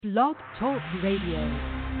Blog Talk Radio.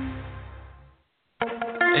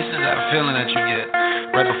 This is that feeling that you get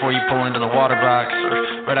right before you pull into the water box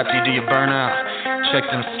or right after you do your burnout. Check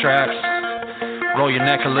them straps, roll your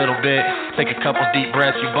neck a little bit, take a couple deep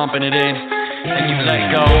breaths, you bumping it in, and you let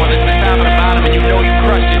go. And it's the top of the bottom and you know you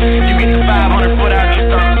crushed it. You get the 500 foot out and you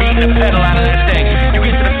start beating the pedal out of that thing. You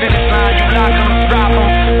get to the finish line, you knock them, drop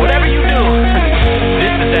them, whatever you do. This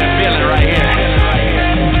is that feeling right here.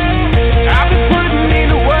 I've been putting in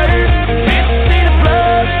the work, and see the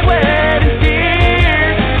blood, sweat, and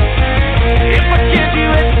tears. If I give you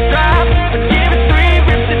at the drop, I give it 3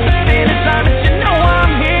 rips at the finish line, but you know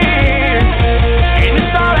I'm here. And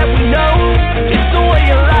it's all that we know, it's the way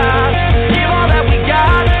of life. Give all that we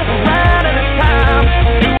got, around at a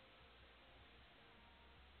time.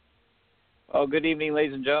 Well, good evening,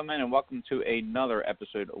 ladies and gentlemen, and welcome to another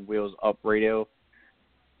episode of Wheels Up Radio.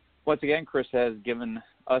 Once again, Chris has given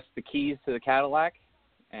us the keys to the Cadillac,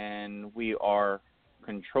 and we are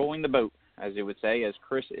controlling the boat, as they would say, as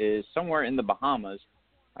Chris is somewhere in the Bahamas,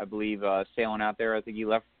 I believe, sailing out there. I think he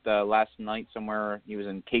left last night somewhere. He was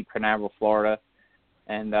in Cape Canaveral, Florida,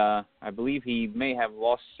 and I believe he may have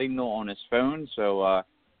lost signal on his phone, so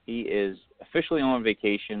he is officially on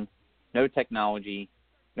vacation. No technology,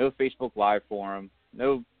 no Facebook Live for him,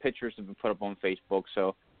 no pictures have been put up on Facebook,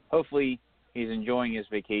 so hopefully he's enjoying his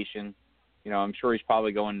vacation. You know, I'm sure he's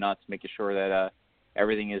probably going nuts, making sure that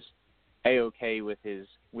everything is A-okay with his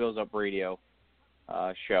Wheels Up Radio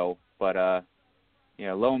show. But, you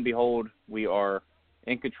know, lo and behold, we are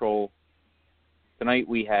in control. Tonight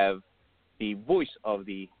we have the voice of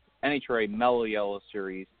the NHRA Mellow Yellow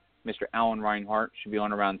Series, Mr. Alan Reinhart, should be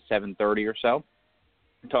on around 7:30 or so.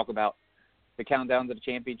 Talk about the countdown to the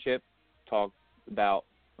championship, talk about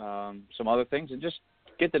some other things, and just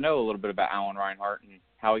get to know a little bit about Alan Reinhart and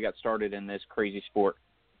how he got started in this crazy sport.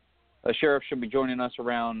 The sheriff should be joining us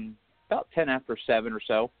around about 10 after 7 or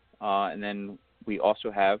so. And then we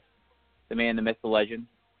also have the man, the myth, the legend,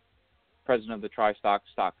 president of the Tri-Stock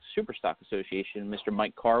Stock Superstock Association, Mr.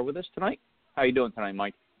 Mike Carr, with us tonight. How you doing tonight,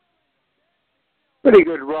 Mike? Pretty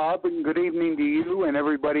good, Rob, and good evening to you and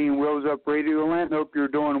everybody in Wheels Up Radio Land. Hope you're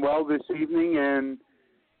doing well this evening, and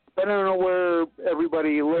I don't know where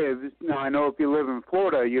everybody lives. Now, I know if you live in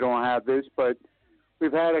Florida, you don't have this, but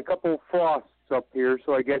we've had a couple frosts up here,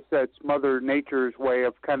 so I guess that's Mother Nature's way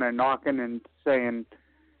of kind of knocking and saying,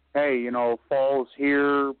 hey, you know, fall's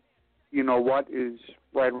here, you know what is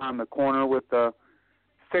right around the corner with the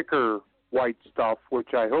thicker white stuff,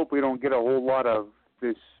 which I hope we don't get a whole lot of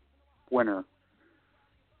this winter.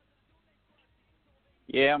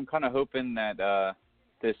 Yeah, I'm kind of hoping that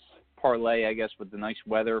this parlay, I guess, with the nice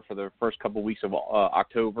weather for the first couple weeks of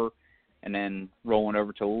October, and then rolling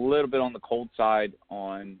over to a little bit on the cold side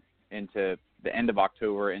into the end of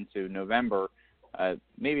October into November,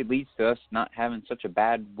 maybe leads to us not having such a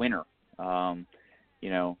bad winter. You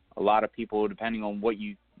know, a lot of people, depending on what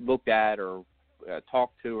you looked at or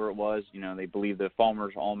talked to, or it was, you know, they believe the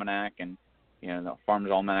Farmer's Almanac, and, you know, the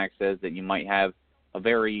Farmer's Almanac says that you might have a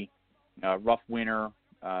very rough winter.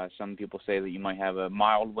 Some people say that you might have a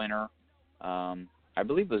mild winter. I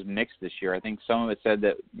believe it was mixed this year. I think some of it said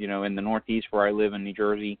that, you know, in the Northeast where I live in New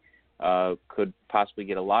Jersey, could possibly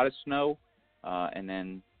get a lot of snow, and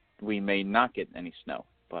then we may not get any snow.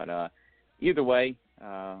 But either way,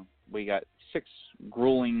 we got 6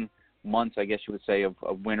 grueling months, I guess you would say, of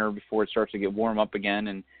winter before it starts to get warm up again,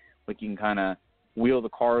 and we can kind of wheel the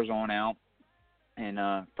cars on out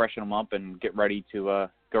and freshen them up and get ready to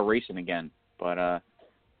go racing again. But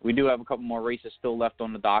we do have a couple more races still left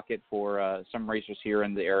on the docket for some racers here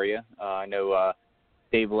in the area. I know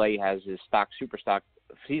Dave Lay has his Superstock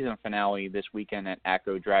season finale this weekend at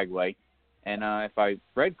ACO Dragway. And if I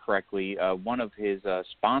read correctly, one of his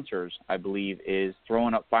sponsors, I believe, is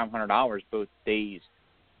throwing up $500 both days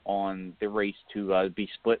on the race to be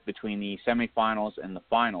split between the semifinals and the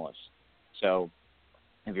finalists. So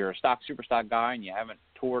if you're a Superstock guy and you haven't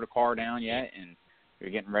tore the car down yet and you're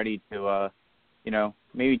getting ready to, you know,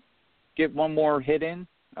 maybe get one more hit in,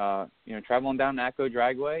 you know, traveling down ACO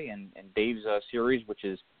Dragway and Dave's series, which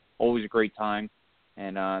is always a great time.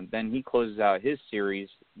 And then he closes out his series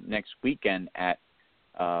next weekend at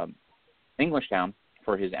Englishtown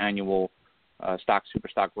for his annual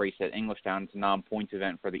Superstock race at Englishtown. It's a non-points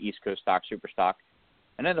event for the East Coast Superstock.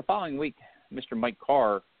 And then the following week, Mr. Mike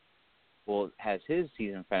Carr has his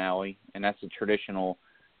season finale, and that's a traditional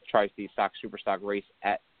Tri-State Superstock race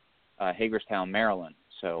at Hagerstown, Maryland.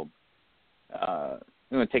 So I'm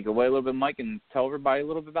going to take it away a little bit, Mike, and tell everybody a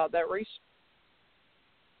little bit about that race.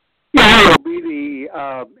 Yeah, it'll be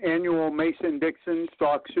the annual Mason-Dixon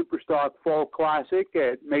Superstock Fall Classic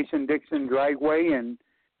at Mason-Dixon Dragway in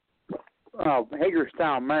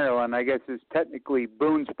Hagerstown, Maryland. I guess it's technically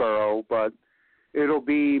Boonesboro, but it'll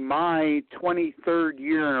be my 23rd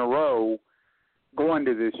year in a row going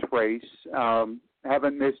to this race.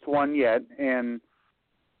 Haven't missed one yet, and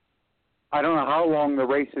I don't know how long the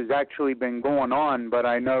race has actually been going on, but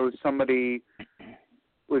I know somebody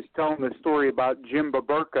was telling the story about Jim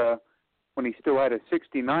Baburka when he still had a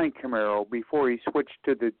 69 Camaro before he switched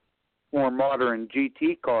to the more modern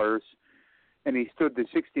GT cars, and he stood the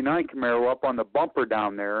 69 Camaro up on the bumper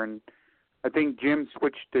down there, and I think Jim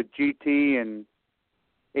switched to GT in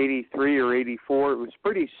 83 or 84. It was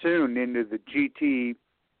pretty soon into the GT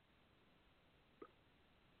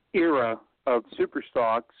era of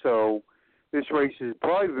Superstock, so this race has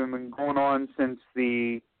probably been going on since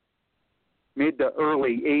the mid to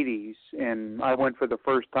early 80s, and I went for the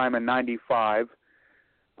first time in 95,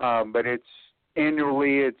 but it's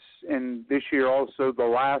annually, and this year also the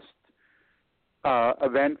last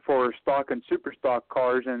event for stock and Superstock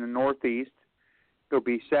cars in the Northeast. It'll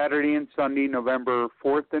be Saturday and Sunday, November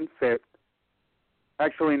 4th and 5th.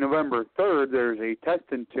 Actually, November 3rd, there's a test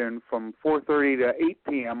and tune from 4:30 to 8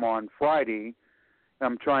 p.m. on Friday.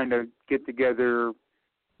 I'm trying to get together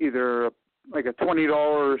either like a $20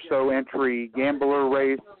 or so entry gambler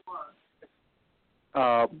race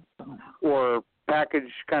or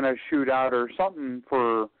package kind of shootout or something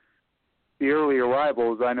for the early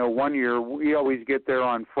arrivals. I know one year we always get there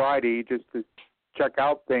on Friday just to check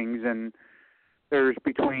out things, and there's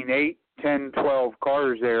between 8, 10, 12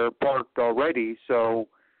 cars there parked already, so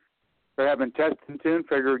they're having test and tune.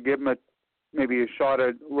 Figure give them maybe a shot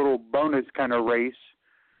at a little bonus kind of race.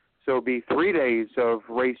 So it'll be 3 days of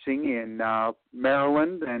racing in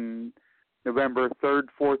Maryland, and November 3rd,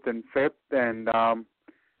 4th, and 5th, and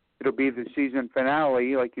it'll be the season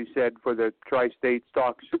finale, like you said, for the Tri-State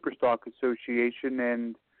Stock Superstock Association,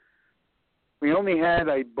 and we only had,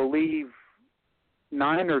 I believe,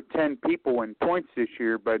 9 or 10 people in points this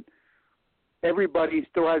year, but everybody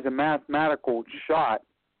still has a mathematical shot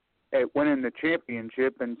at winning the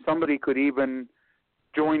championship, and somebody could even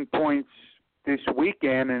join points this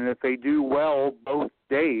weekend, and if they do well both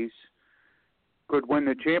days, could win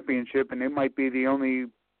the championship, and it might be the only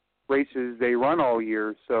races they run all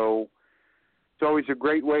year. So it's always a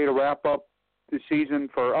great way to wrap up the season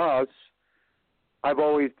for us. I've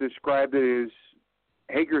always described it as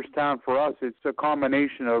Hagerstown for us. It's a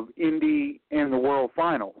combination of Indy and the World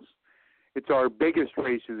Finals. It's our biggest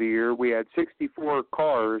race of the year. We had 64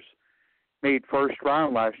 cars made first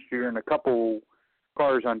round last year, and a couple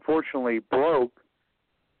cars unfortunately broke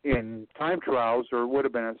in time trials, or it would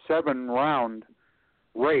have been a 7-round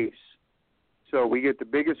race. So we get the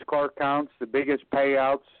biggest car counts, the biggest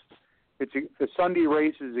payouts. The Sunday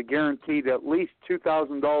race is a guaranteed at least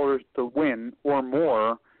 $2,000 to win or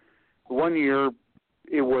more. One year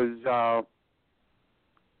it was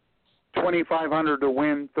 $2,500 to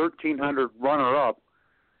win, $1,300 runner-up,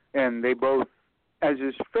 and they both, as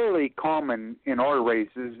is fairly common in our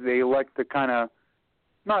races, they elect to kind of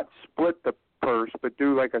not split the purse, but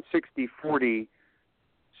do like a 60-40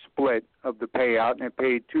 split of the payout, and it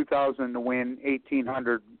paid $2,000 to win,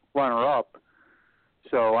 $1,800 runner-up.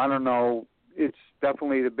 So I don't know. It's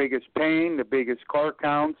definitely the biggest pain, the biggest car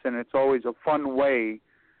counts, and it's always a fun way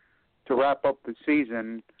to wrap up the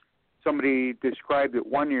season. Somebody described it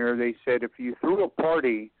one year. They said if you threw a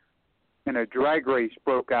party and a drag race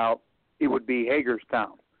broke out, it would be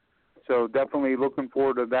Hagerstown. So definitely looking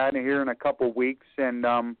forward to that here in a couple weeks. And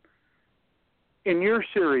in your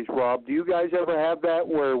series, Rob, do you guys ever have that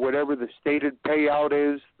where whatever the stated payout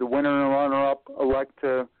is, the winner and runner-up elect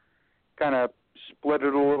to kind of split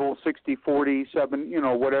it a little, 60-40, 7,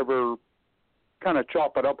 whatever, kind of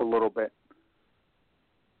chop it up a little bit?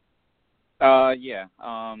 Yeah.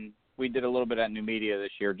 We did a little bit at New Media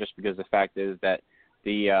this year just because the fact is that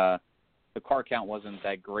the car count wasn't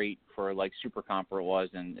that great for like Super Comper it was,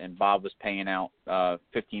 and Bob was paying out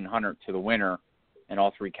 $1,500 to the winner in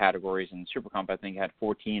all three categories. And Super Comp, I think, had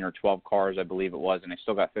 14 or 12 cars, I believe it was, and they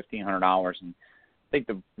still got $1,500. And I think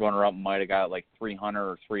the runner-up might have got like $300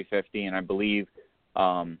 or $350, and I believe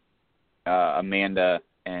Amanda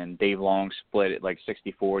and Dave Long split it like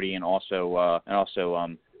 60-40, and also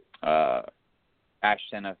Ash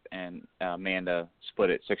Senef and Amanda split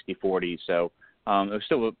it 60-40. So it was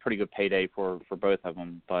still a pretty good payday for both of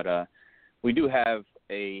them. But we do have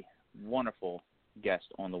a wonderful guest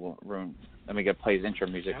on the room. Let me play his intro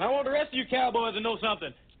music. And I want the rest of you cowboys to know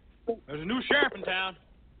something. There's a new sheriff in town.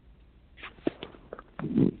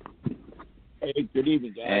 Hey, good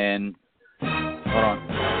evening, guys. And hold on.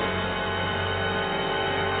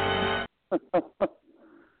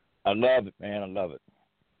 I love it, man. I love it.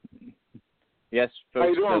 Yes, How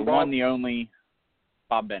you folks, doing, the Bob? one, the only,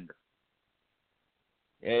 Bob Bender.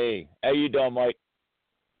 Hey, how you doing, Mike?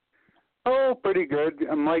 Oh, pretty good.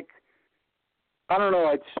 I'm like, I don't know.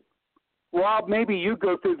 It's Rob. Maybe you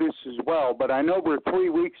go through this as well, but I know we're 3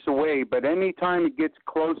 weeks away. But anytime it gets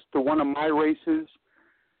close to one of my races,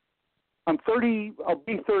 I'm 30. I'll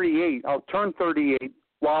be 38. I'll turn 38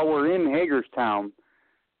 while we're in Hagerstown.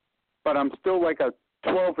 But I'm still like a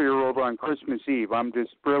 12-year-old on Christmas Eve. I'm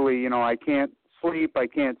just really, I can't sleep. I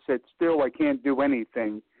can't sit still. I can't do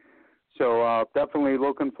anything. So definitely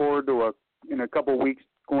looking forward to in a couple of weeks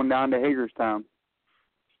going down to Hagerstown.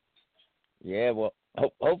 Yeah, well,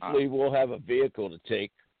 hopefully we'll have a vehicle to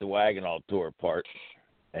take the wagon all tore apart,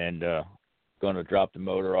 and going to drop the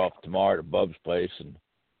motor off tomorrow to Bub's place and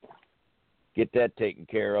get that taken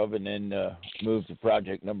care of, and then move to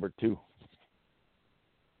project number 2.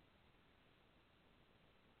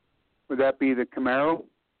 Would that be the Camaro?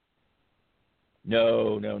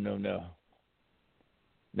 No.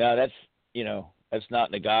 No, that's that's not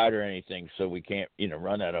in the guide or anything, so we can't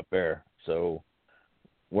run that up there. So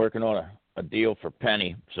working on a deal for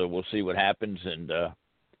Penny, so we'll see what happens, and if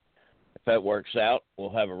that works out, we'll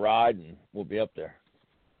have a ride and we'll be up there.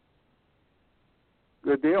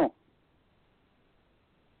 Good deal.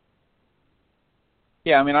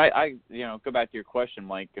 Yeah, I mean, I go back to your question,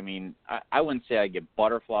 Mike. I mean, I wouldn't say I get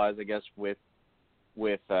butterflies, I guess, with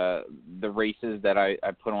the races that I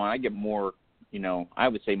put on. I get more, I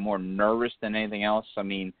would say more nervous than anything else. I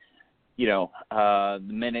mean, the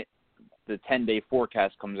minute the 10-day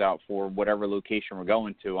forecast comes out for whatever location we're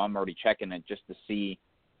going to, I'm already checking it just to see,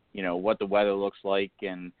 what the weather looks like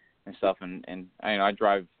and stuff. And I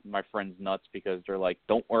drive my friends nuts because they're like,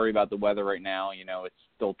 don't worry about the weather right now. It's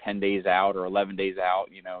still 10 days out or 11 days out.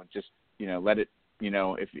 Just, let it,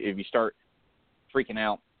 if you start freaking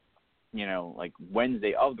out, like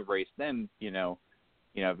Wednesday of the race, then,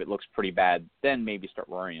 if it looks pretty bad, then maybe start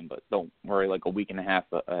worrying. But don't worry like a week and a half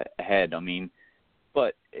ahead. I mean,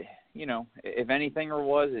 but, if anything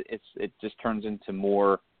it just turns into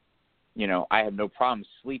more, I have no problem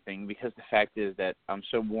sleeping because the fact is that I'm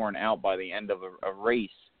so worn out by the end of a race,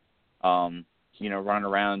 running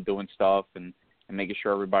around doing stuff and making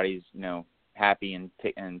sure everybody's, happy and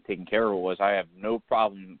taken care of. I have no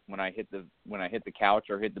problem when I hit the couch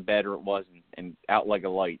or hit the bed or and out like a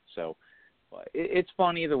light. So it's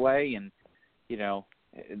fun either way. And,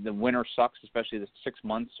 the winter sucks, especially the 6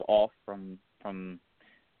 months off from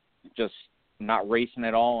just not racing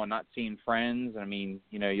at all and not seeing friends. I mean,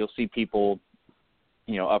 you'll see people,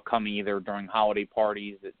 upcoming either during holiday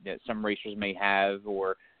parties that some racers may have,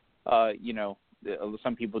 or,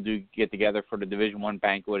 some people do get together for the Division I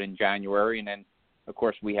banquet in January. And then, of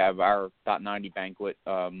course, we have our .90 banquet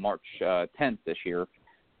March 10th this year.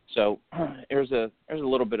 So there's a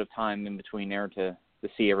little bit of time in between there to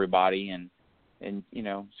see everybody and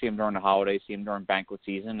see them during the holidays, see them during banquet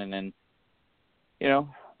season. And then,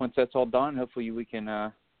 once that's all done, hopefully we can,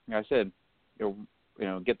 like I said,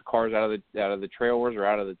 get the cars out of the trailers or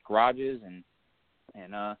out of the garages and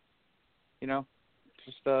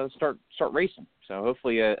just start racing. So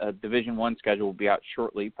hopefully a Division I schedule will be out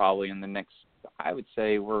shortly, probably in the next, I would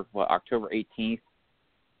say we're October 18th.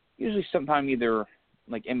 Usually sometime either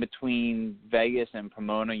like in between Vegas and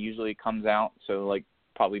Pomona. Usually it comes out, so like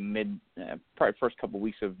probably probably first couple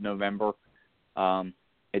weeks of November.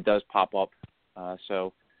 It does pop up.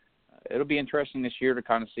 So it'll be interesting this year to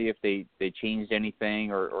kind of see if they changed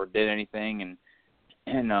anything or did anything,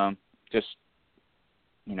 and just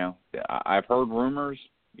I've heard rumors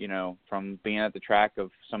from being at the track of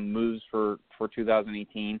some moves for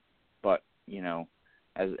 2018, but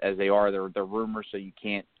as they are, they're rumors, so you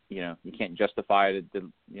can't justify it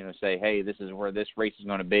to say, hey, this is where this race is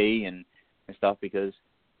going to be and stuff, because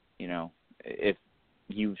if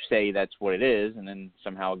you say that's what it is, and then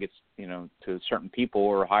somehow it gets, to certain people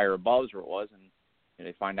or higher above where it was, and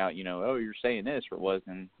they find out, oh, you're saying this or it was,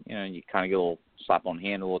 then, you kind of get a little slap on the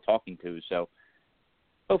hand, a little talking to. So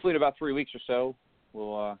hopefully in about 3 weeks or so,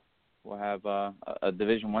 we'll have a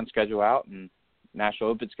Division I schedule out and National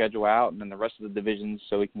Open schedule out, and then the rest of the divisions,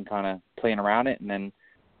 so we can kind of plan around it, and then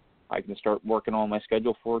I can start working on my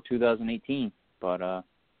schedule for 2018. But,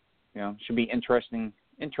 should be interesting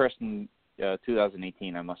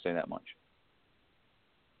 2018, I must say that much.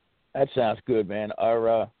 That sounds good, man.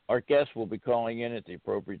 Our guest will be calling in at the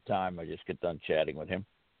appropriate time. I just get done chatting with him.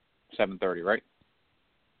 7:30, right?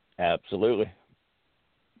 Absolutely.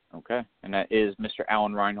 Okay, and that is Mr.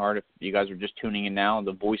 Alan Reinhardt. If you guys are just tuning in now,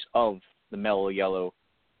 the voice of the Mellow Yellow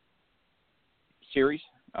series.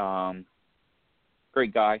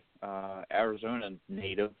 Great guy, Arizona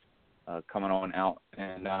native, coming on out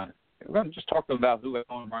and we're going to just talk about who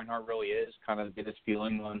Alan Reinhart really is, kind of get his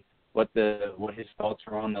feeling on what his thoughts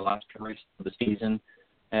are on the last two races of the season,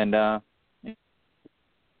 and kind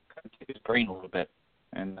of take his brain a little bit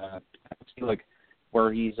and see like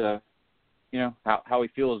where he's how he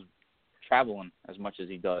feels traveling as much as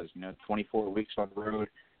he does. 24 weeks on the road,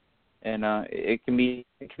 and it can be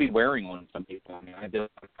wearing on some people. I mean, I did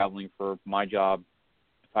traveling for my job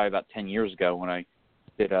probably about 10 years ago when I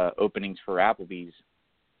did openings for Applebee's,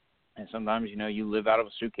 and sometimes you live out of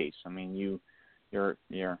a suitcase. I mean, you're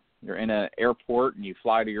in an airport and you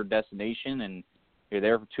fly to your destination and you're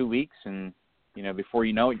there for 2 weeks, and before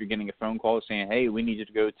you know it, you're getting a phone call saying, hey, we need you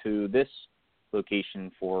to go to this location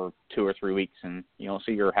for 2 or 3 weeks, and you don't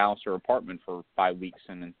see your house or apartment for 5 weeks,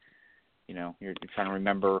 and then you're trying to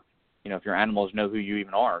remember if your animals know who you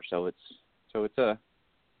even are. So it's going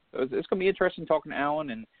to be interesting talking to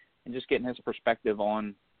Alan and just getting his perspective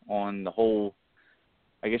on the whole,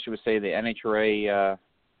 I guess you would say, the NHRA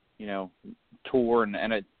tour and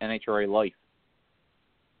NHRA life.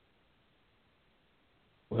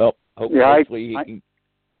 Well, hopefully he can.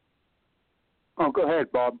 Oh, go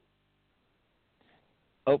ahead, Bob.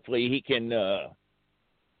 Hopefully he can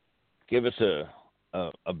give us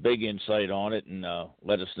a big insight on it and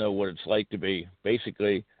let us know what it's like to be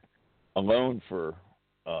basically alone for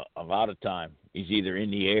a lot of time. He's either in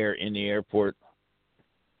the air, in the airport,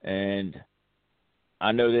 and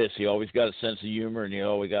I know this, he always got a sense of humor and he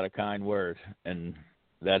always got a kind word, and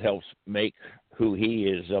that helps make who he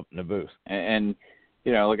is up in the booth. And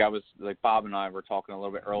Bob and I were talking a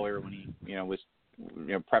little bit earlier when he was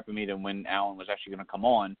prepping me to when Alan was actually going to come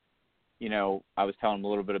on. I was telling him a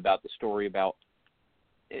little bit about the story about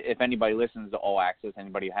if anybody listens to All Access,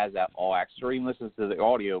 anybody who has that All Access, or even listens to the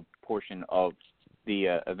audio portion of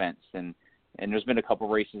the events. And there's been a couple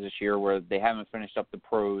races this year where they haven't finished up the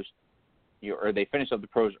pros, or they finished up the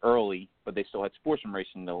pros early, but they still had sportsman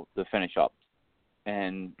racing to finish up.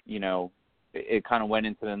 And, it kind of went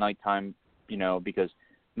into the nighttime, because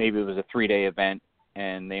maybe it was a 3-day event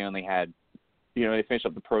and they only had, they finished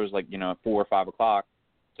up the pros at 4 or 5 o'clock.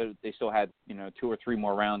 So they still had, 2 or 3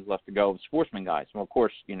 more rounds left to go with sportsman guys. Well, of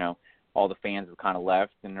course, all the fans have kind of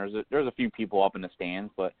left, and there's a few people up in the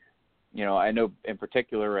stands, but, I know in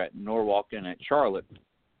particular at Norwalk and at Charlotte,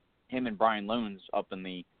 him and Brian Loans up in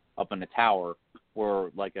the tower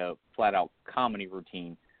were like a flat out comedy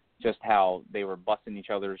routine, just how they were busting each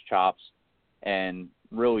other's chops and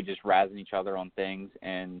really just razzing each other on things.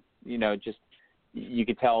 And, just you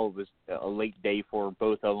could tell it was a late day for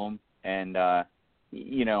both of them. And,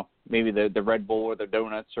 maybe the Red Bull or the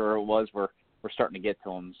donuts or it was were starting to get to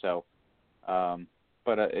them. So,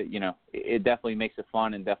 it definitely makes it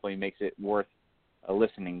fun and definitely makes it worth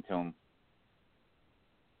listening to them.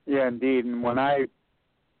 Yeah, indeed. And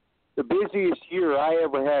the busiest year I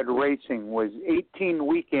ever had racing was 18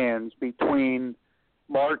 weekends between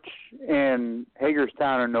March and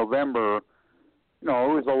Hagerstown in November. It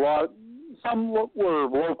was a lot. Some were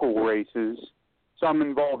local races, some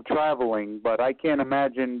involved traveling, but I can't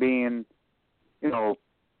imagine being,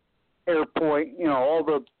 airport, all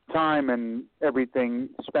the time and everything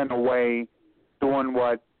spent away doing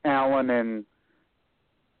what Alan and,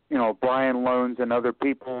 Brian Loans and other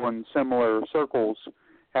people in similar circles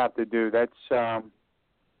have to do. That's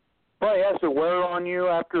probably has to wear on you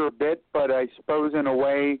after a bit, but I suppose in a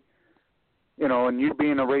way, and you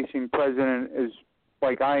being a racing president is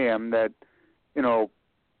like I am, that,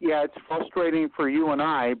 yeah, it's frustrating for you and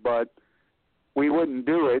I, but we wouldn't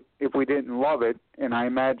do it if we didn't love it. And I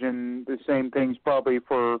imagine the same thing's probably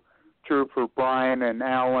true for Brian and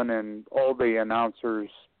Alan and all the announcers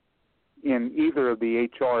in either of the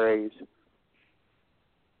HRAs.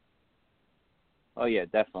 Oh, yeah,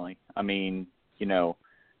 definitely. I mean,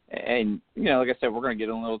 and, like I said, we're going to get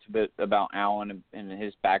a little bit about Alan and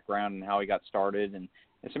his background and how he got started. And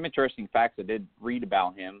some interesting facts I did read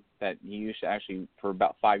about him, that he used to actually, for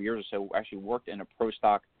about 5 years or so, actually worked in a pro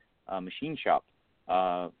stock machine shop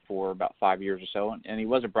for about 5 years or so. And he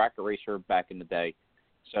was a bracket racer back in the day.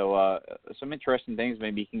 So some interesting things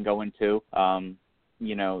maybe he can go into,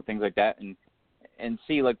 things like that, and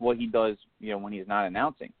see like what he does, when he's not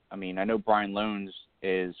announcing. I mean, I know Brian Loans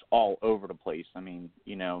is all over the place. I mean,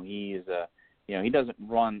 he is he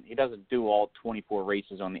doesn't do all 24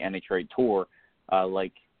 races on the NHRA tour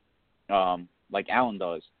like Alan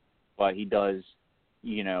does, but he does,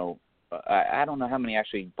 I don't know how many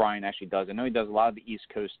Brian actually does. I know he does a lot of the East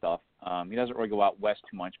Coast stuff. He doesn't really go out west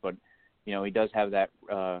too much, but he does have that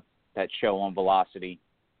show on Velocity,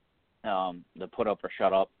 the Put Up or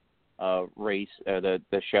Shut Up race,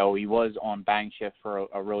 the show. He was on Bang Shift for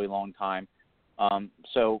a really long time.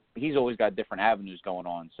 So he's always got different avenues going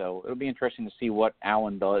on. So it'll be interesting to see what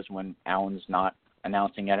Allen does when Allen's not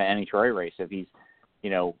announcing at an NHRA race. If he's,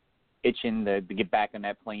 itching to get back on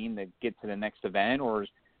that plane to get to the next event, or is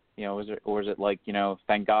it like,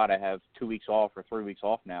 thank God I have 2 weeks off or 3 weeks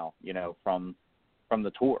off now, from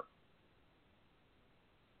the tour.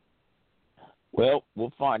 Well,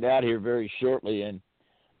 we'll find out here very shortly. And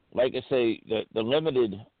like I say, the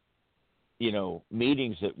limited,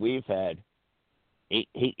 meetings that we've had,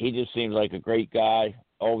 he just seems like a great guy.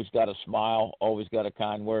 Always got a smile, always got a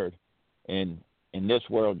kind word. And in this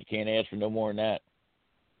world, you can't ask for no more than that.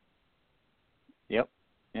 Yep.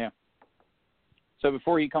 Yeah. So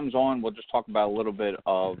before he comes on, we'll just talk about a little bit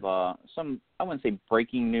of some, I wouldn't say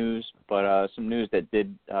breaking news, but some news that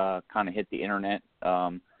did kind of hit the internet.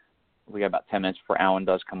 We got about 10 minutes before Alan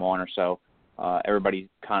does come on or so. Everybody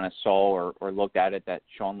kind of saw or looked at it that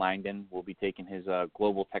Sean Langdon will be taking his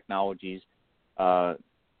Global Technologies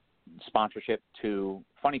sponsorship to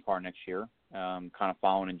Funny Car next year, kind of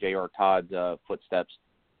following in J.R. Todd's footsteps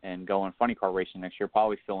and going funny car racing next year,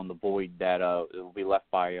 probably filling the void that will be left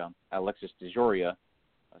by Alexis DeJoria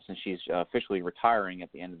since she's officially retiring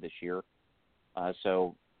at the end of this year.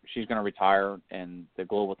 So she's going to retire, and the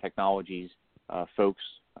Global Technologies folks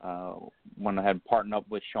went ahead and partnered up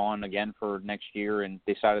with Sean again for next year and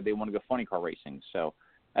decided they want to go funny car racing. So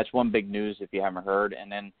that's one big news if you haven't heard.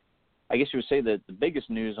 And then I guess you would say that the biggest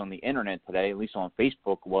news on the internet today, at least on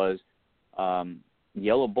Facebook, was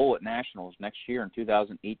Yellow Bullet Nationals next year in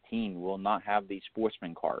 2018 will not have the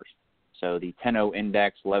sportsman cars. So the 10.0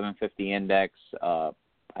 Index, 1150 Index, I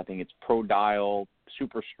think it's Pro Dial,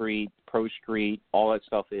 Super Street, Pro Street, all that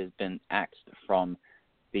stuff has been axed from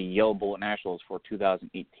the Yellow Bullet Nationals for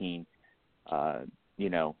 2018. A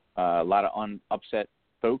lot of upset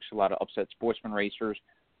folks, a lot of upset sportsman racers,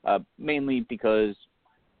 mainly because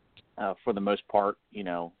for the most part,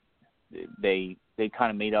 they kind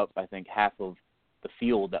of made up, I think, half of the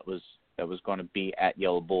field that was going to be at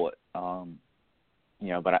Yellow Bullet.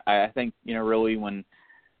 But I think, really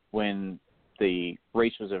when the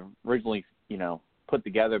race was originally, put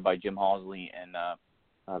together by Jim Halsley and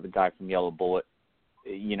the guy from Yellow Bullet,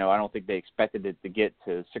 I don't think they expected it to get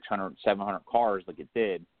to 600, 700 cars like it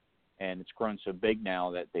did. And it's grown so big now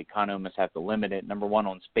that they kind of almost have to limit it, number one,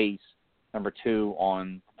 on space, number two,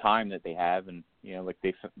 on time that they have. And, like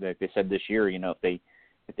they said this year, if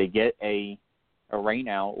they get a rain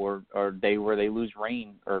out or a day where they lose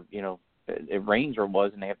rain, or, it rains or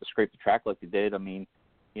was, and they have to scrape the track like they did, I mean,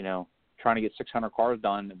 trying to get 600 cars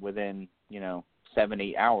done within,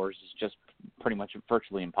 7-8 hours is just pretty much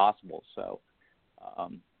virtually impossible. So,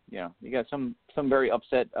 you got some very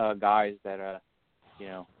upset guys that,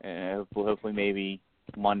 hopefully maybe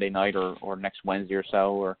Monday night or next Wednesday or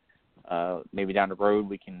so, or maybe down the road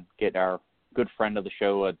we can get our good friend of the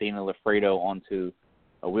show, Dana Lafredo, onto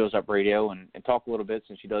Wheels Up Radio and talk a little bit,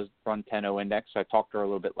 since she does run 10.0 Index. I talked to her a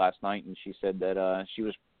little bit last night, and she said that she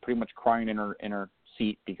was pretty much crying in her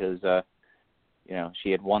seat because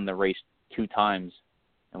she had won the race 2 times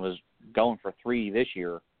and was going for 3 this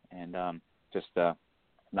year, and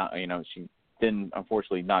not she didn't,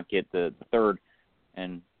 unfortunately, not get the third,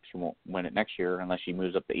 and she won't win it next year unless she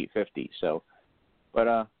moves up to 850. So,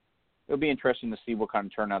 but it'll be interesting to see what kind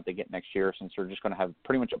of turnout they get next year, since they're just going to have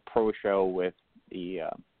pretty much a pro show with the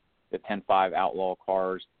 10.5 Outlaw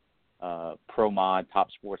cars, Pro Mod, Top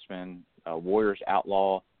Sportsman, Warriors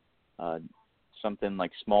Outlaw, something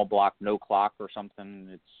like Small Block, No Clock or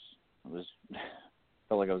something. I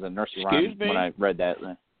felt like I was a nursery rhyme when I read that.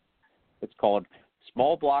 It's called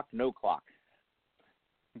Small Block, No Clock.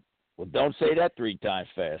 Well, don't say that 3 times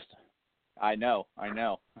fast. I know.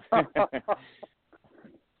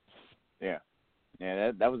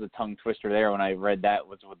 Yeah, that was a tongue twister there when I read that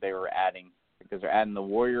was what they were adding, because they're adding the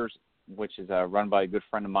Warriors, which is run by a good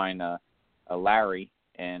friend of mine, Larry,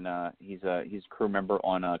 and he's a crew member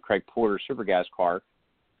on Craig Porter's Super Gas car,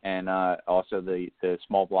 and also the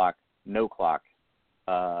Small Block No Clock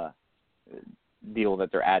deal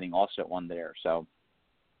that they're adding also on there. So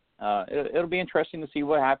it'll be interesting to see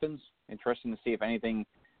what happens. Interesting to see if anything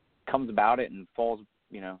comes about it and falls.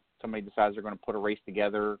 Somebody decides they're going to put a race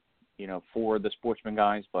together, for the sportsman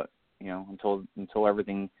guys, but until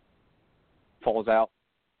everything falls out,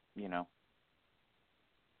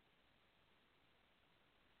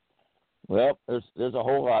 Well, there's a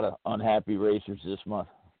whole lot of unhappy racers this month.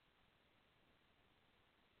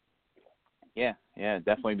 Yeah,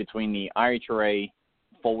 definitely between the IHRA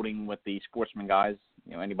folding with the sportsman guys.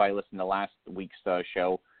 Anybody listening to last week's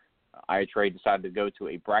show, IHRA decided to go to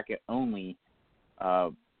a bracket only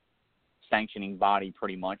sanctioning body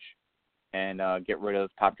pretty much. and get rid of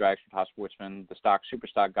Top Drags for Top Sportsman, the stock, super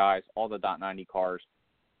stock guys, all the .90 cars,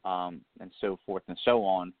 and so forth and so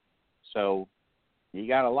on. So you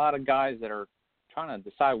got a lot of guys that are trying to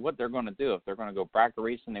decide what they're going to do. If they're going to go bracket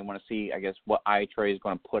racing, they want to see, I guess, what IHRA is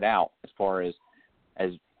going to put out as far as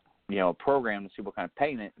you know, a program to see what kind of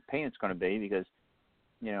payment it's going to be. Because,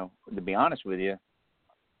 you know, to be honest with you,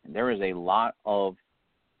 there is a lot of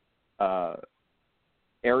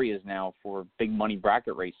areas now for big money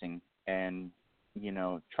bracket racing, and, you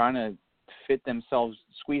know, trying to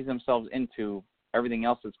squeeze themselves into everything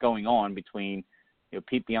else that's going on between, you know,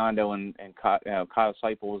 Pete Biondo and Kyle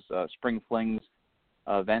Seipel's Spring Flings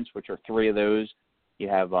events, which are 3 of those. You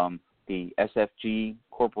have the SFG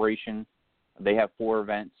Corporation. They have 4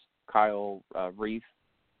 events. Kyle Reef.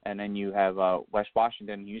 And then you have West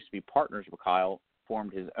Washington, who used to be partners with Kyle,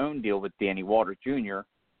 formed his own deal with Danny Walters Jr.,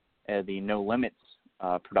 the No Limits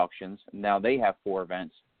Productions. Now they have 4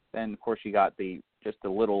 events. Then, of course, you got just the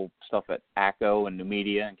little stuff at ACO and New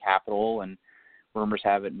Media and Capital, and rumors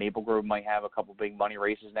have it Maple Grove might have a couple big money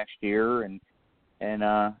races next year. And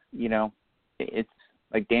you know, it's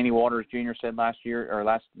like Danny Walters Jr. said last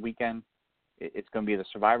weekend, it's going to be the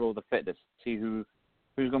survival of the fittest. See who's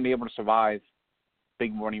going to be able to survive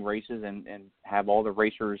big money races and have all the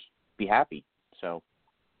racers be happy. So,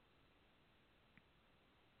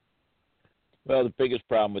 well, the biggest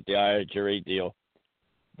problem with the IHRA deal,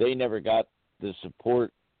 they never got the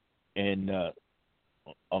support in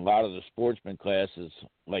a lot of the sportsman classes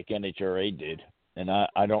like NHRA did. And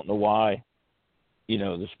I don't know why, you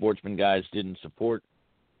know, the sportsman guys didn't support,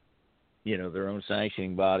 you know, their own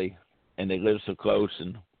sanctioning body, and they live so close,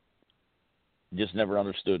 and just never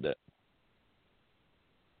understood that.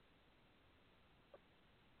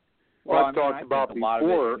 Well, I've talked about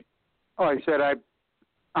before. I said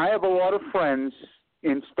I have a lot of friends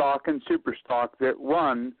in stock and super stock that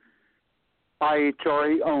run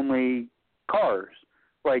IHRA only cars,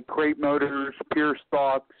 like crate motors, pure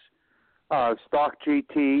stocks, stock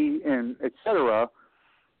GT, and etc.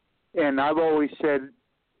 And I've always said,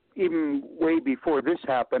 even way before this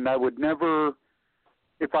happened, I would never,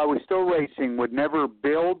 if I was still racing, would never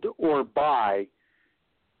build or buy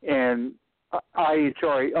an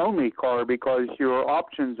IHRA only car, because your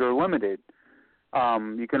options are limited.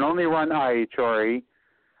 You can only run IHRA.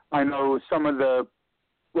 I know some of the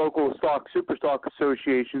local stock, super stock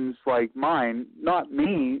associations like mine, not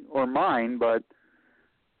me or mine, but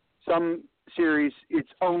some series, it's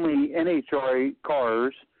only NHRA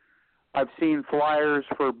cars. I've seen flyers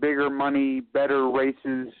for bigger money, better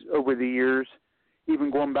races over the years,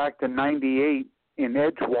 even going back to 98 in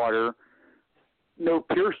Edgewater. No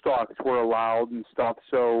pure stocks were allowed and stuff,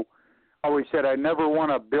 so I always said I never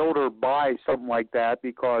want to build or buy something like that,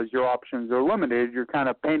 because your options are limited. You're kind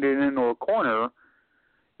of painted into a corner.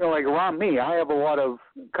 You know, like around me, I have a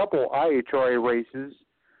couple IHRA races,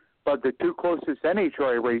 but the 2 closest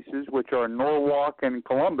NHRA races, which are Norwalk and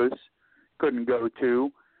Columbus, couldn't go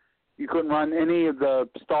to. You couldn't run any of the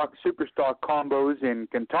stock, super stock combos in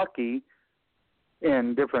Kentucky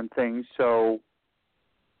and different things. So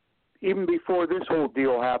even before this whole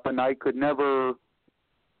deal happened, I never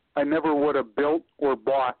would have built or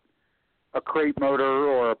bought a crate motor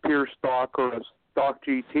or a pure stock or a stock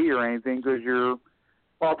GT or anything, because your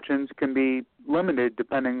options can be limited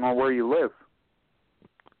depending on where you live.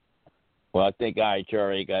 Well, I think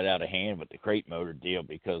IHRA got out of hand with the crate motor deal,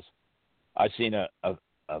 because I seen a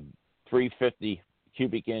 350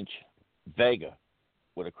 cubic inch Vega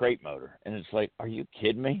with a crate motor, and it's like, are you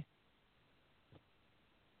kidding me?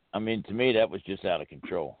 I mean, to me, that was just out of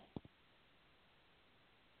control.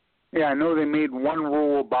 Yeah, I know they made one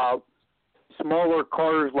rule about smaller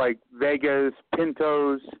cars like Vegas,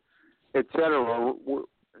 Pintos, etc., were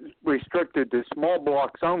restricted to small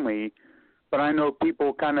blocks only. But I know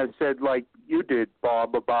people kind of said, like you did,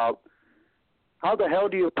 Bob, about how the hell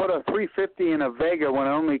do you put a 350 in a Vega when it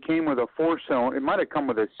only came with a 4-cylinder? It might have come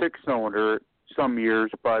with a 6-cylinder some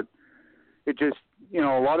years, but it just, you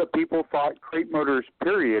know, a lot of people thought crate motors,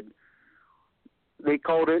 period. They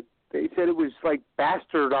said it was like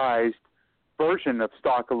bastardized version of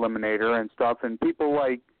stock eliminator and stuff, and people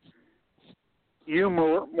like you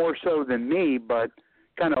more so than me, but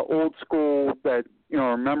kind of old school that, you know,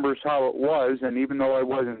 remembers how it was. And even though I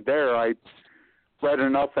wasn't there, I read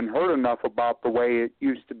enough and heard enough about the way it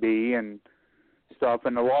used to be and stuff.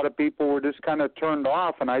 And a lot of people were just kind of turned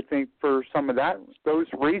off. And I think for some of those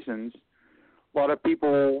reasons, a lot of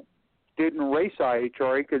people didn't race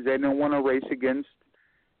IHRA because they didn't want to race against,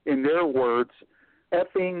 in their words,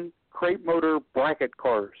 effing crate motor bracket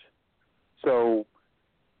cars. So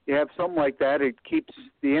you have something like that, it keeps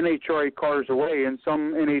the NHRA cars away. And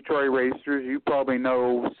some NHRA racers, you probably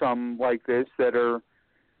know some like this,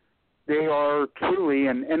 they are truly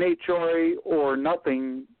an NHRA or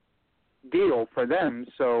nothing deal for them.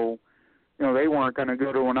 So, they weren't going to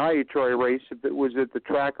go to an IHRA race if it was at the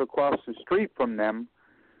track across the street from them.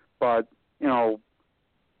 But,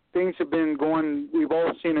 things have been we've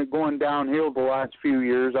all seen it going downhill the last few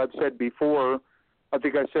years. I've said before, I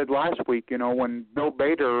think I said last week, when Bill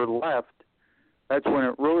Bader left, that's when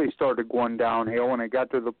it really started going downhill, and it got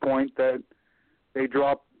to the point that they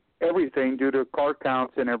dropped everything due to car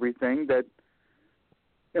counts and everything. That,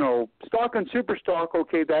 stock and super stock,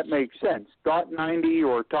 okay, that makes sense. .90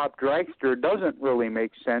 or top dragster doesn't really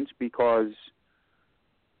make sense because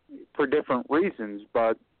for different reasons.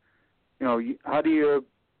 But, how do you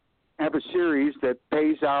have a series that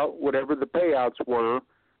pays out whatever the payouts were,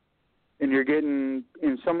 and you're getting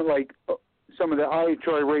in some of the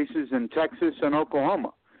IHRA races in Texas and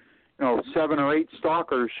Oklahoma, 7 or 8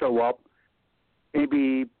 stalkers show up,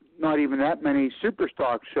 maybe not even that many super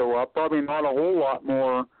stocks show up, probably not a whole lot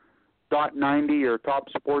more .90 or top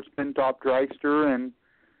sportsman, top dragster, and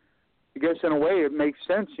I guess in a way it makes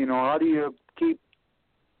sense. How do you keep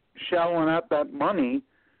shelling out that money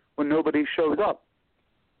when nobody shows up?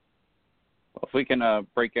 Well, if we can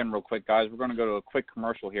break in real quick, guys, we're going to go to a quick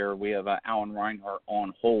commercial here. We have Alan Reinhardt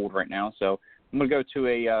on hold right now, so I'm going to go to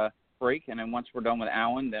a break, and then once we're done with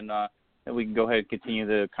Alan, then we can go ahead and continue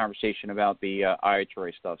the conversation about the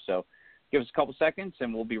IHRA stuff. So give us a couple seconds,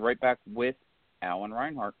 and we'll be right back with Alan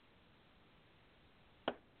Reinhardt.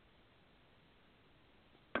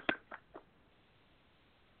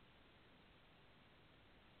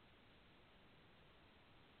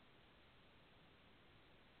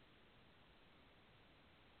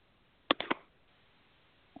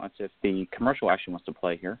 Let's see if the commercial actually wants to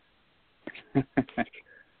play here.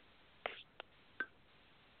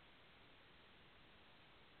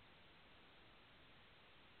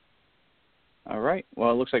 All right. Well,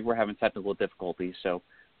 it looks like we're having technical difficulties, so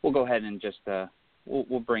we'll go ahead and just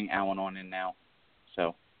we'll bring Alan on in now.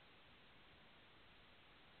 So.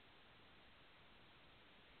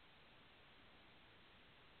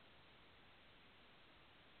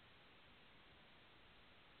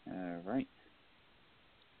 All right.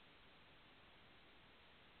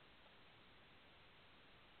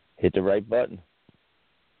 Hit the right button.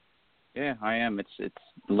 Yeah, I am. It's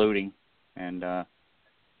loading, and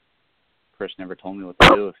Chris never told me what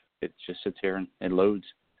to do. If it just sits here and it loads.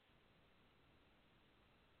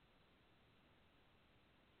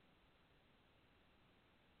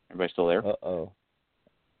 Everybody still there? Uh-oh.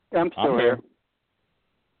 I'm still here.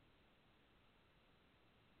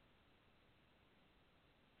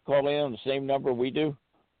 Call in on the same number we do?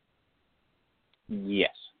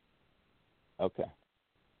 Yes. Okay.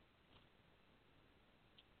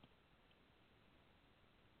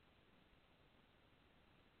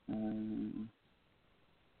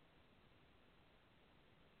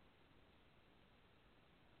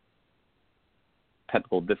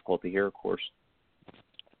 Technical difficulty here, of course.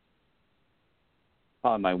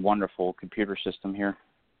 Probably my wonderful computer system here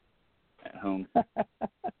at home.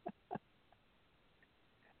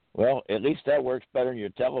 Well, at least that works better than your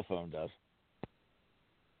telephone does.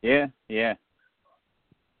 Yeah.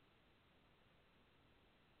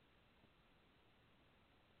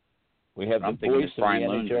 We have the voice of the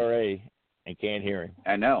NHRA and can't hear him.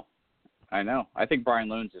 I know. I think Brian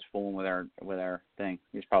Loans is fooling with our thing.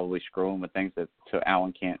 He's probably screwing with things that so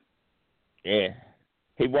Alan can't. Yeah,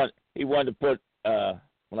 he wanted to put.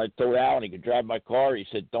 When I told Alan he could drive my car, he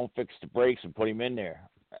said, "Don't fix the brakes and put him in there."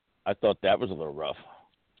 I thought that was a little rough.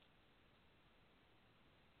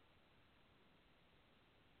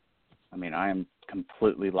 I mean, I am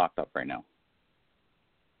completely locked up right now.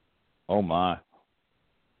 Oh my!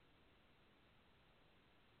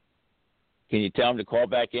 Can you tell him to call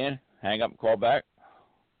back in? Hang up and call back?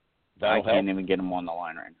 I can't even get him on the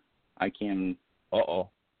line right now. I can. Uh-oh.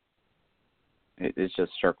 It's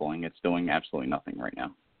just circling. It's doing absolutely nothing right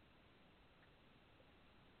now.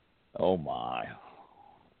 Oh, my.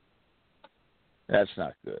 That's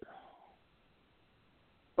not good.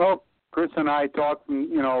 Well, Chris and I talked,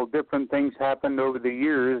 different things happened over the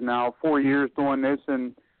years. Now, 4 years doing this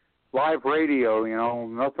and live radio,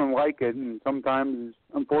 nothing like it. And sometimes,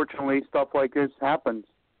 unfortunately, stuff like this happens.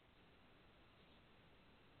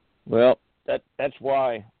 Well, that's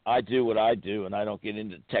why I do what I do, and I don't get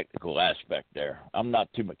into the technical aspect there. I'm not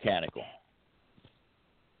too mechanical.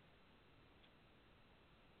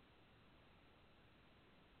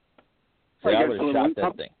 See, I would have shot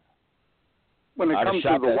that thing. When it comes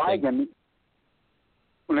to the wagon,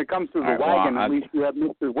 when it comes to the All right, well, wagon, at least you have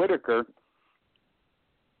Mr. Whitaker.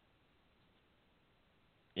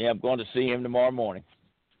 Yeah, I'm going to see him tomorrow morning.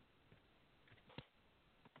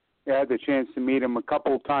 Yeah, I had the chance to meet him a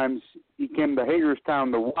couple of times. He came to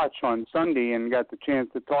Hagerstown to watch on Sunday and got the chance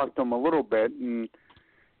to talk to him a little bit. And,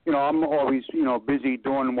 you know, I'm always, you know, busy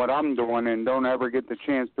doing what I'm doing and don't ever get the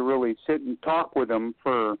chance to really sit and talk with him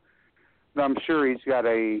but I'm sure he's got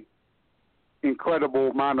a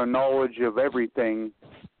incredible amount of knowledge of everything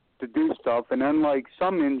to do stuff. And unlike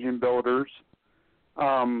some engine builders,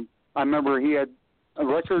 I remember he had a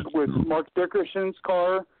record with Mark Dickerson's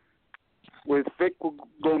car, with Vic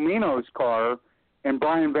Gomino's car, and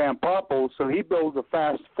Brian Van Poppel, so he builds a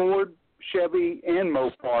fast Ford, Chevy, and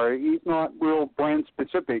Mopar. He's not real brand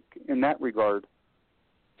specific in that regard.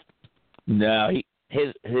 No,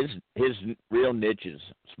 his real niches,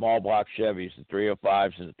 small block Chevys, the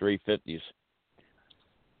 305s and the 350s.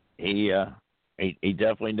 He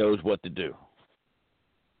definitely knows what to do.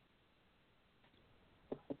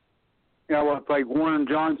 You know, it's like Warren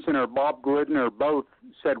Johnson or Bob Glidden or both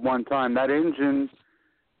said one time, that engine,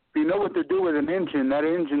 if you know what to do with an engine, that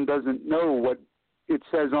engine doesn't know what it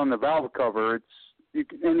says on the valve cover.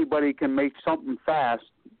 Anybody can make something fast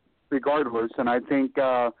regardless, and I think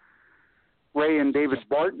Ray and David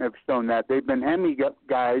Barton have shown that. They've been Hemi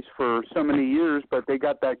guys for so many years, but they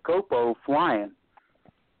got that Copo flying.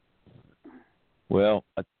 Well,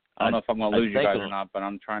 I don't know if I'm going to lose you guys or not, but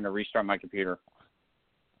I'm trying to restart my computer.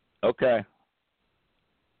 Okay.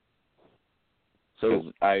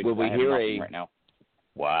 So will we hear right now?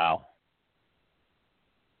 Wow.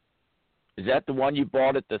 Is that the one you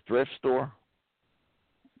bought at the thrift store?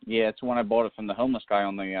 Yeah, it's the one I bought it from the homeless guy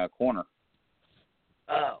on the corner.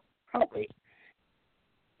 Oh, okay.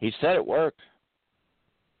 He said it worked.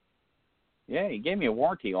 Yeah, he gave me a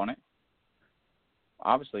warranty on it.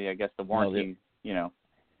 Obviously, I guess the warranty, you know.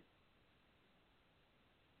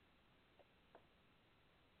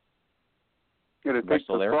 It'll take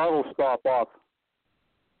the throttle stop off.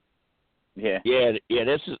 Yeah. Yeah.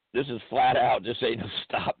 This is flat out. Just ain't no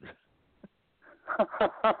stop.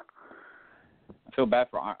 I feel bad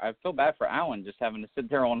for Alan just having to sit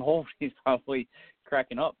there on hold. He's probably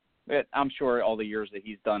cracking up. But I'm sure all the years that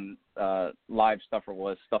he's done live stuff or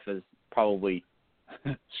was stuff is probably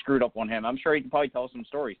screwed up on him. I'm sure he can probably tell us some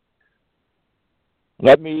stories.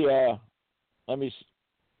 Let me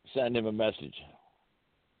send him a message.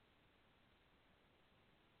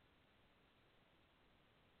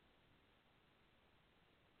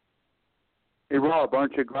 Hey, Rob,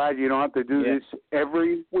 aren't you glad you don't have to do this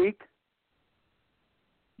every week?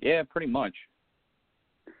 Yeah, pretty much.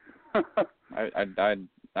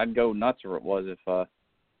 I'd go nuts if it was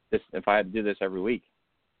if I had to do this every week,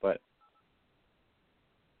 but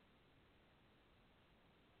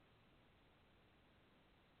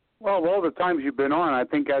well, all the times you've been on, I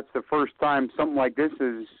think that's the first time something like this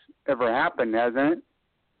has ever happened, hasn't it?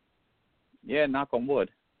 Yeah, knock on wood.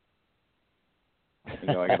 I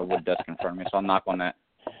got a wood desk in front of me, so I'll knock on that.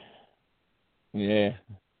 Yeah,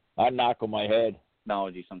 I knock on my head.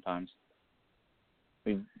 Technology sometimes.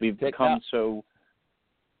 We've become so.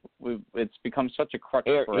 It's become such a crutch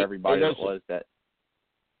for everybody. It was that.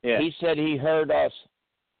 Yeah. He said he heard us.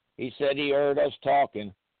 He said he heard us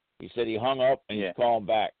talking. He said he hung up and he's calling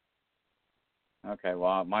back. Okay.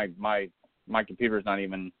 Well, my computer's not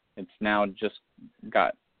even. It's now just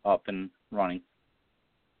got up and running.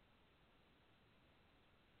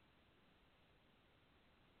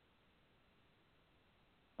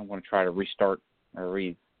 I'm going to try to restart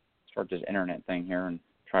this internet thing here and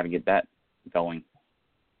try to get that going.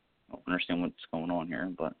 I don't understand what's going on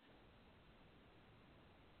here, but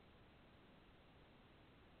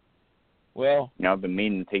well, you know, I've been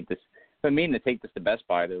meaning to take this to Best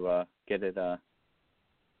Buy to get it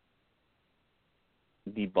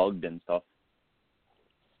debugged and stuff.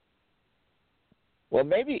 Well,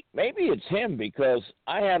 maybe it's him because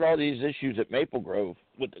I had all these issues at Maple Grove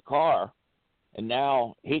with the car. And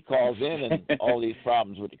now he calls in and all these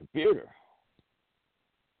problems with the computer.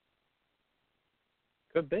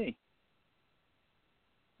 Could be.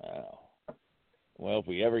 Well, if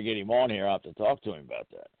we ever get him on here, I'll have to talk to him about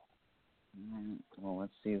that. Well,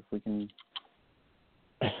 let's see if we can.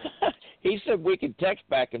 He said we can text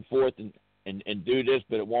back and forth and do this,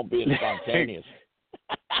 but it won't be as spontaneous.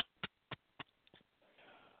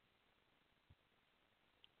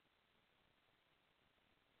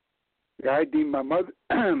 Yeah, I need my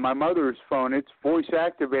mother's phone. It's voice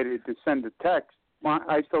activated to send a text.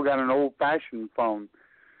 I still got an old-fashioned phone.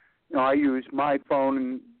 You know, I use my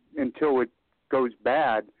phone until it goes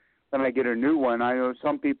bad. Then I get a new one. I know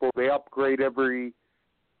some people, they upgrade every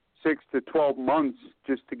 6 to 12 months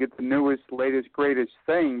just to get the newest, latest, greatest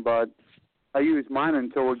thing, but I use mine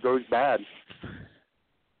until it goes bad.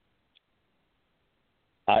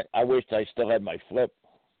 I wished I still had my flip.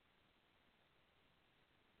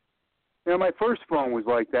 You know, my first phone was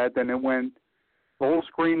like that. Then the whole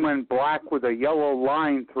screen went black with a yellow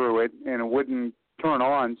line through it, and it wouldn't turn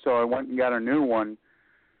on. So I went and got a new one.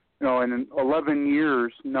 You know, in 11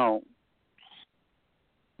 years, 11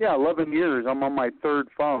 years, I'm on my third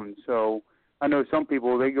phone. So I know some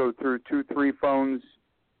people, they go through 2-3 phones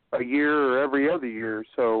a year or every other year.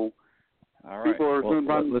 So all right. people are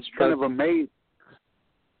let's kind of amazed.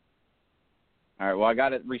 All right. Well, I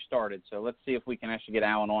got it restarted, so let's see if we can actually get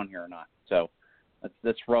Alan on here or not. So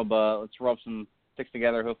let's rub some sticks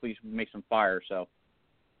together. Hopefully, make some fire. So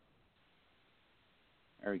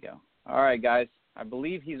there we go. All right, guys. I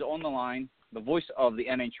believe he's on the line. The voice of the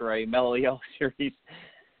NHRA Mellow Yellow Series.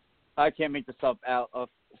 I can't make the stuff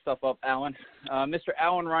up, Alan. Mr.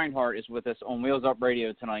 Alan Reinhardt is with us on Wheels Up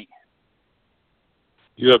Radio tonight.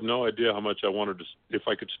 You have no idea how much I wanted to. If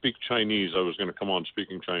I could speak Chinese, I was going to come on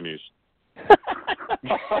speaking Chinese.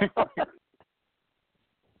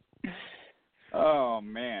 Oh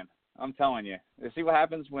man, I'm telling you. You see what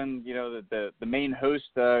happens when the main host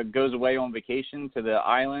goes away on vacation to the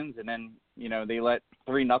islands, and then they let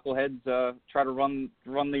 3 knuckleheads try to run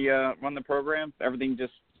the program. Everything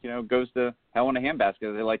just goes to hell in a handbasket,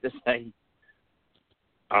 as they like to say.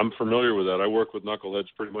 I'm familiar with that. I work with knuckleheads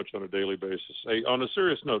pretty much on a daily basis. Hey, on a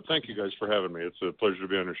serious note, thank you guys for having me. It's a pleasure to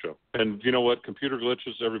be on your show. And you know what? Computer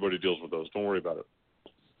glitches, everybody deals with those. Don't worry about it.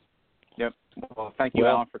 Yep. Well, thank you,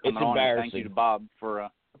 Alan, for coming on. And thank you to Bob for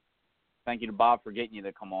getting you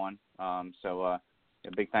to come on. A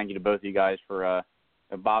big thank you to both of you guys for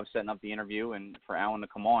Bob setting up the interview and for Alan to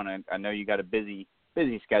come on. I know you got a busy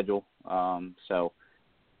schedule. Let's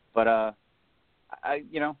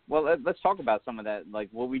talk about some of that, like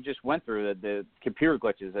what we just went through, the computer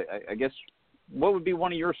glitches. I guess, what would be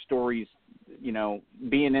one of your stories,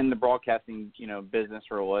 being in the broadcasting, business,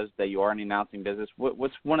 or was that you are in the announcing business?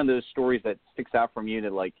 What's one of those stories that sticks out from you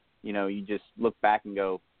that, you just look back and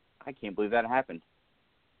go, I can't believe that happened?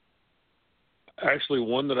 Actually,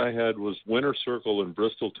 one that I had was Winter Circle in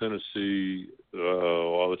Bristol, Tennessee.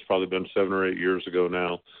 It's probably been 7 or 8 years ago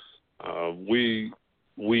now. We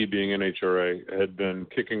being NHRA had been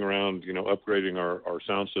kicking around, upgrading our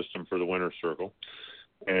sound system for the Winter Circle,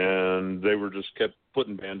 and they were just kept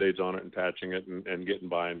putting Band-Aids on it and patching it and getting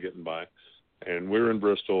by. And we were in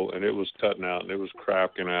Bristol, and it was cutting out, and it was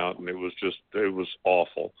cracking out, and it was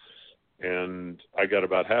awful. And I got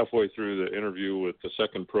about halfway through the interview with the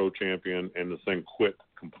second pro champion, and the thing quit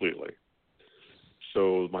completely.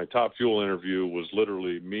 So my Top Fuel interview was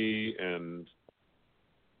literally me and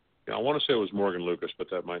I want to say it was Morgan Lucas, but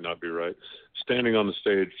that might not be right, standing on the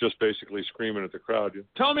stage just basically screaming at the crowd,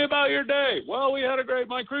 tell me about your day. Well,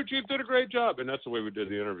 my crew chief did a great job. And that's the way we did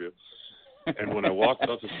the interview. And when I walked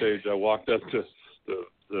off the stage, I walked up to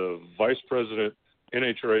the vice president,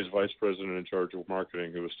 NHRA's vice president in charge of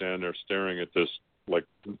marketing, who was standing there staring at this, like,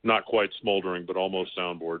 not quite smoldering, but almost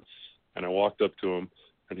soundboard. And I walked up to him,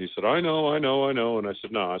 and he said, I know. And I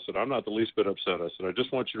said, no. I said, I'm not the least bit upset. I said, I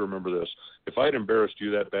just want you to remember this. If I had embarrassed you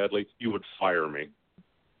that badly, you would fire me.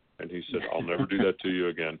 And he said, I'll never do that to you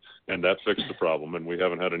again. And that fixed the problem, and we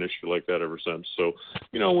haven't had an issue like that ever since. So,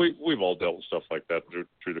 we've all dealt with stuff like that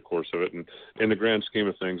through the course of it. And in the grand scheme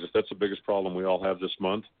of things, if that's the biggest problem we all have this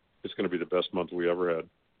month, it's going to be the best month we ever had.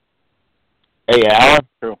 Hey, Alan.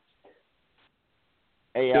 True.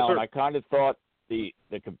 Hey, Yes, Alan, sir. I kind of thought the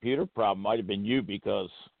computer problem might have been you, because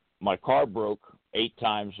my car broke 8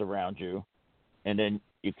 times around you, and then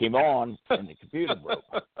you came on and the computer broke.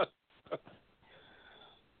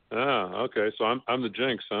 Okay. So I'm the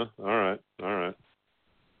jinx, huh? All right.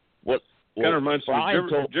 What? Kind of reminds me.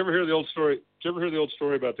 Did you ever hear the old story? Did you ever hear the old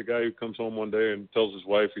story about the guy who comes home one day and tells his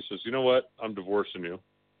wife, he says, you know what? I'm divorcing you.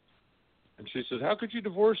 And she says, how could you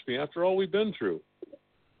divorce me after all we've been through?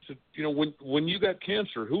 He said, when you got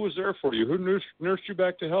cancer, who was there for you? Who nursed you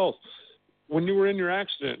back to health? When you were in your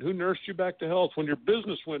accident, who nursed you back to health? When your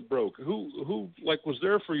business went broke, who was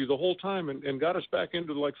there for you the whole time and got us back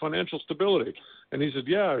into financial stability? And he said,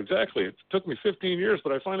 yeah, exactly. It took me 15 years,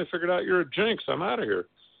 but I finally figured out you're a jinx. I'm out of here.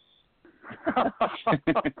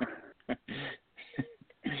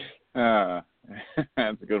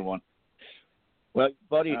 That's a good one. Well, your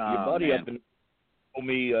buddy man. up in told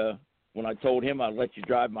me when I told him I'd let you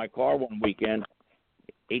drive my car one weekend,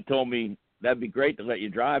 he told me that'd be great to let you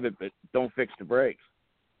drive it, but don't fix the brakes.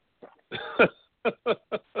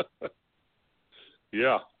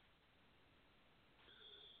 Yeah.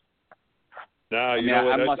 Nah, you know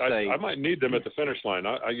what? I must say, I might need them at the finish line.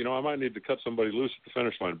 I might need to cut somebody loose at the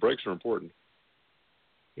finish line. Brakes are important.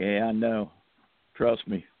 Yeah, I know. Trust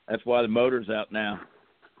me. That's why the motor's out now.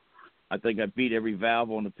 I think I beat every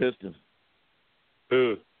valve on the piston.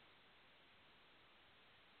 So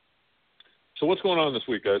what's going on this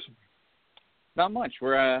week, guys? not much.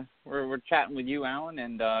 We're chatting with you, Alan,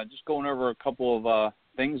 and just going over a couple of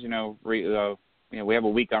things. We have a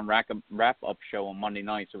week on wrap up show on Monday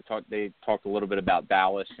night, so they talked a little bit about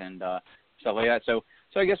Dallas and stuff like that. So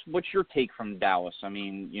I guess what's your take from Dallas? I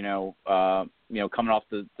mean, coming off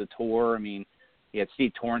the tour. I mean, you had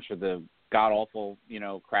Steve Torrance for the god awful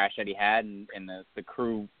crash that he had, and the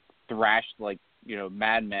crew thrashed like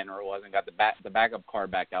madmen or it was, and got the backup car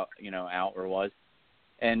back out or it was.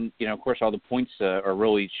 And, of course, all the points are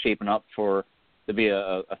really shaping up to be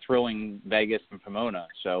a thrilling Vegas and Pomona.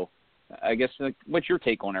 So I guess, what's your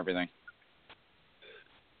take on everything?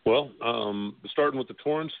 Well, starting with the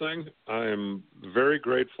Torrance thing, I am very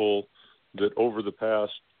grateful that over the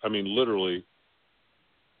past, literally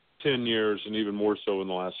 10 years and even more so in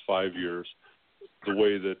the last 5 years, the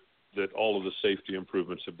way that all of the safety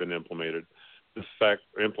improvements have been implemented. The fact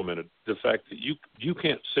that you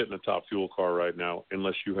can't sit in a top fuel car right now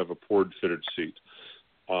unless you have a Ford fitted seat.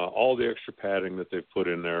 All the extra padding that they've put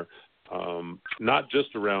in there, not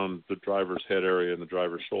just around the driver's head area and the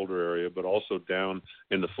driver's shoulder area, but also down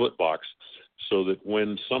in the foot box, so that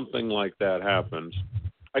when something like that happens,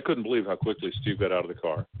 I couldn't believe how quickly Steve got out of the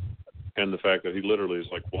car. And the fact that he literally is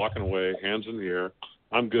like walking away, hands in the air.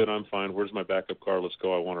 I'm good. I'm fine. Where's my backup car? Let's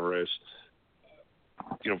go. I want to race.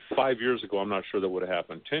 5 years ago, I'm not sure that would have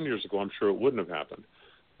happened. 10 years ago, I'm sure it wouldn't have happened.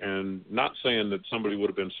 And not saying that somebody would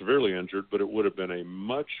have been severely injured, but it would have been a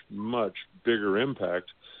much, much bigger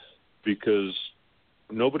impact, because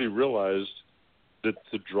nobody realized that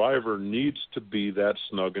the driver needs to be that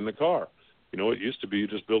snug in the car. It used to be you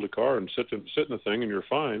just build a car and sit in the thing and you're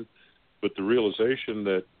fine. But the realization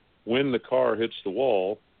that when the car hits the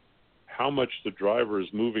wall, how much the driver is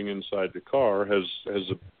moving inside the car has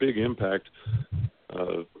a big impact.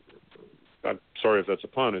 I'm sorry if that's a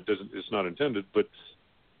pun. It's not intended, but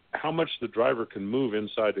how much the driver can move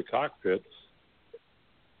inside the cockpit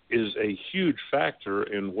is a huge factor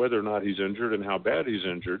in whether or not he's injured and how bad he's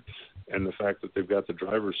injured. And the fact that they've got the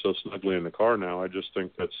driver so snugly in the car now, I just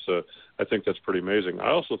think that's pretty amazing. I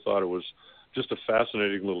also thought it was just a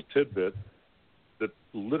fascinating little tidbit that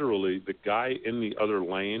literally the guy in the other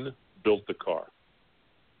lane built the car.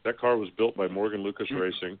 That car was built by Morgan Lucas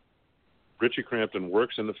Racing. Richie Crampton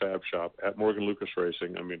works in the fab shop at Morgan Lucas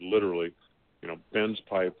Racing. Literally, bends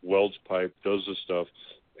pipe, welds pipe, does this stuff.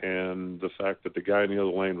 And the fact that the guy in the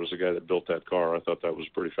other lane was the guy that built that car, I thought that was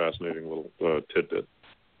a pretty fascinating little tidbit.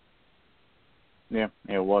 Yeah,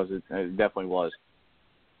 it was. It definitely was.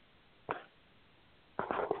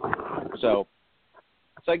 So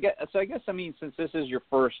I guess since this is your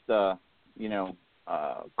first call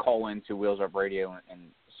into Wheels Up Radio, and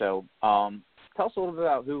so tell us a little bit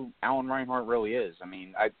about who Alan Reinhart really is.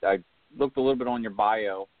 I looked a little bit on your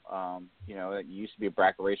bio. That you used to be a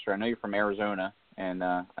bracket racer. I know you're from Arizona, and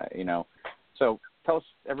so tell us,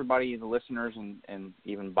 everybody, the listeners, and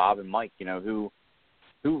even Bob and Mike, who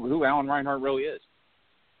Alan Reinhart really is.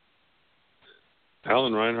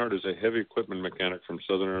 Alan Reinhart is a heavy equipment mechanic from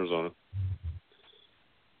Southern Arizona.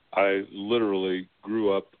 I literally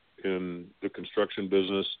grew up in the construction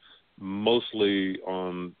business, mostly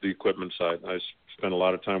on the equipment side. I spent a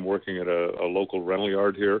lot of time working at a local rental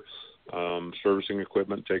yard here, servicing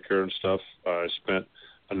equipment, take care and stuff. I spent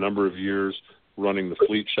a number of years running the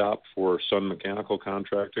fleet shop for Sun Mechanical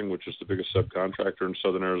Contracting, which is the biggest subcontractor in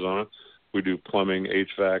Southern Arizona. We do plumbing,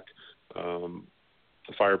 HVAC,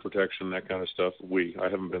 fire protection, that kind of stuff. I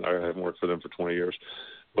haven't worked for them for 20 years,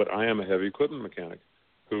 but I am a heavy equipment mechanic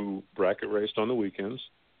who bracket raced on the weekends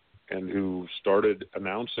and who started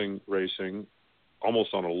announcing racing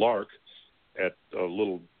almost on a lark at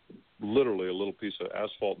literally a little piece of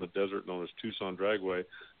asphalt in the desert known as Tucson Dragway,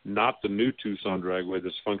 not the new Tucson Dragway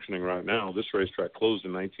that's functioning right now. This racetrack closed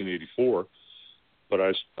in 1984, but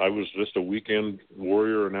I was just a weekend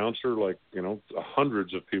warrior announcer like,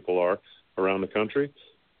 hundreds of people are around the country.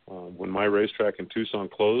 When my racetrack in Tucson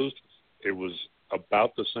closed, it was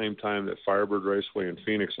about the same time that Firebird Raceway in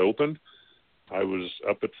Phoenix opened. I was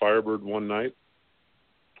up at Firebird one night,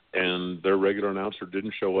 and their regular announcer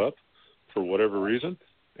didn't show up for whatever reason,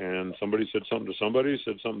 and somebody said something to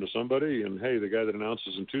somebody, and, hey, the guy that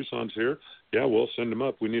announces in Tucson's here. Yeah, well, send him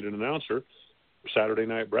up. We need an announcer. Saturday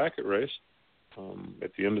night bracket race.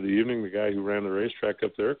 At the end of the evening, the guy who ran the racetrack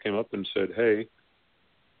up there came up and said, hey,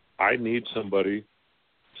 I need somebody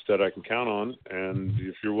to that I can count on, and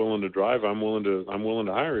if you're willing to drive, I'm willing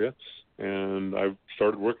to hire you. And I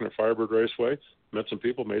started working at Firebird Raceway, met some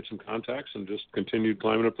people, made some contacts, and just continued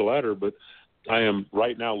climbing up the ladder. But I am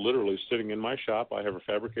right now literally sitting in my shop. I have a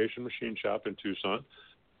fabrication machine shop in Tucson.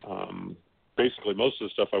 Basically, most of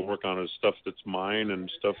the stuff I work on is stuff that's mine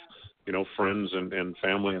and stuff, friends and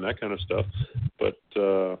family and that kind of stuff. But,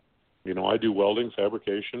 I do welding,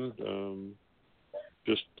 fabrication,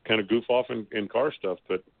 just kind of goof off in car stuff.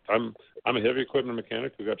 But I'm a heavy equipment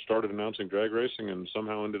mechanic who got started announcing drag racing and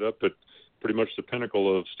somehow ended up at pretty much the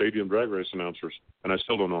pinnacle of stadium drag race announcers, and I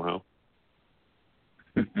still don't know how.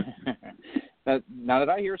 Now, did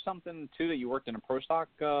I hear something, too, that you worked in a pro stock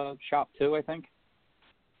shop, too, I think?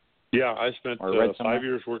 Yeah, I spent 5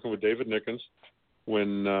 years working with David Nickens.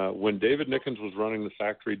 When David Nickens was running the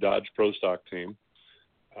factory Dodge Pro Stock team,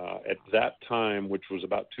 at that time, which was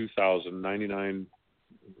about 2000, 98,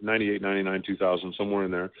 99, 2000, somewhere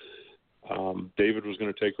in there, David was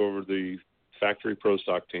going to take over the factory Pro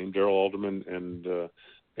Stock team. Darrell Alderman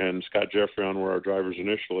and Scott Jeffreyon were our drivers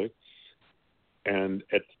initially. And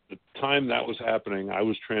at the time that was happening, I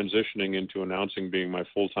was transitioning into announcing being my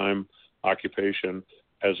full-time occupation,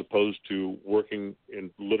 as opposed to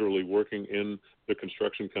literally working in the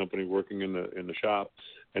construction company, working in the shop,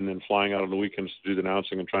 and then flying out on the weekends to do the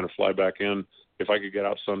announcing and trying to fly back in. If I could get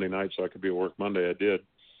out Sunday night so I could be at work Monday, I did.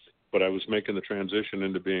 But I was making the transition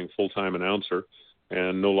into being full-time announcer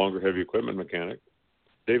and no longer heavy equipment mechanic.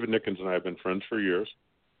 David Nickens and I have been friends for years.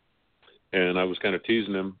 And I was kind of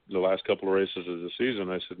teasing him the last couple of races of the season.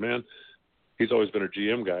 I said, man, he's always been a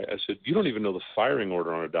GM guy. I said, you don't even know the firing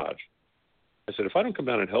order on a Dodge. I said, if I don't come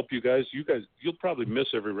down and help you guys, you'll probably miss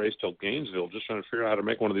every race till Gainesville just trying to figure out how to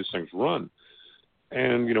make one of these things run.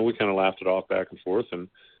 And, we kind of laughed it off back and forth. And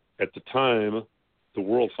at the time, the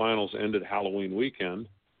World Finals ended Halloween weekend,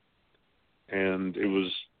 and it was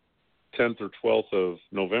 10th or 12th of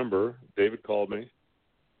November. David called me,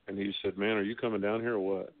 and he said, man, are you coming down here or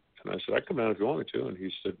what? And I said, I come down if you want me to. And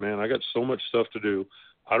he said, man, I got so much stuff to do.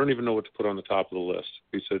 I don't even know what to put on the top of the list.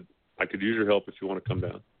 He said, I could use your help if you want to come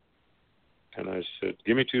down. And I said,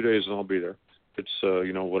 give me 2 days and I'll be there. It's,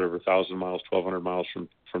 1,000 miles, 1,200 miles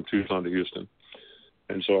from Tucson to Houston.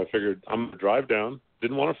 And so I figured I'm going to drive down.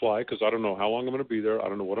 Didn't want to fly because I don't know how long I'm going to be there. I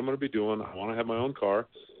don't know what I'm going to be doing. I want to have my own car.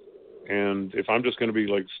 And if I'm just going to be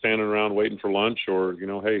like standing around waiting for lunch or,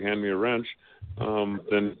 hey, hand me a wrench,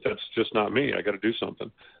 then that's just not me. I got to do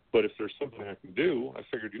something. But if there's something I can do, I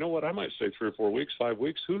figured, I might stay 3 or 4 weeks, 5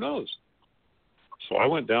 weeks, who knows? So I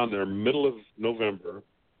went down there middle of November,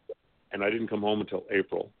 and I didn't come home until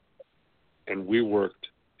April. And we worked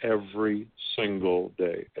every single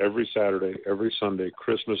day, every Saturday, every Sunday,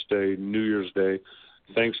 Christmas Day, New Year's Day,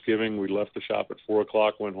 Thanksgiving. We left the shop at 4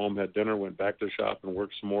 o'clock, went home, had dinner, went back to the shop and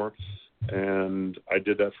worked some more. And I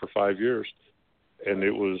did that for 5 years. And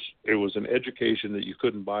it was an education that you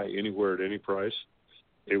couldn't buy anywhere at any price.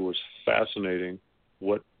 It was fascinating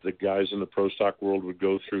what the guys in the pro stock world would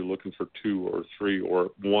go through looking for 2 or 3 or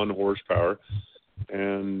 1 horsepower.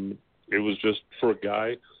 And it was just for a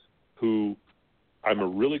guy who, I'm a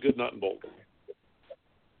really good nut and bolt guy.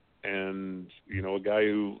 And, a guy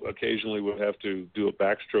who occasionally would have to do a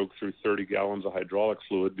backstroke through 30 gallons of hydraulic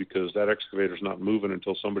fluid because that excavator's not moving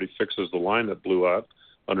until somebody fixes the line that blew out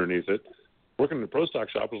underneath it. Working in the pro stock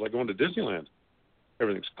shop was like going to Disneyland.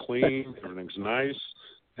 Everything's clean, everything's nice.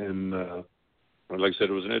 And like I said,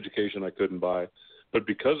 it was an education I couldn't buy. But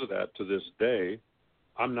because of that, to this day,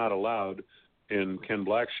 I'm not allowed in Ken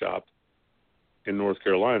Black's shop in North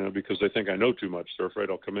Carolina because they think I know too much. They're afraid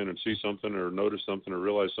I'll come in and see something or notice something or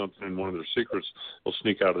realize something, and one of their secrets will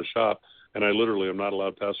sneak out of the shop. And I literally am not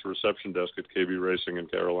allowed past the reception desk at KB Racing in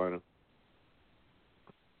Carolina.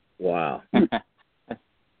 Wow.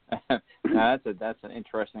 That's an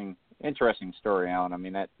interesting story, Alan. I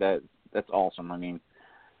mean, that's awesome. I mean,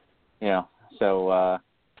 So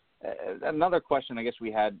another question I guess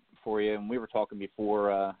we had for you, and we were talking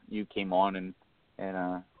before you came on,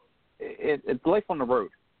 and it's life on the road.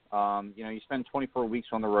 You spend 24 weeks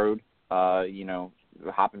on the road,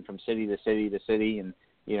 hopping from city to city to city. And,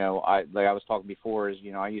 I was talking before is,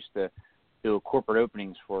 I used to do corporate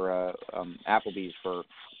openings for Applebee's for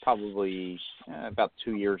probably about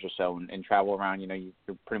 2 years or so and travel around. You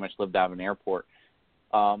pretty much lived out of an airport.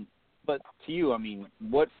 But to you, I mean,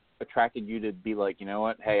 what attracted you to be like,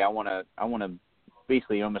 what, hey, I want to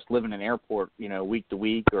basically almost live in an airport, week to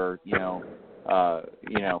week, or,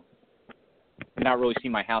 not really see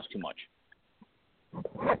my house too much?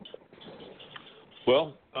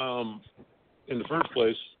 Well, in the first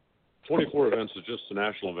place, 24 events is just the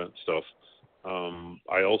national event stuff.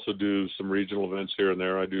 I also do some regional events here and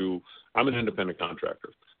there. I'm an independent contractor.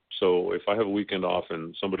 So if I have a weekend off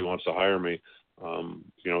and somebody wants to hire me,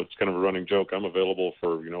 it's kind of a running joke. I'm available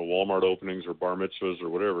for, Walmart openings or bar mitzvahs or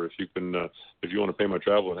whatever. If you want to pay my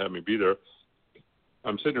travel and have me be there.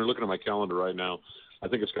 I'm sitting here looking at my calendar right now. I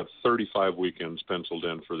think it's got 35 weekends penciled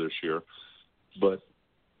in for this year. But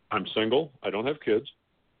I'm single. I don't have kids.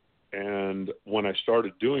 And when I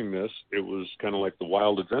started doing this, it was kind of like the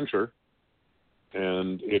wild adventure.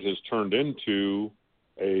 And it has turned into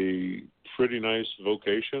a pretty nice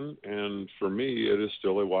vocation. And for me, it is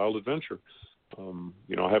still a wild adventure.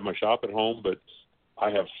 I have my shop at home, but I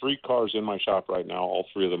have 3 cars in my shop right now. All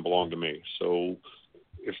 3 of them belong to me. So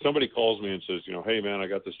if somebody calls me and says, hey man, I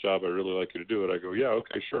got this job, I'd really like you to do it, I go, yeah,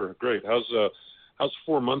 okay, sure, great. How's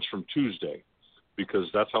 4 months from Tuesday? Because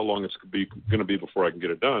that's how long it's going to be before I can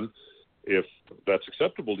get it done. If that's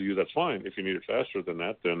acceptable to you, that's fine. If you need it faster than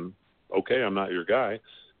that, then okay, I'm not your guy.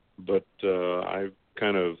 But I've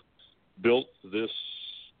kind of built this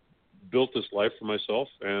life for myself,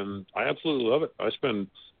 and I absolutely love it. I spend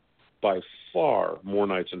by far more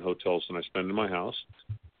nights in hotels than I spend in my house,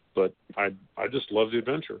 but I just love the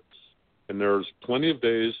adventure. And there's plenty of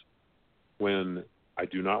days when I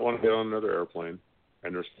do not want to get on another airplane,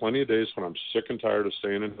 and there's plenty of days when I'm sick and tired of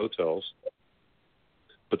staying in hotels.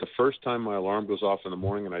 But the first time my alarm goes off in the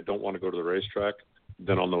morning and I don't want to go to the racetrack,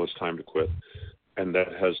 then I'll know it's time to quit. And that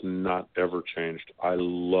has not ever changed. I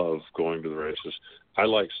love going to the races. I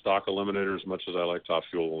like stock eliminator as much as I like top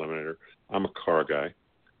fuel eliminator. I'm a car guy,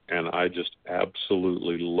 and I just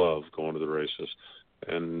absolutely love going to the races.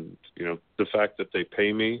 And, the fact that they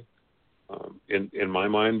pay me, in my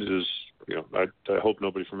mind is, I hope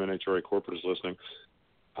nobody from NHRA corporate is listening.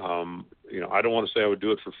 I don't want to say I would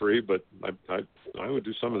do it for free, but I would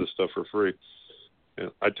do some of this stuff for free.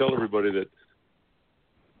 I tell everybody that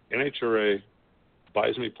NHRA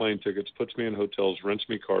buys me plane tickets, puts me in hotels, rents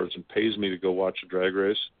me cars, and pays me to go watch a drag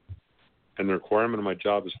race. And the requirement of my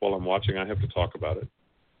job is while I'm watching, I have to talk about it.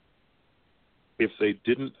 If they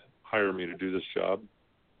didn't hire me to do this job,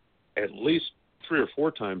 at least 3 or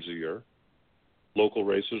 4 times a year, local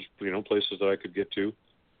races, places that I could get to,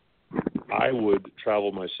 I would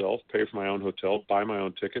travel myself, pay for my own hotel, buy my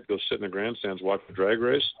own ticket, go sit in the grandstands, watch the drag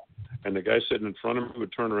race, and the guy sitting in front of me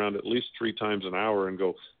would turn around at least 3 times an hour and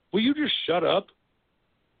go, will you just shut up?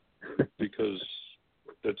 Because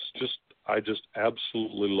I just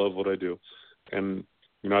absolutely love what I do. And,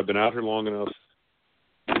 I've been out here long enough.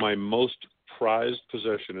 My most prized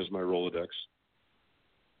possession is my Rolodex.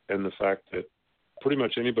 And the fact that pretty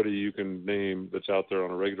much anybody you can name that's out there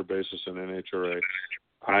on a regular basis in NHRA,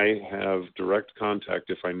 I have direct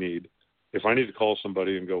contact if I need. If I need to call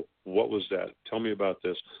somebody and go, what was that? Tell me about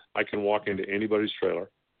this. I can walk into anybody's trailer.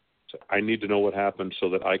 So I need to know what happened so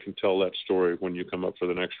that I can tell that story when you come up for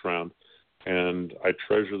the next round. And I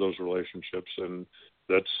treasure those relationships, and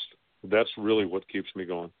that's really what keeps me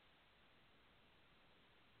going.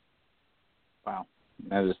 Wow.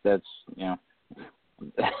 That's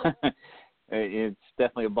it's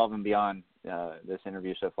definitely above and beyond this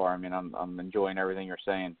interview so far. I mean, I'm enjoying everything you're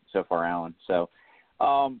saying so far, Alan. So,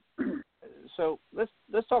 so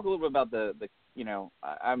let's talk a little bit about the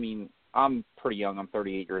I mean, I'm pretty young. I'm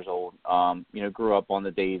 38 years old. Grew up on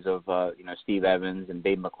the days of Steve Evans and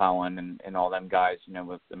Dave McClellan and all them guys.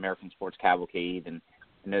 With American Sports Cavalcade and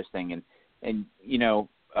those things. And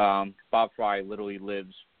Bob Fry literally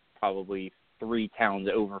lives probably 3 towns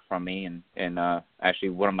over from me, and actually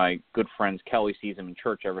one of my good friends, Kelly, sees him in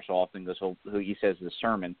church every so often because who he says the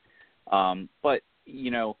sermon. But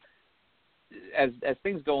as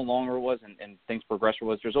things go along and things progress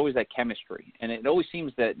there's always that chemistry, and it always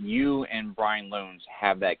seems that you and Brian Loans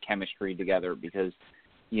have that chemistry together because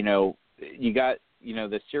you got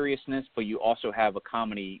the seriousness, but you also have a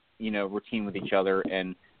comedy routine with each other,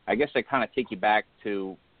 and I guess I kind of take you back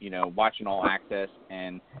to watching All Access.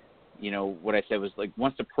 And what I said was, like,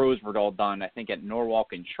 once the pros were all done, I think at Norwalk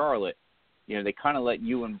and Charlotte, they kind of let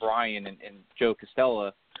you and Brian and Joe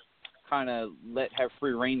Costella kind of have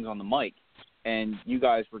free reins on the mic, and you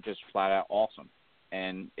guys were just flat out awesome.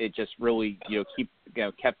 And it just really,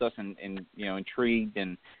 kept us intrigued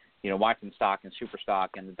and, watching stock and super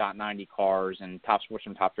stock and the .90 cars and Top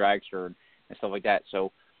Sportsman, Top Dragster and stuff like that.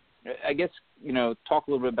 So I guess, talk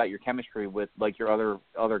a little bit about your chemistry with, like, your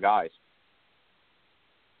other guys.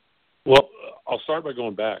 Well, I'll start by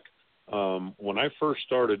going back. When I first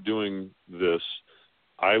started doing this,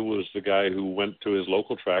 I was the guy who went to his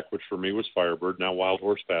local track, which for me was Firebird, now Wild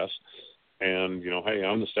Horse Pass. And, hey,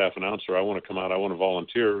 I'm the staff announcer. I want to come out. I want to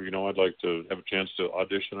volunteer. I'd like to have a chance to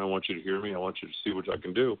audition. I want you to hear me. I want you to see what I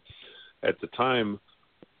can do. At the time,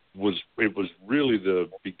 it was really the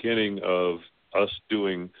beginning of us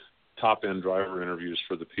doing top-end driver interviews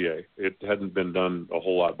for the PA. It hadn't been done a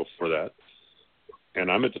whole lot before that.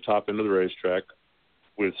 And I'm at the top end of the racetrack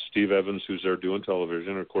with Steve Evans, who's there doing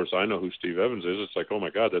television. Of course, I know who Steve Evans is. It's like, oh, my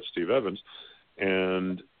God, that's Steve Evans.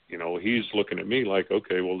 And, you know, he's looking at me like,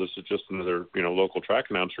 okay, well, this is just another, you know, local track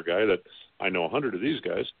announcer guy that I know 100 of these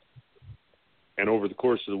guys. And over the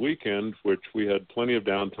course of the weekend, which we had plenty of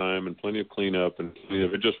downtime and plenty of cleanup, and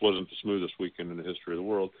it just wasn't the smoothest weekend in the history of the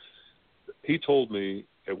world, he told me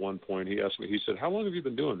at one point, he asked me, he said, how long have you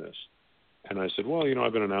been doing this? And I said, well, you know,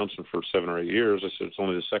 I've been announcing for 7 or 8 years. I said, it's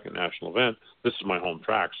only the second national event. This is my home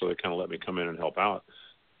track, so they kind of let me come in and help out,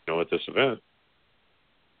 you know, at this event.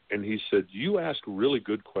 And he said, you ask really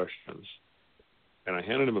good questions. And I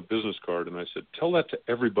handed him a business card, and I said, tell that to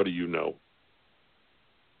everybody you know.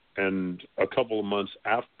 And a couple of months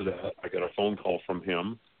after that, I got a phone call from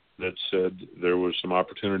him that said there was some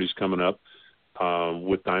opportunities coming up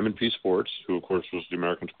with Diamond P Sports, who, of course, was the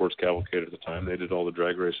American Sports Cavalcade at the time. They did all the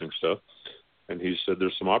drag racing stuff. And he said,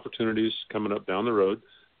 there's some opportunities coming up down the road.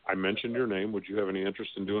 I mentioned your name. Would you have any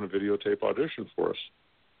interest in doing a videotape audition for us?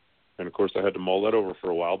 And, of course, I had to mull that over for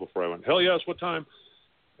a while before I went, hell yes, what time?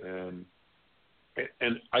 And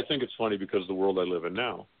I think it's funny because of the world I live in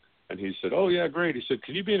now. And he said, oh, yeah, great. He said,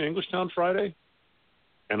 can you be in Englishtown Friday?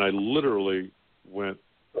 And I literally went,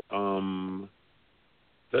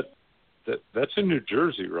 that's in New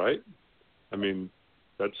Jersey, right? I mean,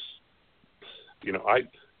 that's, you know,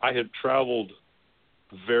 I had traveled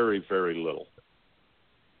very, very little.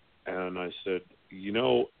 And I said, you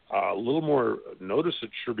know, a little more notice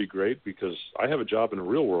would sure be great because I have a job in the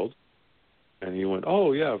real world. And he went,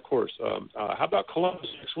 oh, yeah, of course. How about Columbus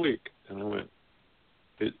next week? And I went,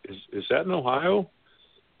 is that in Ohio?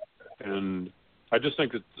 And I just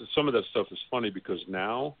think that some of that stuff is funny because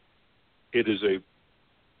now it is a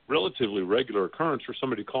relatively regular occurrence for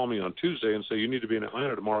somebody to call me on Tuesday and say, you need to be in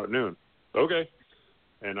Atlanta tomorrow at noon. Okay.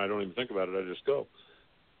 And I don't even think about it. I just go.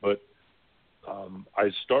 But I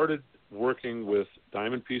started working with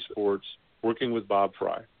Diamond P Sports, working with Bob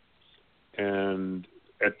Fry. And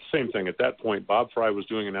at the same thing, at that point, Bob Fry was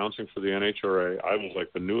doing announcing for the NHRA. I was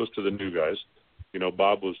like the newest of the new guys. You know,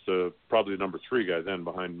 Bob was probably the number 3 guy then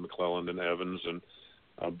behind McClelland and Evans.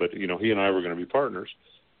 But, you know, he and I were going to be partners.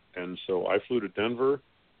 And so I flew to Denver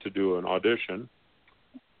to do an audition,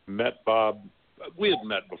 met Bob. We had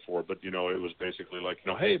met before, but, you know, it was basically like,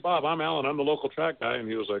 you know, hey, Bob, I'm Alan. I'm the local track guy. And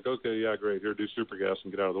he was like, okay, yeah, great. Here, do super gas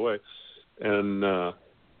and get out of the way.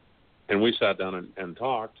 And we sat down and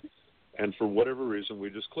talked. And for whatever reason, we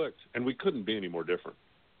just clicked. And we couldn't be any more different.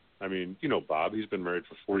 I mean, you know, Bob, he's been married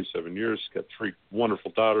for 47 years. He's got 3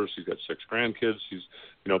 wonderful daughters. He's got 6 grandkids. He's,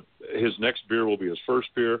 you know, his next beer will be his first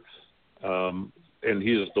beer. And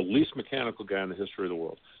he is the least mechanical guy in the history of the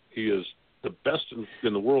world. He is the best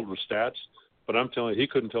in the world with stats, but I'm telling you, he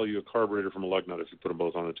couldn't tell you a carburetor from a lug nut if you put them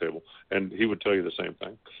both on the table, and he would tell you the same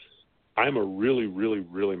thing. I'm a really, really,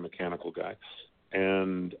 really mechanical guy,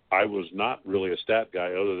 and I was not really a stat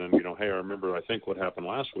guy other than, you know, hey, I remember, I think, what happened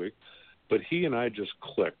last week, but he and I just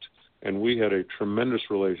clicked, and we had a tremendous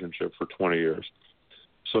relationship for 20 years.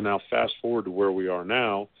 So now fast forward to where we are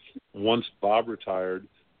now. Once Bob retired,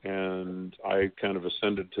 and I kind of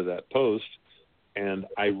ascended to that post, and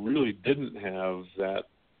I really didn't have that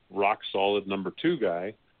rock-solid number 2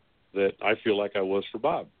 guy that I feel like I was for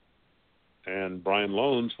Bob. And Brian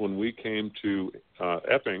Loans, when we came to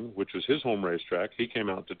Epping, which was his home racetrack, he came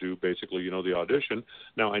out to do basically, you know, the audition.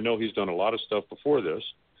 Now, I know he's done a lot of stuff before this,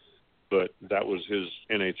 but that was his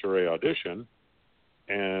NHRA audition,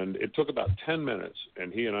 and it took about 10 minutes,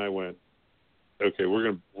 and he and I went, okay,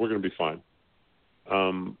 we're gonna be fine.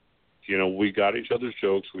 You know, we got each other's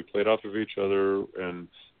jokes. We played off of each other, and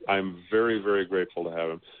I'm very, very grateful to have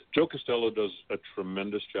him. Joe Costello does a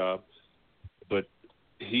tremendous job, but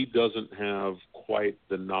he doesn't have quite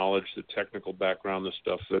the knowledge, the technical background, the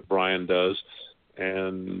stuff that Brian does.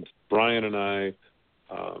 And Brian and I,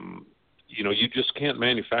 you know, you just can't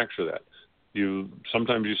manufacture that.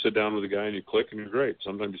 Sometimes you sit down with a guy and you click and you're great.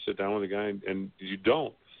 Sometimes you sit down with a guy and you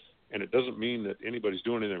don't. And it doesn't mean that anybody's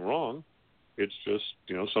doing anything wrong. It's just,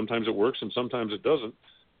 you know, sometimes it works and sometimes it doesn't.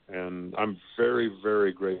 And I'm very,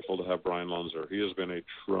 very grateful to have Brian Lonzer. He has been a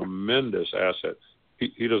tremendous asset.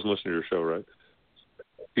 He doesn't listen to your show, right?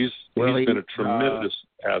 He's been a tremendous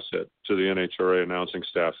asset to the NHRA announcing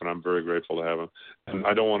staff, and I'm very grateful to have him. And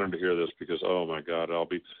I don't want him to hear this because, oh my God, I'll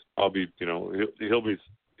be, you know, he'll be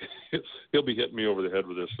hitting me over the head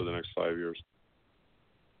with this for the next 5 years.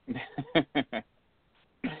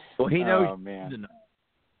 Well, he knows. Oh, man.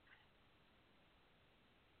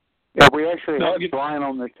 Yeah, we actually had Brian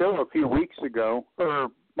on the show a few weeks ago, or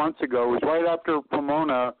months ago. It was right after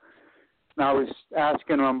Pomona, and I was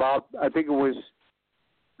asking him about, I think it was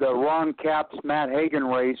the Ron Capps Matt Hagan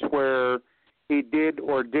race where he did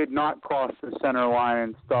or did not cross the center line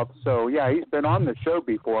and stuff. So, yeah, he's been on the show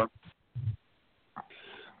before.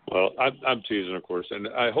 Well, I'm teasing, of course, and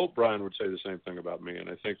I hope Brian would say the same thing about me, and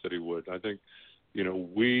I think that he would. I think,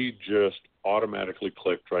 we just automatically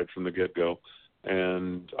clicked right from the get-go,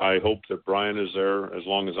 and I hope that Brian is there as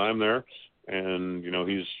long as I'm there, and,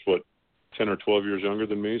 he's, 10 or 12 years younger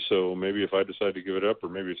than me, so maybe if I decide to give it up, or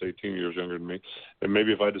maybe it's 18 years younger than me, and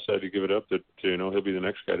maybe if I decide to give it up, that, he'll be the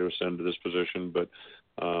next guy to ascend to this position, but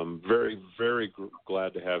very, very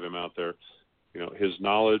glad to have him out there. His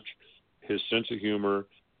knowledge, his sense of humor,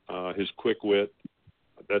 his quick wit,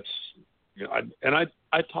 that's,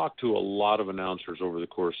 I talked to a lot of announcers over the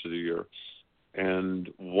course of the year, and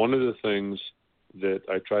one of the things that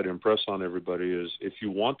I try to impress on everybody is if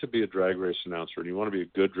you want to be a drag race announcer and you want to be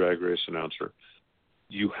a good drag race announcer,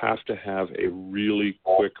 you have to have a really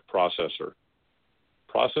quick processor.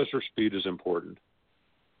 Processor speed is important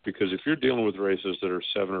because if you're dealing with races that are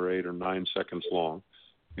 7 or 8 or 9 seconds long,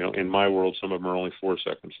 in my world, some of them are only 4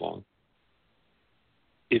 seconds long.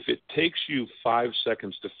 If it takes you 5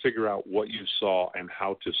 seconds to figure out what you saw and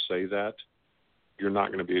how to say that, you're not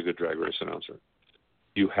going to be a good drag race announcer.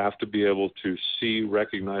 You have to be able to see,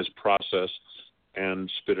 recognize, process,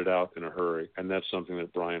 and spit it out in a hurry. And that's something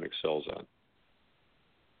that Brian excels at.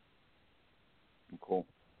 Cool.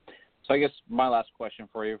 So I guess my last question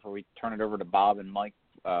for you before we turn it over to Bob and Mike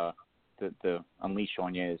to unleash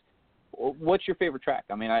on you is, what's your favorite track?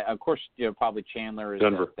 I mean, of course, probably Chandler is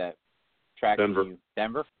Denver. that track. Denver.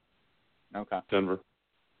 Denver? Okay. Denver.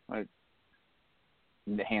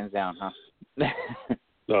 Hands down, huh?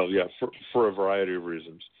 Oh, yeah, for a variety of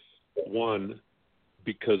reasons. One,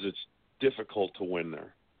 because it's difficult to win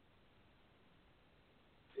there.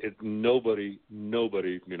 Nobody,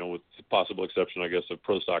 with the possible exception, I guess, of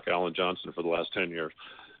Pro Stock Alan Johnson for the last 10 years,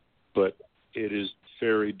 but it is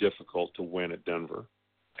very difficult to win at Denver,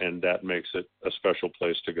 and that makes it a special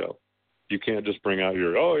place to go. You can't just bring out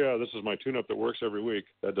this is my tune-up that works every week.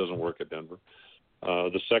 That doesn't work at Denver.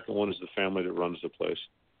 The second one is the family that runs the place.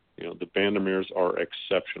 The Bandemiers are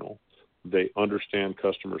exceptional. They understand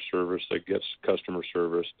customer service. They get customer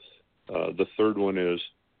service. The third one is,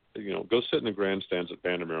 go sit in the grandstands at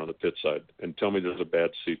Bandemere on the pit side and tell me there's a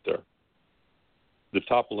bad seat there. The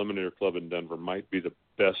Top Eliminator Club in Denver might be the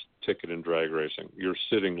best ticket in drag racing. You're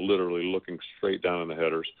sitting literally looking straight down in the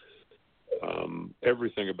headers.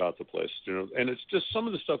 Everything about the place, and it's just some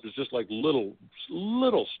of the stuff is just like little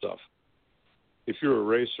stuff. If you're a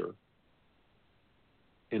racer,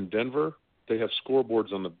 in Denver, they have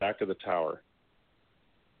scoreboards on the back of the tower.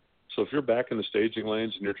 So if you're back in the staging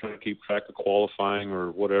lanes and you're trying to keep track of qualifying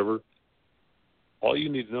or whatever, all you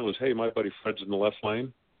need to know is, hey, my buddy Fred's in the left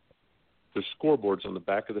lane. There's scoreboards on the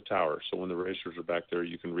back of the tower. So when the racers are back there,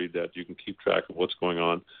 you can read that. You can keep track of what's going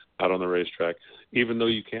on out on the racetrack, even though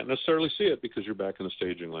you can't necessarily see it because you're back in the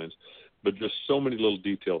staging lanes. But just so many little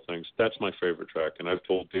detail things. That's my favorite track. And I've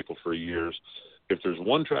told people for years, if there's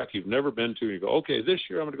one track you've never been to, and you go, okay, this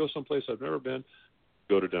year I'm going to go someplace I've never been,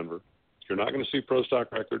 go to Denver. You're not going to see Pro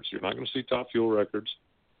Stock records. You're not going to see Top Fuel records,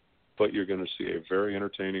 but you're going to see a very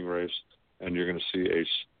entertaining race, and you're going to see a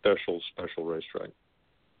special racetrack.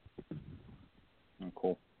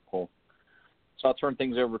 Cool. So I'll turn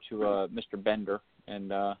things over to Mr. Bender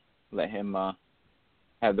and let him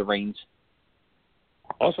have the reins.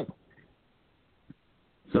 Awesome.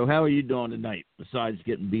 So how are you doing tonight, besides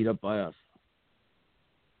getting beat up by us?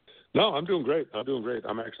 No, I'm doing great.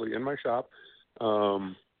 I'm actually in my shop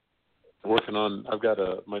working on, I've got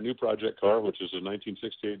my new project car, which is a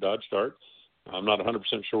 1968 Dodge Start. I'm not 100%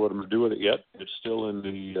 sure what I'm going to do with it yet. It's still in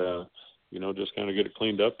the, just kind of get it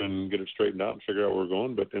cleaned up and get it straightened out and figure out where we're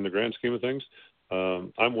going. But in the grand scheme of things,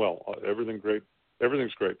 I'm well. Everything's great.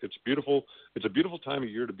 Everything's great. It's beautiful. It's a beautiful time of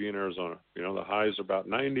year to be in Arizona. The highs are about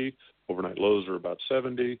 90. Overnight lows are about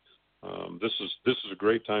 70. This is a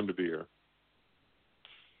great time to be here.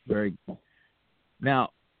 Very. Now,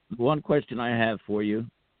 one question I have for you: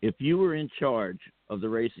 if you were in charge of the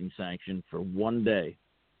racing sanction for one day,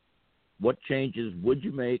 what changes would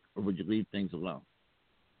you make, or would you leave things alone?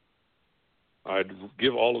 I'd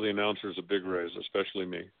give all of the announcers a big raise, especially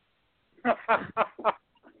me.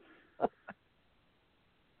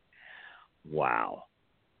 Wow.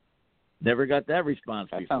 Never got that response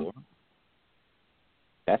before.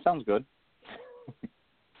 That sounds good.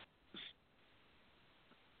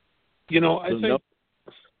 I think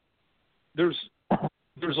there's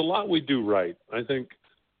a lot we do right. I think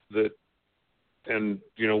that, and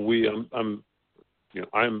I'm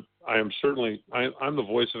the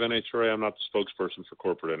voice of NHRA. I'm not the spokesperson for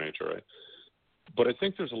corporate NHRA, But I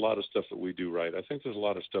think there's a lot of stuff that we do right. I think there's a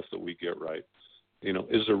lot of stuff that we get right.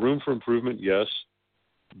 Is there room for improvement? Yes.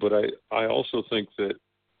 But I also think that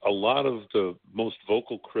a lot of the most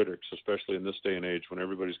vocal critics, especially in this day and age when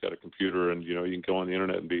everybody's got a computer and, you can go on the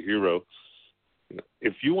internet and be a hero,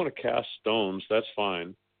 if you want to cast stones, that's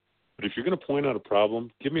fine. But if you're going to point out a problem,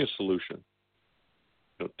 give me a solution.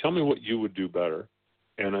 Tell me what you would do better.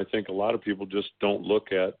 And I think a lot of people just don't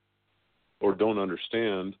look at or don't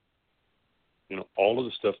understand, all of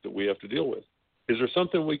the stuff that we have to deal with. Is there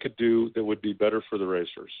something we could do that would be better for the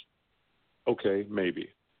racers? Okay, maybe.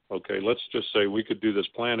 Okay, let's just say we could do this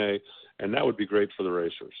plan A, and that would be great for the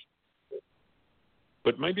racers.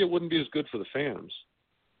 But maybe it wouldn't be as good for the fans.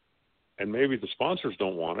 And maybe the sponsors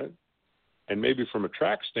don't want it. And maybe from a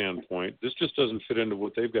track standpoint, this just doesn't fit into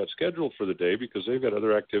what they've got scheduled for the day because they've got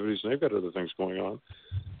other activities and they've got other things going on.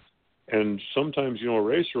 And sometimes, a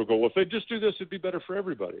racer will go, well, if they just do this, it'd be better for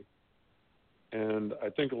everybody. And I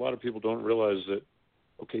think a lot of people don't realize that,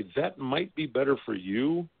 okay, that might be better for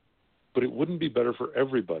you, but it wouldn't be better for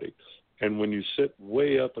everybody. And when you sit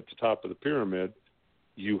way up at the top of the pyramid,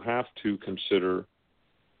 you have to consider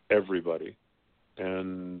everybody.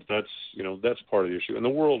 And that's part of the issue. And the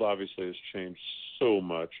world obviously has changed so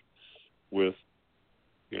much with,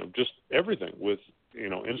 just everything with,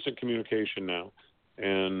 instant communication now.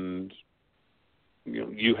 And,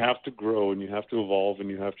 you have to grow and you have to evolve and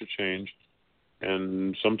you have to change.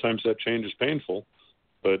 And sometimes that change is painful,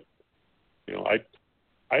 but,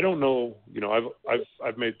 I don't know,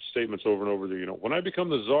 I've made statements over and over that, when I become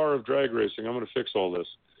the czar of drag racing, I'm going to fix all this.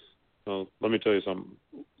 Let me tell you something.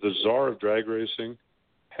 The czar of drag racing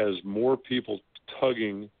has more people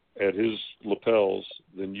tugging at his lapels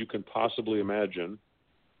than you can possibly imagine.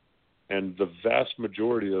 And the vast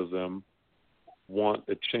majority of them want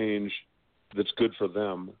a change that's good for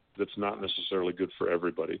them, that's not necessarily good for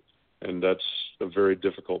everybody. And that's a very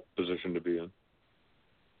difficult position to be in.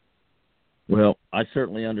 Well, I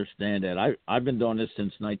certainly understand that. I've been doing this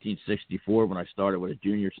since 1964 when I started with a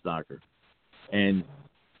junior stocker and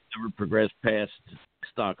never progressed past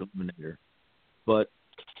stock eliminator. But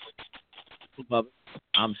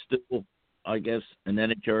I'm still, I guess, an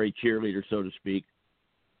NHRA cheerleader, so to speak.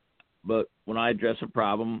 But when I address a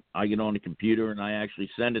problem, I get on the computer and I actually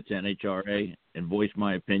send it to NHRA and voice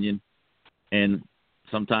my opinion. And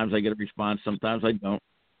sometimes I get a response, sometimes I don't.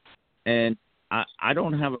 And I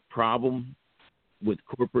don't have a problem with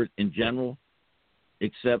corporate in general,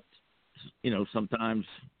 except, sometimes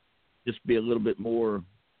just be a little bit more,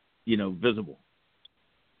 visible.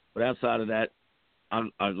 But outside of that,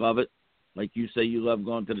 I love it. Like you say, you love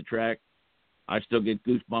going to the track. I still get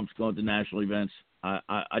goosebumps going to national events.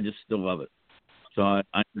 I just still love it. So I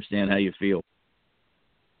understand how you feel.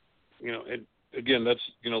 And again,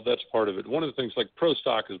 that's part of it. One of the things, like pro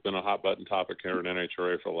stock has been a hot button topic here in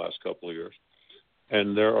NHRA for the last couple of years.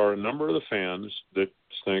 And there are a number of the fans that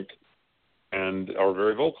think and are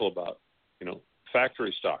very vocal about,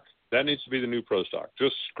 factory stock. That needs to be the new pro stock.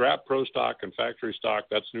 Just scrap pro stock and factory stock.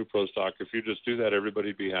 That's new pro stock. If you just do that,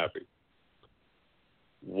 everybody'd be happy.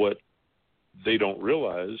 What they don't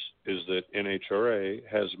realize is that NHRA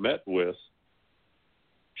has met with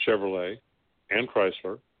Chevrolet and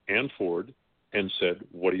Chrysler and Ford and said,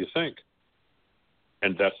 what do you think?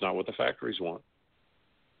 And that's not what the factories want.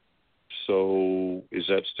 So is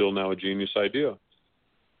that still now a genius idea?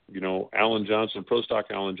 Alan Johnson, Pro Stock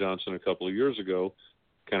Alan Johnson, a couple of years ago,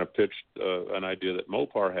 kind of pitched an idea that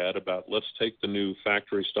Mopar had about, let's take the new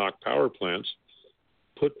factory stock power plants,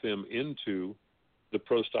 put them into the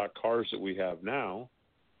Pro Stock cars that we have now,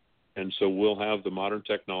 and so we'll have the modern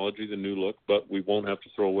technology, the new look, but we won't have to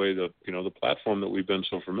throw away the platform that we've been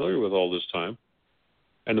so familiar with all this time.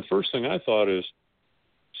 And the first thing I thought is,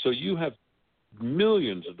 so you have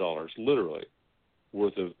millions of dollars, literally,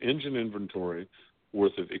 worth of engine inventory,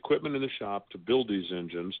 worth of equipment in the shop to build these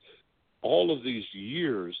engines, all of these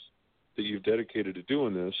years that you've dedicated to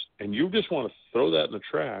doing this, and you just want to throw that in the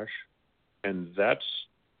trash, and that's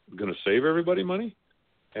going to save everybody money?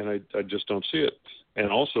 And I just don't see it. And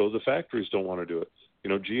also, the factories don't want to do it.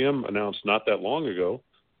 GM announced not that long ago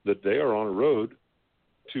that they are on a road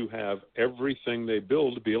to have everything they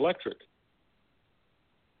build be electric.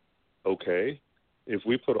 Okay, if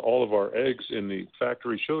we put all of our eggs in the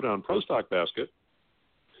factory showdown pro stock basket,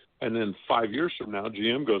 and then 5 years from now,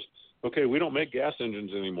 GM goes, okay, we don't make gas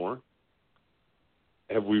engines anymore.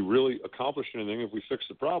 Have we really accomplished anything? If we fix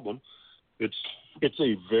the problem, it's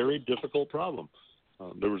a very difficult problem.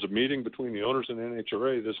 There was a meeting between the owners and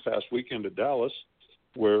NHRA this past weekend at Dallas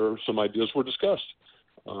where some ideas were discussed.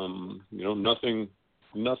 Nothing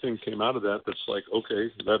came out of that that's like,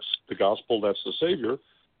 okay, that's the gospel, that's the savior.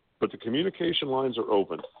 But the communication lines are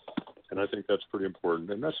open, and I think that's pretty important.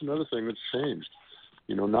 And that's another thing that's changed.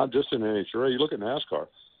 You know, not just in NHRA. You look at NASCAR.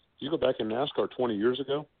 You go back in NASCAR 20 years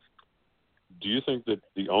ago, do you think that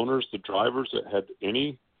the owners, the drivers that had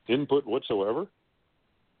any input whatsoever?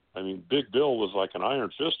 I mean, Big Bill was like an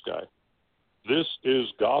iron fist guy. This is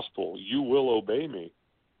gospel. You will obey me.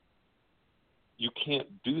 You can't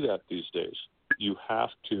do that these days. You have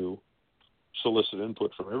to solicit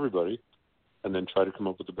input from everybody and then try to come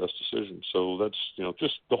up with the best decision. So that's, you know,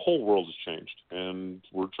 just the whole world has changed, and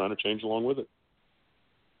we're trying to change along with it.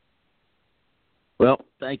 Well,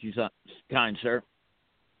 thank you, kind sir.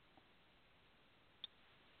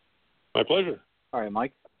 My pleasure. All right,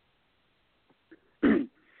 Mike.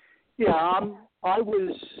 Yeah, I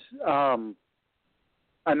was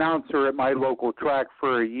announcer at my local track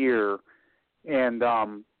for a year, and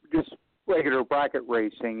just regular bracket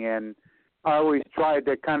racing, and I always tried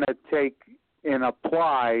to kind of take and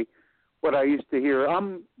apply what I used to hear.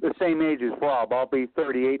 I'm the same age as Rob. I'll be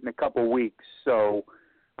 38 in a couple weeks, so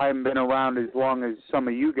I haven't been around as long as some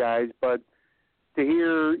of you guys, but to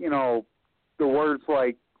hear, you know, the words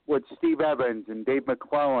like what Steve Evans and Dave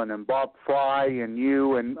McClellan and Bob Fry and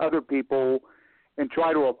you and other people, and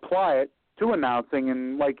try to apply it to announcing,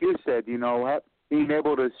 and like you said, you know, being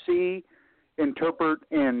able to see, interpret,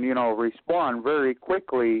 and, you know, respond very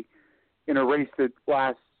quickly in a race that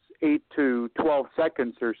lasts 8 to 12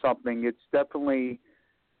 seconds or something. It's definitely,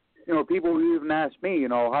 you know, people even ask me, you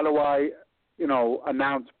know, how do I, you know,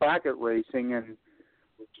 announce bracket racing? And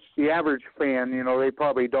the average fan, you know, they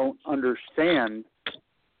probably don't understand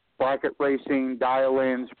bracket racing,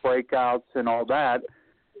 dial-ins, breakouts, and all that.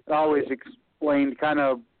 I always explained kind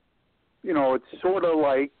of, you know, it's sort of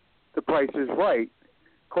like The Price is Right,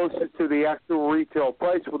 closest to the actual retail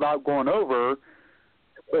price without going over.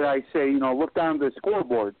 But I say, you know, look down at the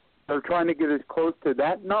scoreboard. They're trying to get as close to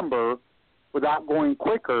that number without going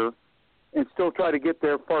quicker and still try to get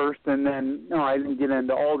there first. And then, you know, I didn't get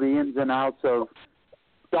into all the ins and outs of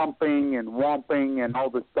dumping and womping and all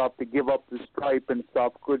the stuff to give up the stripe and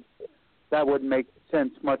stuff. That wouldn't make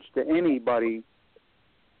sense much to anybody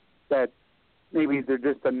that maybe they're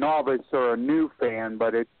just a novice or a new fan,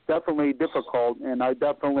 but it's definitely difficult, and I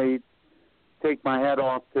definitely take my hat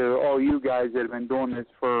off to all you guys that have been doing this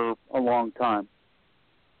for a long time.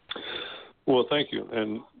 Well, thank you.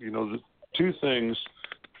 And, you know, the two things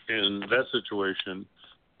in that situation,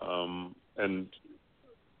 and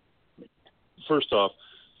first off,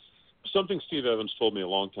 something Steve Evans told me a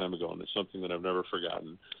long time ago, and it's something that I've never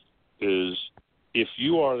forgotten, is if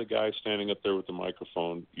you are the guy standing up there with the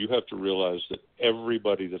microphone, you have to realize that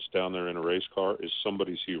everybody that's down there in a race car is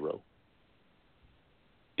somebody's hero.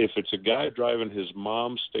 If it's a guy driving his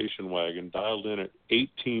mom's station wagon dialed in at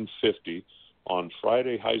 1850 on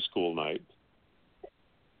Friday high school night,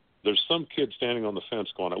 there's some kid standing on the fence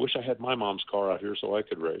going, I wish I had my mom's car out here so I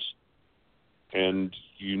could race. And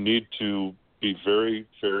you need to be very,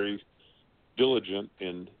 very diligent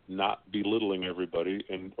in not belittling everybody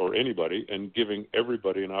or anybody, and giving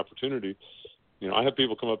everybody an opportunity. You know, I have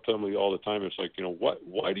people come up to me all the time. It's like, you know,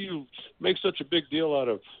 why do you make such a big deal out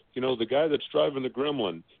of, you know, the guy that's driving the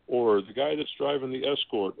Gremlin, or the guy that's driving the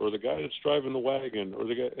Escort, or the guy that's driving the wagon, or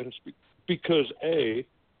the guy? And it's because A,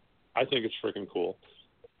 I think it's freaking cool,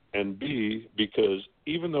 and B, because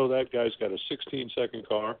even though that guy's got a 16-second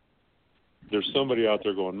car, there's somebody out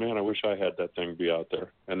there going, man, I wish I had that thing be out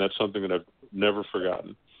there. And that's something that I've never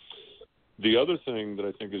forgotten. The other thing that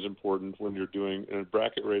I think is important when you're doing, and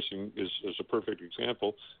bracket racing is a perfect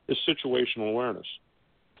example, is situational awareness.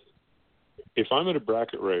 If I'm at a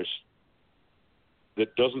bracket race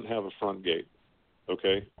that doesn't have a front gate,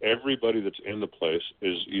 okay, everybody that's in the place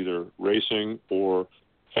is either racing or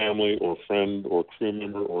family or friend or crew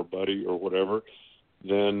member or buddy or whatever,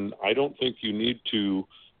 then I don't think you need to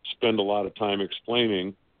spend a lot of time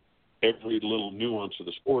explaining every little nuance of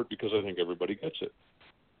the sport, because I think everybody gets it.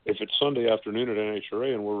 If it's Sunday afternoon at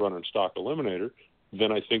NHRA and we're running stock eliminator,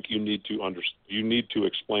 then I think you need to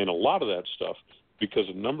explain a lot of that stuff, because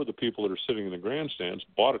a number of the people that are sitting in the grandstands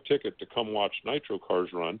bought a ticket to come watch nitro cars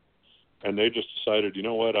run, and they just decided, you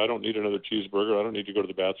know what, I don't need another cheeseburger, I don't need to go to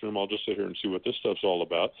the bathroom, I'll just sit here and see what this stuff's all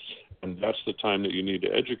about. And that's the time that you need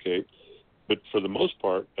to educate. But for the most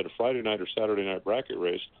part, at a Friday night or Saturday night bracket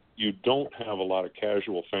race, you don't have a lot of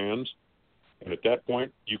casual fans. And at that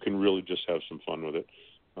point, you can really just have some fun with it.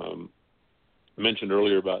 I mentioned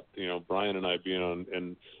earlier about, you know, Brian and I being on,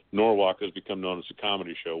 and Norwalk has become known as a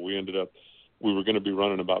comedy show. We were going to be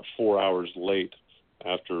running about 4 hours late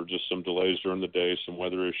after just some delays during the day, some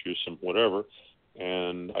weather issues, some whatever.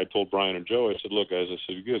 And I told Brian and Joe, I said, look, guys, I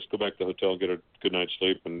said, you guys go back to the hotel, get a good night's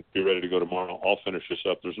sleep, and be ready to go tomorrow. I'll finish this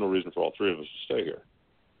up. There's no reason for all three of us to stay here.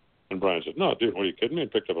 And Brian said, no, dude, what are you kidding me?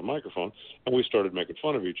 And picked up a microphone, and we started making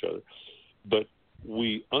fun of each other. But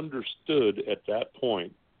we understood at that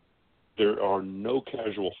point there are no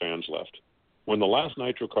casual fans left. When the last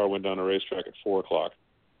Nitro car went down a racetrack at 4 o'clock,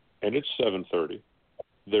 and it's 7:30,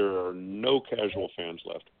 there are no casual fans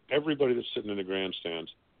left. Everybody that's sitting in the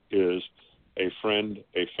grandstands is a friend,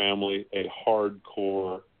 a family, a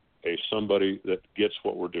hardcore, a somebody that gets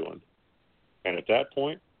what we're doing. And at that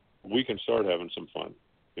point, we can start having some fun.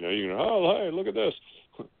 You know, you can go, oh, hey, look at this.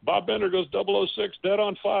 Bob Bender goes 006, dead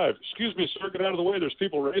on 5. Excuse me, sir, get out of the way. There's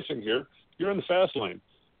people racing here. You're in the fast lane.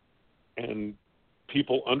 And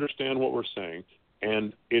people understand what we're saying.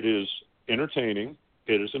 And it is entertaining.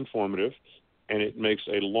 It is informative. And it makes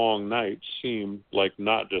a long night seem like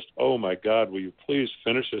not just, oh, my God, will you please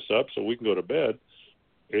finish this up so we can go to bed?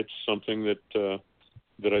 It's something that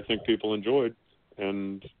I think people enjoyed.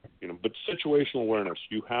 And, you know, but situational awareness,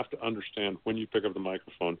 you have to understand when you pick up the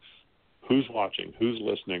microphone, who's watching, who's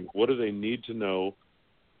listening, what do they need to know,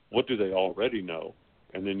 what do they already know,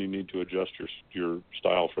 and then you need to adjust your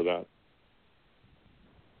style for that.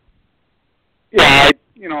 Yeah,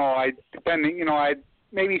 I'd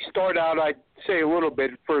maybe start out, I'd say a little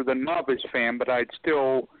bit for the novice fan, but I'd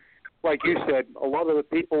still, like you said, a lot of the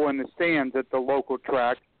people in the stands at the local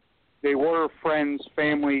track, they were friends,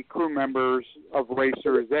 family, crew members of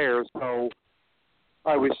racers there. So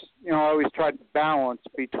I always tried to balance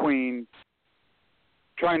between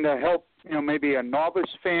trying to help, maybe a novice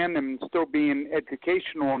fan and still being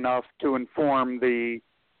educational enough to inform the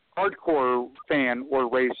hardcore fan or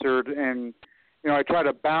racer. And, I try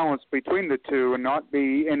to balance between the two and not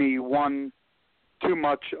be any one too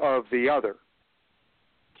much of the other.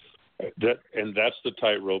 That's the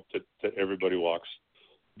tightrope that everybody walks.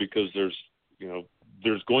 Because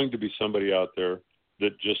there's going to be somebody out there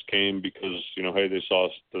that just came because, hey, they saw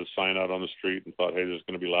the sign out on the street and thought, hey, there's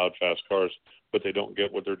going to be loud, fast cars, but they don't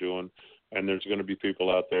get what they're doing. And there's going to be people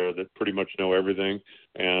out there that pretty much know everything,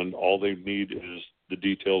 and all they need is the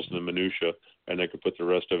details and the minutia, and they can put the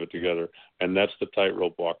rest of it together. And that's the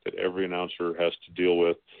tightrope walk that every announcer has to deal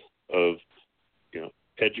with, of,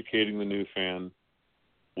 educating the new fan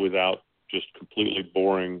without just completely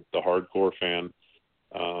boring the hardcore fan.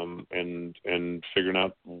 And figuring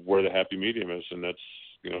out where the happy medium is. And that's,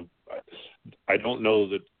 I don't know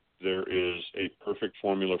that there is a perfect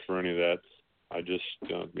formula for any of that. I just,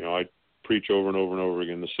 I preach over and over and over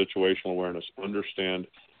again, the situational awareness, understand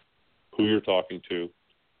who you're talking to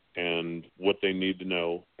and what they need to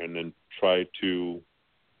know, and then try to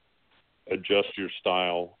adjust your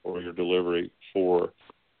style or your delivery for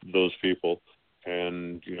those people.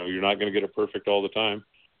 And, you're not going to get it perfect all the time.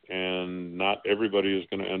 And not everybody is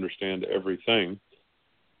going to understand everything.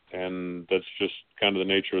 And that's just kind of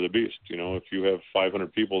the nature of the beast. If you have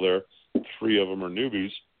 500 people there, 3 of them are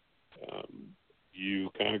newbies, you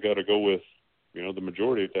kind of got to go with, the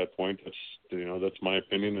majority at that point. That's my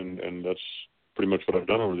opinion, and that's pretty much what I've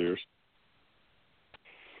done over the years.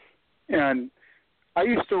 And I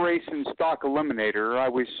used to race in stock eliminator. I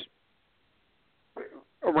was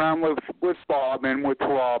around with Bob and with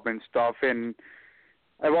Rob and stuff, and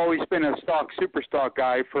I've always been a super stock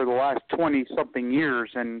guy for the last 20-something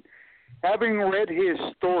years, and having read his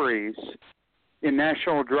stories in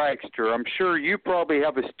National Dragster, I'm sure you probably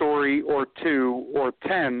have a story or 2 or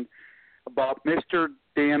 10 about Mr.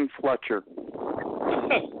 Dan Fletcher.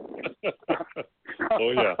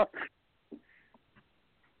 Oh, yeah.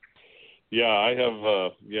 Yeah, I have,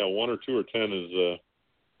 1 or 2 or 10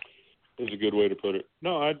 is a good way to put it.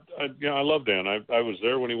 No, I love Dan. I was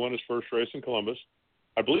there when he won his first race in Columbus.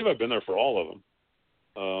 I believe I've been there for all of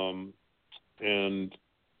them. And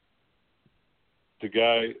the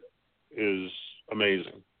guy is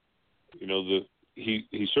amazing.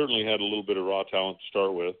 He certainly had a little bit of raw talent to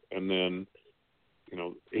start with, and then,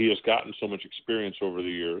 he has gotten so much experience over the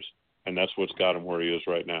years, and that's what's got him where he is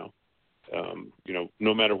right now.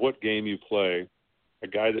 No matter what game you play, a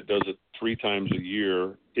guy that does it 3 times a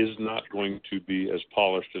year is not going to be as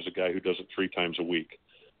polished as a guy who does it 3 times a week.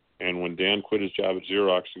 And when Dan quit his job at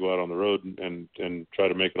Xerox to go out on the road and try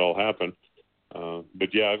to make it all happen,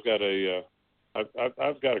 but yeah, I've got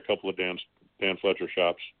a couple of Dan Fletcher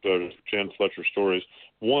Dan Fletcher stories.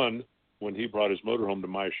 One, when he brought his motorhome to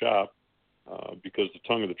my shop because the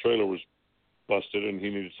tongue of the trailer was busted and he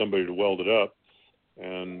needed somebody to weld it up,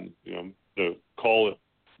 and the call at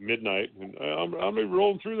midnight, and I'm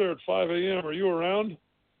rolling through there at 5 a.m. Are you around?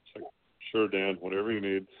 It's like, sure, Dan, whatever you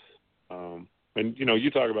need. And, you know, you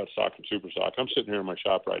talk about stock and super stock. I'm sitting here in my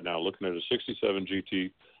shop right now looking at a 67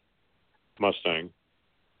 GT Mustang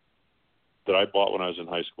that I bought when I was in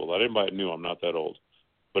high school. I didn't buy it new. I'm not that old.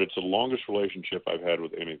 But it's the longest relationship I've had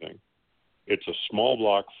with anything. It's a small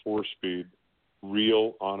block, 4-speed,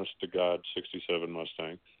 real, honest-to-God 67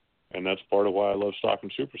 Mustang. And that's part of why I love stock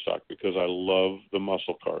and super stock, because I love the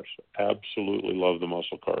muscle cars. Absolutely love the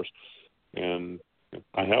muscle cars. And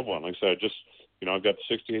I have one. Like I said, I've got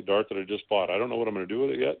the 68 Dart that I just bought. I don't know what I'm going to do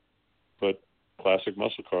with it yet, but classic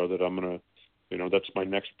muscle car that I'm going to, that's my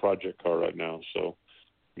next project car right now. So,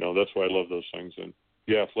 that's why I love those things. And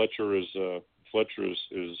yeah, Fletcher is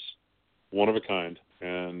one of a kind,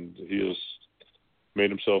 and he has made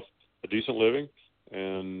himself a decent living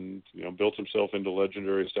and, built himself into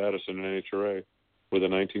legendary status in NHRA with a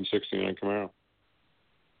 1969 Camaro.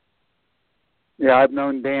 Yeah, I've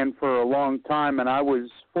known Dan for a long time, and I was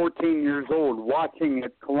 14 years old watching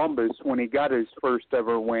at Columbus when he got his first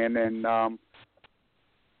ever win. And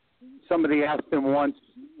somebody asked him once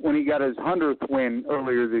when he got his 100th win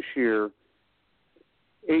earlier this year,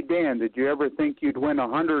 "Hey, Dan, did you ever think you'd win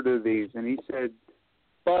 100 of these?" And he said,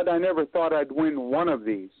 "Bud, I never thought I'd win one of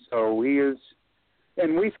these." So he is,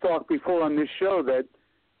 and we've talked before on this show that,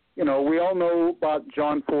 we all know about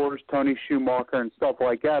John Force, Tony Schumacher, and stuff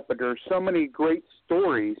like that, but there are so many great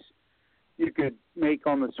stories you could make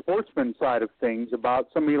on the sportsman side of things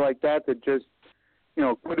about somebody like that just,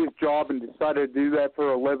 quit his job and decided to do that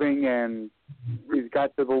for a living, and he's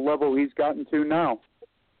got to the level he's gotten to now.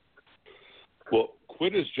 Well,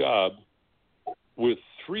 quit his job with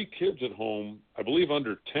 3 kids at home, I believe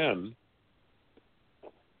under 10,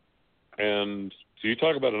 and so you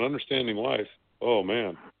talk about an understanding wife. Oh,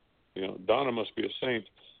 man. Donna must be a saint,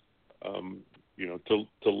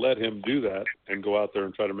 to let him do that and go out there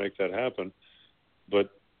and try to make that happen. But,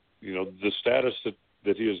 the status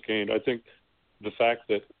that he has gained, I think the fact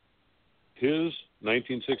that his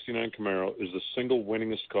 1969 Camaro is the single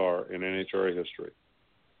winningest car in NHRA history.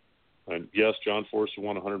 And yes, John Force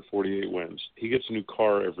won 148 wins. He gets a new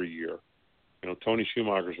car every year. Tony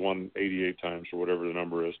Schumacher's won 88 times or whatever the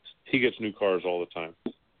number is. He gets new cars all the time.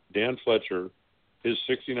 Dan Fletcher, his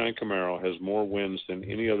 69 Camaro has more wins than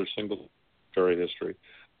any other single NHRA history.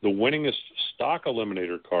 The winningest stock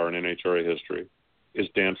eliminator car in NHRA history is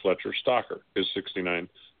Dan Fletcher Stalker, his 69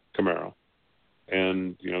 Camaro.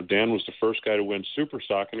 And, Dan was the first guy to win super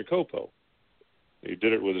stock in a Copo. He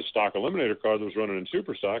did it with his stock eliminator car that was running in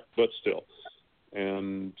super stock, but still.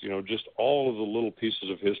 And, just all of the little pieces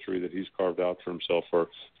of history that he's carved out for himself are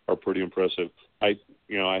pretty impressive. I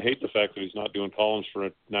hate the fact that he's not doing columns for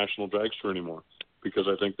a national dragster anymore, because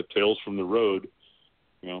I think the tales from the road,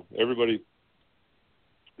 not everybody,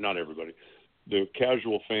 the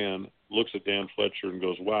casual fan looks at Dan Fletcher and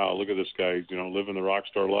goes, wow, look at this guy, living the rock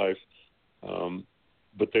star life.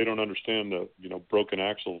 But they don't understand the, broken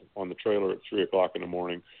axle on the trailer at 3:00 in the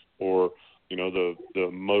morning, or, the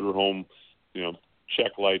motorhome,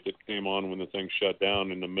 check light that came on when the thing shut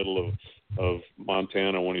down in the middle of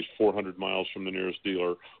Montana when he's 400 miles from the nearest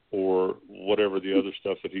dealer, or whatever the other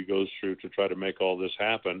stuff that he goes through to try to make all this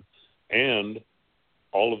happen, and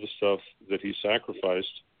all of the stuff that he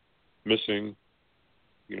sacrificed, missing,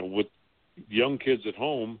 with young kids at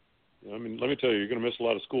home. I mean, let me tell you, you're going to miss a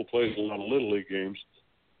lot of school plays, a lot of Little League games,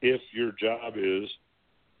 if your job is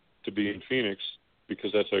to be in Phoenix,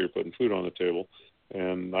 because that's how you're putting food on the table.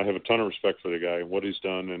 And I have a ton of respect for the guy and what he's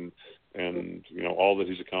done, and all that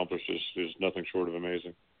he's accomplished is nothing short of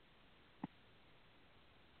amazing.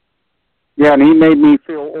 Yeah, and he made me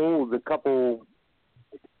feel old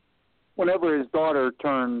whenever his daughter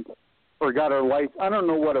turned or got her license. I don't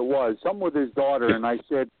know what it was, something with his daughter, and I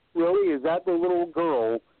said, really, is that the little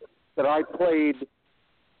girl that I played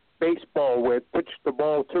baseball with, pitched the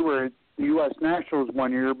ball to her at the U.S. Nationals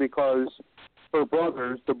one year because her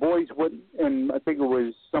brothers, the boys wouldn't, and I think it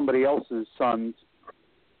was somebody else's sons,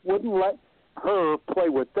 wouldn't let her play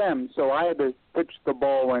with them, so I had to pitch the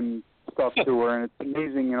ball and stuff to her, and it's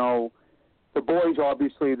amazing, the boys,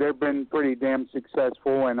 obviously, they've been pretty damn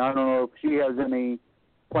successful, and I don't know if she has any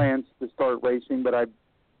plans to start racing, but I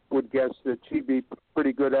would guess that she'd be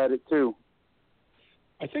pretty good at it, too.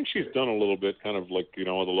 I think she's done a little bit, kind of like, at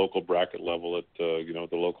the local bracket level at, the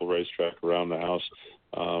local racetrack around the house.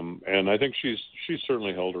 And I think she's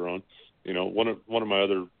certainly held her own. One of my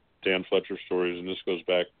other Dan Fletcher stories, and this goes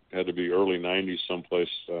back, had to be early 90s someplace,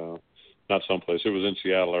 it was in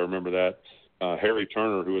Seattle. I remember that. Harry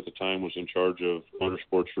Turner, who at the time was in charge of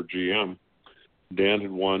motorsports for GM, Dan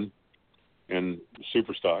had won in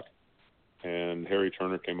Superstock, and Harry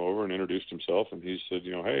Turner came over and introduced himself, and he said,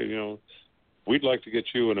 hey, we'd like to get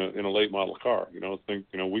you in a late model car.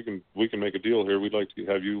 We can make a deal here. We'd like to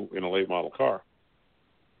have you in a late model car.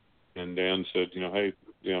 And Dan said, hey,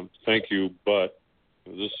 thank you, but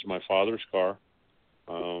this is my father's car.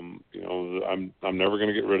 I'm never going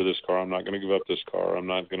to get rid of this car. I'm not going to give up this car. I'm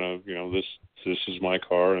not going to, this is my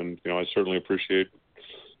car. And, I certainly appreciate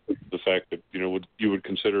the fact that, you would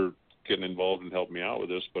consider getting involved and helping me out with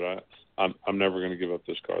this, but I'm never going to give up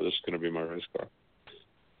this car. This is going to be my race car.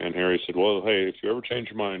 And Harry said, well, hey, if you ever change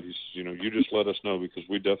your mind, he says, you just let us know, because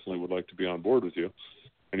we definitely would like to be on board with you.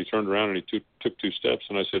 And he turned around and he took 2 steps,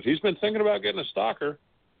 and I said, he's been thinking about getting a stalker.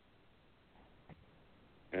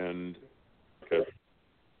 And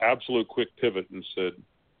absolute quick pivot and said,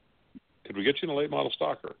 could we get you in a late model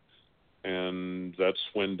stalker? And that's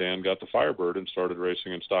when Dan got the Firebird and started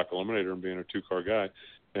racing in stock eliminator and being a 2-car guy.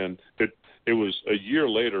 And it was a year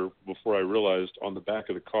later before I realized on the back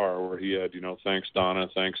of the car where he had, thanks Donna,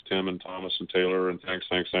 thanks Tim and Thomas and Taylor, and thanks.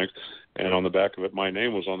 And on the back of it, my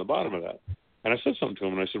name was on the bottom of that. And I said something to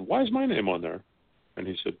him, and I said, why is my name on there? And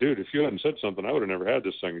he said, dude, if you hadn't said something, I would have never had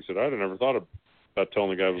this thing. He said, I'd have never thought about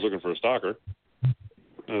telling the guy I was looking for a stalker. And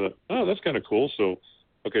I thought, oh, that's kind of cool. So,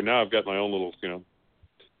 okay, now I've got my own little,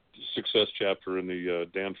 success chapter in the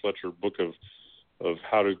Dan Fletcher book of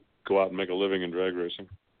how to go out and make a living in drag racing.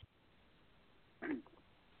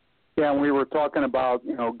 Yeah, and we were talking about,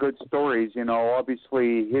 good stories.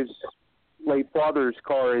 Obviously his late father's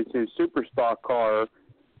car is his super stock car,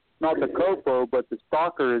 not the Copo, but the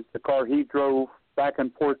stalker is the car he drove back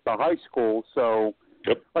and forth to high school. So,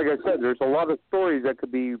 yep. Like I said, there's a lot of stories that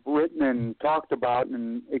could be written and talked about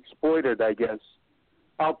and exploited, I guess,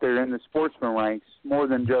 out there in the sportsman ranks, more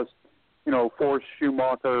than just, Forrest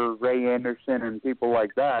Schumacher, Ray Anderson, and people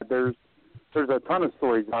like that. There's a ton of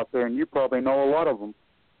stories out there, and you probably know a lot of them.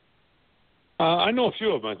 I know a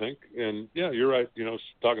few of them, I think. And, yeah, you're right.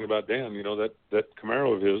 Talking about Dan, that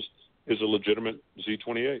Camaro of his is a legitimate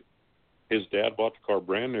Z28. His dad bought the car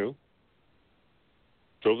brand new,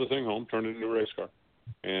 drove the thing home, turned it into a race car.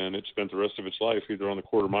 And it spent the rest of its life either on the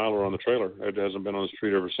quarter mile or on the trailer. It hasn't been on the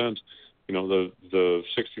street ever since. The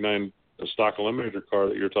 69 stock eliminator car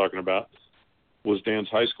that you're talking about was Dan's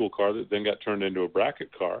high school car that then got turned into a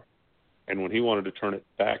bracket car. And when he wanted to turn it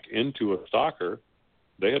back into a stalker,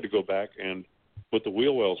 they had to go back and put the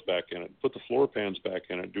wheel wells back in it, put the floor pans back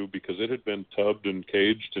in it, because it had been tubbed and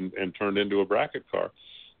caged and turned into a bracket car.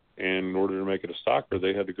 And in order to make it a stalker,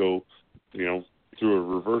 they had to go, through a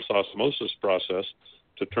reverse osmosis process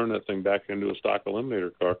to turn that thing back into a stock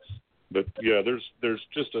eliminator car. But yeah, there's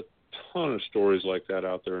just a ton of stories like that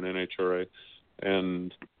out there in NHRA,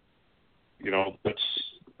 and that's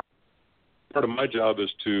part of my job is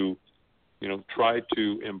to try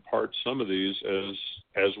to impart some of these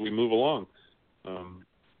as we move along.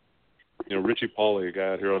 Richie Pauly, a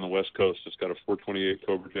guy out here on the West Coast, has got a 428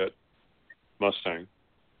 Cobra Jet Mustang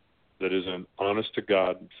that is an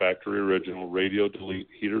honest-to-God factory original radio delete,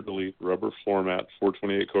 heater delete, rubber floor mat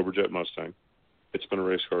 428 Cobra Jet Mustang. It's been a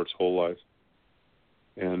race car its whole life.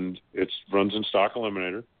 And it runs in stock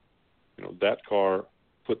eliminator. That car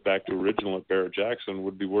put back to original at Barrett-Jackson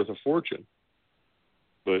would be worth a fortune.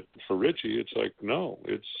 But for Richie, it's like, no,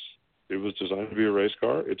 it was designed to be a race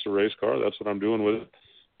car. It's a race car. That's what I'm doing with it.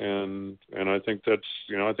 And I think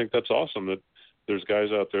that's awesome that there's guys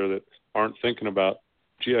out there that aren't thinking about,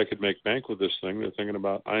 gee, I could make bank with this thing. They're thinking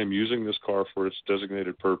about, I am using this car for its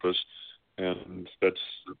designated purpose, and that's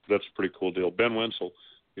a pretty cool deal. Ben Wenzel,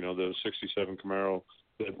 the 67 Camaro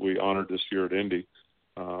that we honored this year at Indy,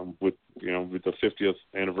 with the 50th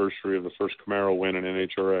anniversary of the first Camaro win in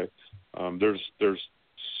NHRA. There's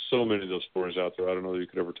so many of those stories out there. I don't know that you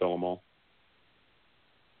could ever tell them all.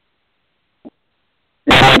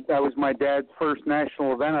 Yeah, that was my dad's first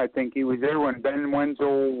national event. I think he was there when Ben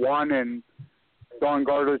Wenzel won, and Don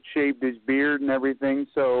Gardo shaved his beard and everything.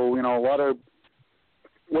 So, a lot of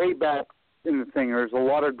way back in the thing, there's a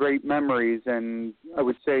lot of great memories. And I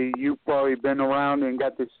would say you've probably been around and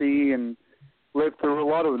got to see and lived through a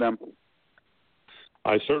lot of them.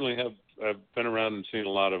 I certainly have. I've been around and seen a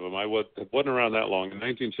lot of them. I wasn't around that long. In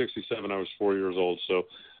 1967, I was 4 years old, so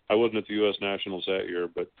I wasn't at the U.S. Nationals that year.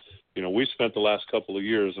 But, we spent the last couple of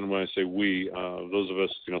years, and when I say we, those of us,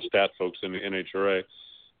 stat folks in the NHRA,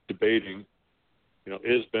 debating,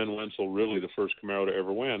 is Ben Wenzel really the first Camaro to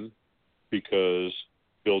ever win? Because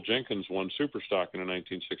Bill Jenkins won Superstock in a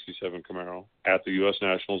 1967 Camaro at the U.S.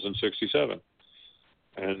 Nationals in 67.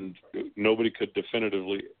 And nobody could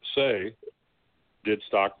definitively say, did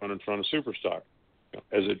stock run in front of Superstock?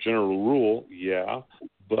 As a general rule, yeah,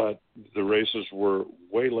 but the races were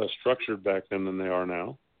way less structured back then than they are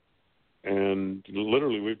now. And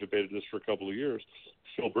literally, we've debated this for a couple of years.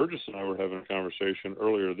 Phil Burgess and I were having a conversation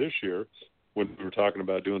earlier this year when we were talking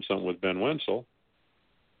about doing something with Ben Wenzel.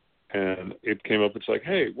 And it came up, it's like,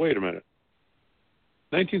 hey, wait a minute.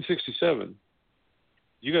 1967,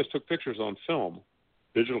 you guys took pictures on film.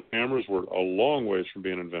 Digital cameras were a long ways from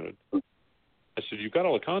being invented. I said, you've got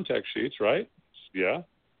all the contact sheets, right? Said, yeah.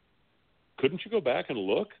 Couldn't you go back and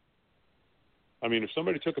look? I mean, if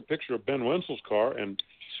somebody took a picture of Ben Wenzel's car and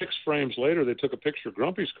 6 frames later they took a picture of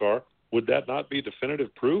Grumpy's car, would that not be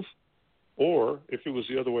definitive proof? Or if it was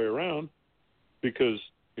the other way around, because,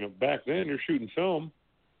 back then you're shooting film,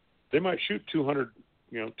 they might shoot 200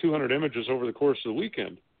 images over the course of the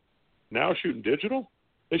weekend. Now shooting digital,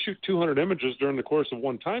 they shoot 200 images during the course of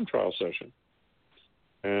one time trial session.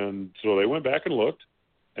 And so they went back and looked,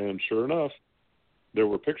 and sure enough, there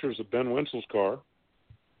were pictures of Ben Wenzel's car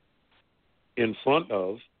in front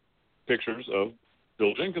of pictures of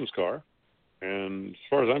Bill Jenkins' car. And as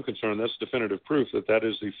far as I'm concerned, that's definitive proof that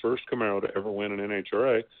is the first Camaro to ever win an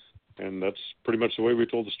NHRA. And that's pretty much the way we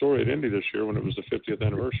told the story at Indy this year when it was the 50th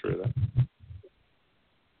anniversary of that.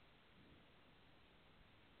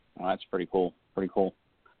 Well, that's pretty cool. Pretty cool.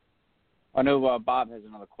 I know Bob has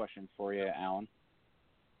another question for you, Alan.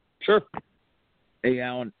 Sure. Hey,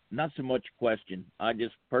 Alan, not so much a question. I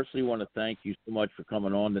just personally want to thank you so much for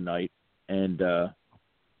coming on tonight. And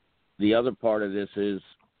the other part of this is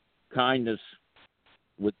kindness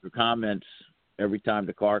with your comments every time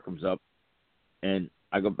the car comes up. And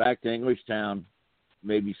I go back to Englishtown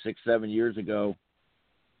maybe 6-7 years ago.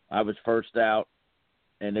 I was first out,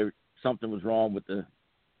 and something was wrong with the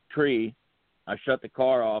tree. I shut the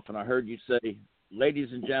car off, and I heard you say, ladies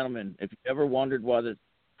and gentlemen, if you ever wondered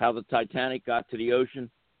how the Titanic got to the ocean,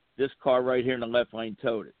 this car right here in the left lane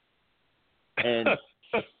towed it. And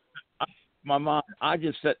my mom, I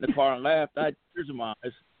just sat in the car and laughed. I had tears in my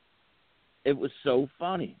eyes. It was so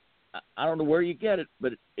funny. I don't know where you get it,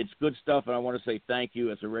 but it's good stuff, and I want to say thank you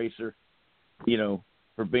as a racer,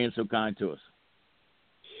 for being so kind to us.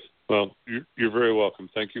 Well, you're very welcome.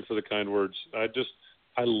 Thank you for the kind words. I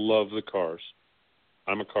love the cars.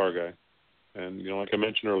 I'm a car guy. And, like I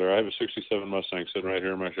mentioned earlier, I have a 67 Mustang sitting right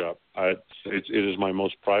here in my shop. It is my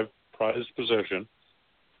most prized possession,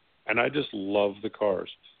 and I just love the cars.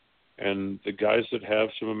 And the guys that have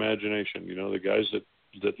some imagination, the guys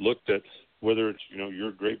that looked at whether it's,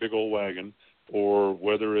 your great big old wagon or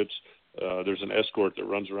whether it's there's an Escort that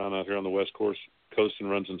runs around out here on the West Coast and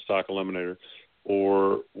runs in stock eliminator,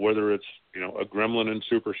 or whether it's, a Gremlin in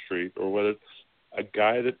Super Street, or whether a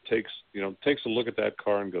guy that takes a look at that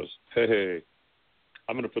car and goes, hey,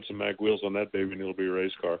 I'm going to put some mag wheels on that baby and it'll be a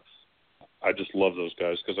race car. I just love those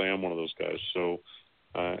guys because I am one of those guys. So,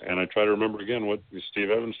 and I try to remember again what Steve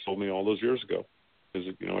Evans told me all those years ago. Is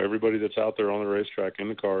that, everybody that's out there on the racetrack in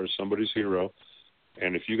the car is somebody's hero.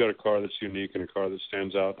 And if you got a car that's unique and a car that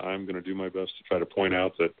stands out, I'm going to do my best to try to point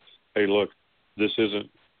out that, hey, look, this isn't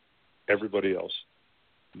everybody else.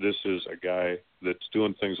 This is a guy that's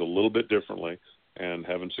doing things a little bit differently and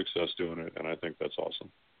having success doing it, and I think that's awesome.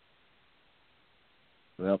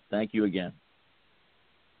 Well, thank you again.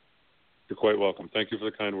 You're quite welcome. Thank you for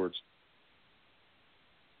the kind words.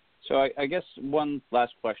 So I guess one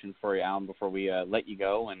last question for you, Alan, before we let you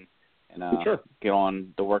go and Sure. get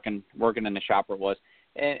on the working in the shop where it was.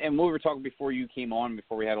 And we were talking before you came on,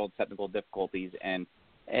 before we had all the technical difficulties, and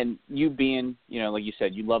you being, like you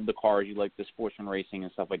said, you love the cars, you like the sportsman racing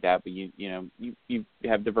and stuff like that, but you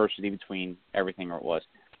have diversity between everything where it was.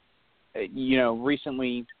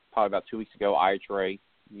 Recently, probably about 2 weeks ago, IHRA,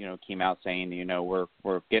 came out saying,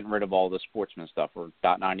 we're getting rid of all the sportsman stuff. We're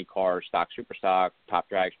 .90 cars, stock, super stock, top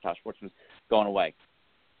drags, top sportsmen, going away.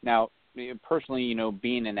 Now, personally,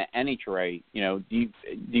 being in the NHRA,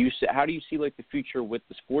 how do you see like the future with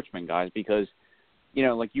the sportsman guys? Because,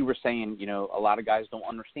 like you were saying, a lot of guys don't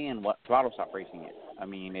understand what throttle stop racing is. I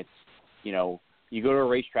mean, it's, you go to a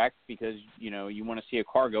racetrack because, you want to see a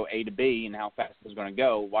car go A to B and how fast it's going to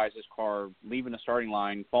go. Why is this car leaving the starting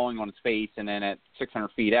line, falling on its face, and then at 600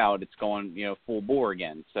 feet out, it's going, full bore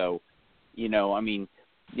again? So, I mean,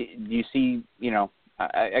 do you see,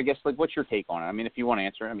 I guess, like, what's your take on it? I mean, if you want to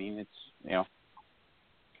answer it, I mean, it's,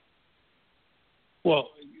 Well,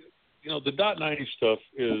 the .90 stuff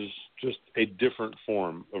is just a different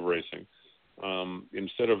form of racing.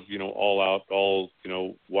 Instead of, all out,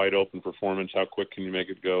 wide open performance, how quick can you make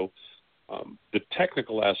it go? The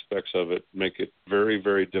technical aspects of it make it very,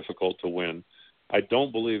 very difficult to win. I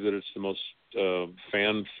don't believe that it's the most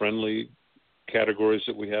fan-friendly categories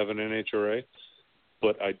that we have in NHRA,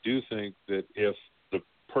 but I do think that if the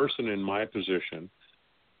person in my position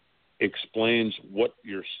explains what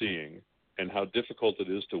you're seeing and how difficult it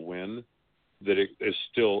is to win, that it is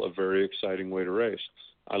still a very exciting way to race.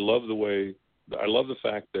 I love the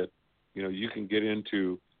fact that, you can get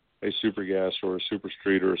into a super gas or a super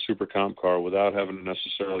street or a super comp car without having to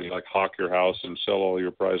necessarily hawk your house and sell all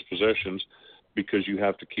your prized possessions, because you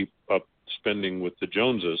have to keep up spending with the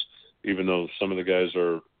Joneses, even though some of the guys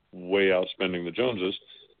are way outspending the Joneses.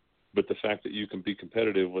 But the fact that you can be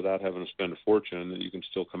competitive without having to spend a fortune, and that you can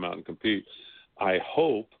still come out and compete. I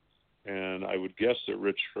hope, and I would guess that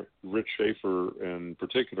Rich Schaefer in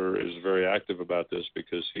particular is very active about this,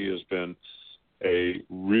 because he has been a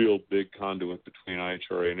real big conduit between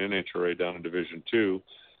IHRA and NHRA down in Division II.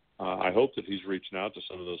 I hope that he's reaching out to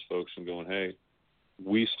some of those folks and going, hey,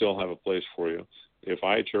 we still have a place for you. If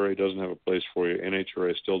IHRA doesn't have a place for you,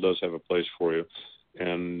 NHRA still does have a place for you.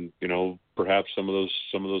 And, perhaps some of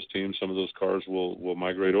those teams, some of those cars will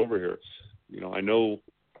migrate over here. I know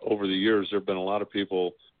over the years there have been a lot of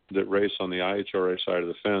people that race on the IHRA side of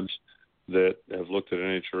the fence that have looked at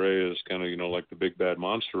NHRA as kind of, like the big bad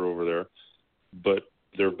monster over there. But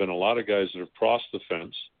there have been a lot of guys that have crossed the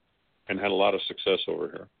fence and had a lot of success over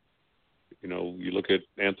here. You look at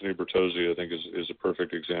Anthony Bertozzi, I think is a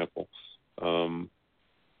perfect example.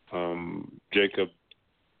 Jacob,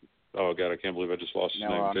 oh God, I can't believe I just lost his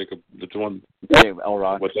name. Jacob, the one. Dave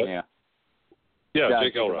Elrod. What's that? Yeah. Yeah,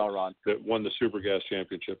 Jake Elrod, that won the Super Gas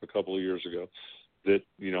Championship a couple of years ago. That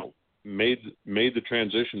made the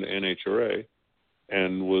transition to NHRA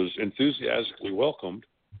and was enthusiastically welcomed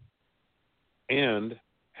and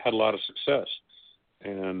had a lot of success.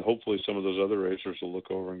 And hopefully some of those other racers will look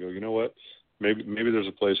over and go, you know what, maybe there's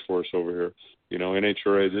a place for us over here.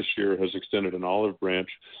 NHRA this year has extended an olive branch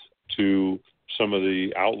to some of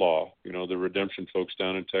the outlaw, the Redemption folks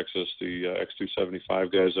down in Texas, the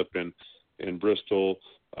X275 guys up in Bristol,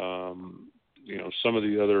 some of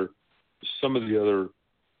the other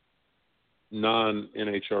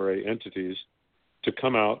non-NHRA entities to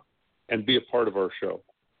come out and be a part of our show.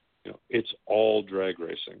 It's all drag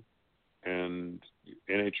racing, and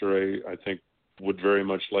NHRA, I think, would very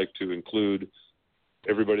much like to include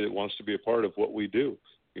everybody that wants to be a part of what we do.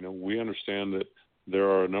 We understand that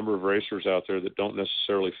there are a number of racers out there that don't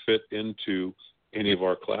necessarily fit into any of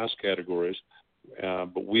our class categories,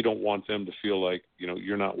 but we don't want them to feel like,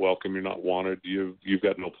 you're not welcome, you're not wanted, you've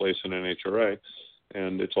got no place in NHRA,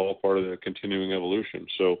 and it's all part of the continuing evolution.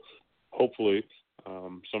 So hopefully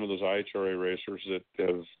some of those IHRA racers that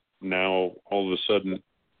have now all of a sudden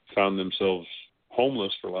found themselves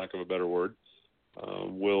homeless, for lack of a better word,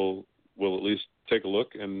 will at least take a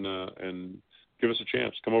look and give us a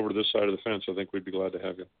chance. Come over to this side of the fence. I think we'd be glad to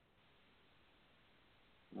have you.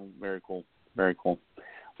 Very cool. Very cool.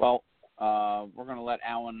 Well, we're going to let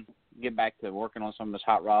Alan get back to working on some of his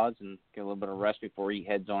hot rods and get a little bit of rest before he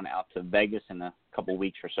heads on out to Vegas in a couple of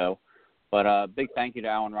weeks or so. But big thank you to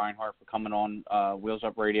Alan Reinhart for coming on Wheels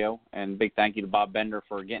Up Radio, and big thank you to Bob Bender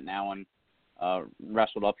for getting Alan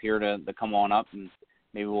wrestled up here to come on up, and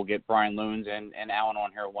maybe we'll get Brian Loons and Alan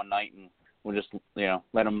on here one night, and we'll just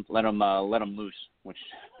let them loose, which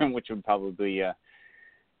would probably be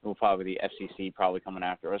the FCC probably coming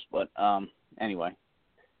after us. But anyway,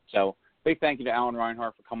 so big thank you to Alan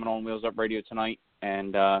Reinhart for coming on Wheels Up Radio tonight,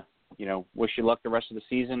 and wish you luck the rest of the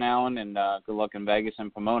season, Alan, and good luck in Vegas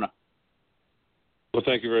and Pomona. Well,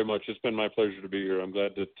 thank you very much. It's been my pleasure to be here. I'm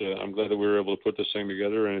glad that we were able to put this thing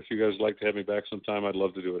together. And if you guys would like to have me back sometime, I'd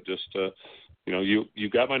love to do it. Just you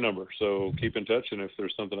got my number, so keep in touch. And if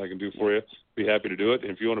there's something I can do for you, be happy to do it.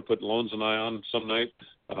 And if you want to put Loans and I on some night,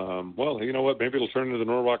 well, you know what? Maybe it'll turn into the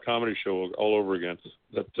Norwalk Comedy Show all over again.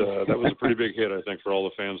 That was a pretty big hit, I think, for all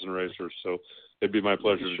the fans and racers. So it'd be my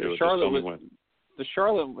pleasure to do it. Just tell me when. The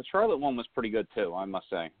Charlotte one was pretty good too, I must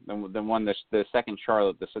say. The one, the second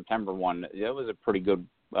Charlotte, the September one, that was a pretty good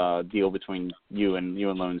deal between you and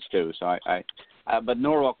Loans too. So but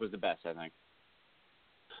Norwalk was the best, I think.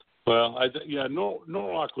 Well,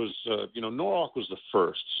 Norwalk was Norwalk was the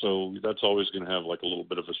first, so that's always going to have like a little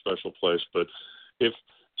bit of a special place. But if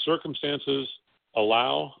circumstances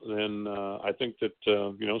allow, then I think that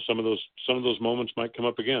some of those moments might come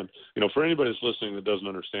up again. For anybody that's listening that doesn't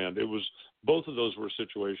understand, both of those were a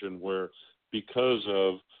situation where, because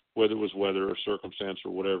of whether it was weather or circumstance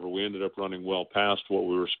or whatever, we ended up running well past what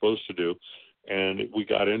we were supposed to do, and we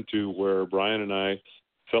got into where Brian and I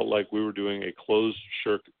felt like we were doing a closed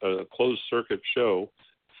circuit show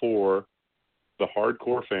for the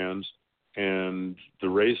hardcore fans and the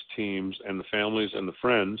race teams and the families and the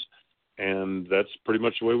friends. And that's pretty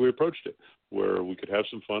much the way we approached it, where we could have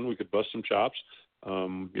some fun, we could bust some chops.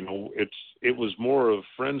 It was more of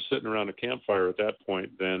friends sitting around a campfire at that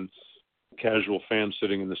point than casual fans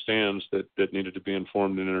sitting in the stands that needed to be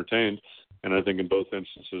informed and entertained. And I think in both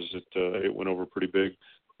instances it went over pretty big.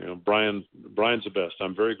 You know, Brian's the best.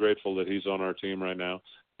 I'm very grateful that he's on our team right now,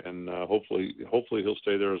 and hopefully he'll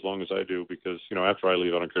stay there as long as I do, because, you know, after I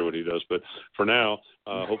leave, I don't care what he does. But for now,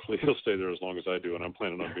 hopefully he'll stay there as long as I do, and I'm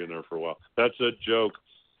planning on being there for a while. That's a joke.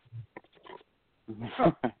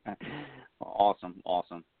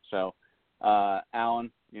 Awesome. So,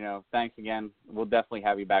 Alan, you know, thanks again. We'll definitely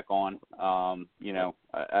have you back on. You know,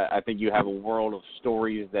 I think you have a world of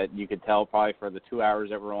stories that you could tell probably for the 2 hours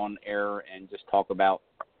that we're on air and just talk about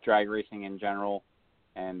drag racing in general.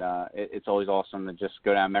 And it's always awesome to just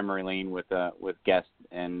go down memory lane with guests.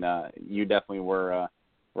 And you definitely were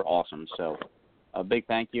awesome. So a big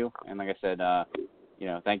thank you. And like I said, you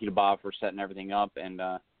know, thank you to Bob for setting everything up, and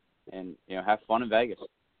you know, have fun in Vegas.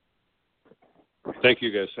 Thank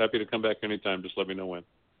you, guys. Happy to come back anytime. Just let me know when.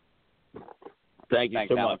 Thank you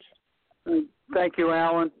Thanks, so Alan. much. Thank you,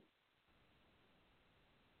 Alan.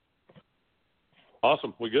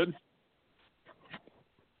 Awesome. We good?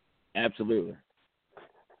 Absolutely.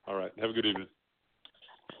 All right. Have a good evening.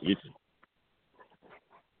 You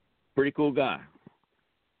pretty cool guy.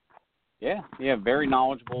 Yeah, very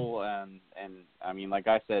knowledgeable, and I mean, like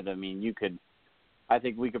I said, I mean, I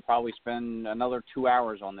think we could probably spend another 2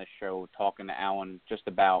 hours on this show talking to Alan just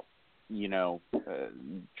about, you know,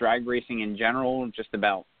 drag racing in general, just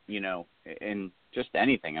about, you know, and just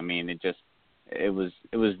anything. I mean, it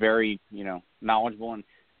was very, you know, knowledgeable, and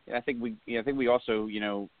I think we also, you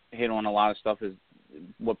know, hit on a lot of stuff is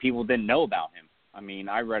what people didn't know about him. I mean,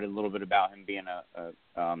 I read a little bit about him being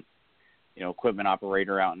a you know, equipment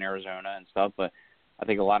operator out in Arizona and stuff, but I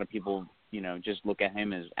think a lot of people, you know, just look at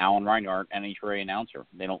him as Alan Reinhart, NHRA announcer.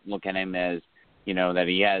 They don't look at him as, you know, that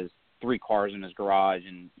he has 3 cars in his garage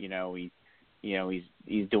and, you know, he's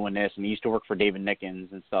doing this, and he used to work for David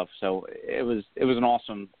Nickens and stuff. So it was an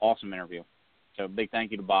awesome interview. So big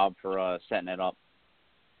thank you to Bob for setting it up.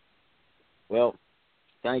 Well,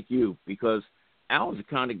 thank you, because Alan's the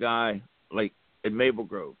kind of guy, like at Maple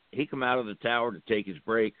Grove, he come out of the tower to take his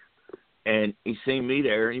break, and he seen me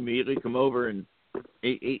there, and he immediately come over and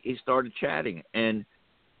he started chatting, and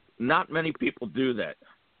not many people do that.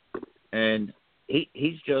 And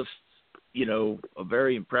he's just, you know, a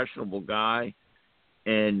very impressionable guy,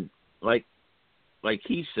 and like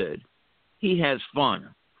he said, he has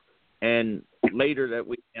fun. And later that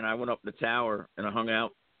week, and I went up the tower and I hung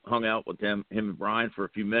out with him and Brian for a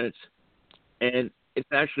few minutes, and it's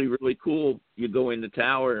actually really cool. You go in the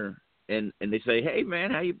tower and they say, "Hey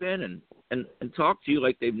man, how you been?" and talk to you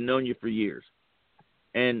like they've known you for years.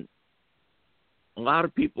 And a lot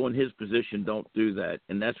of people in his position don't do that,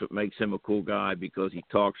 and that's what makes him a cool guy, because he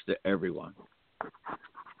talks to everyone.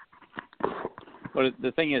 But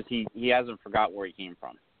the thing is, he hasn't forgot where he came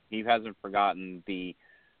from. He hasn't forgotten the,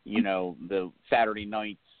 you know, the Saturday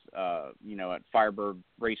nights, you know, at Firebird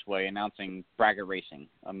Raceway announcing bracket racing.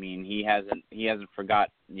 I mean, he hasn't forgot,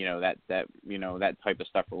 you know, that you know, that type of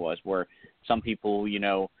stuff it was, where some people, you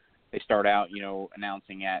know, they start out, you know,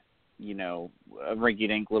 announcing at, you know, a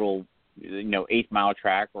rinky-dink little, you know, 8-mile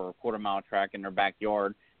track or a quarter-mile track in their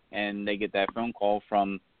backyard, and they get that phone call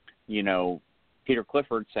from, you know, Peter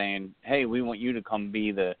Clifford saying, "Hey, we want you to come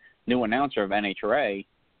be the new announcer of NHRA,"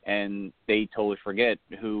 and they totally forget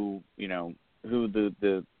who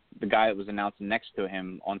the guy that was announcing next to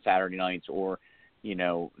him on Saturday nights, or, you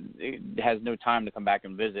know, has no time to come back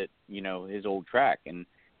and visit, you know, his old track. And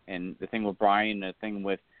the thing with Brian, the thing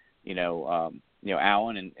with, you know,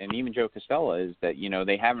 Alan and even Joe Costella is that, you know,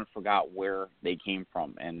 they haven't forgot where they came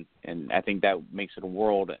from, and I think that makes it a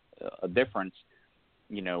world a difference,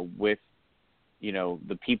 you know, with, you know,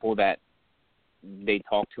 the people that they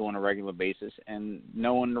talk to on a regular basis, and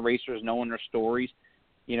knowing the racers, knowing their stories.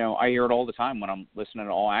 You know, I hear it all the time when I'm listening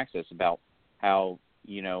to All Access about how,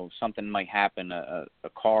 you know, something might happen, a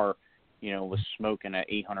car, you know, was smoking at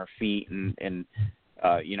 800 feet, and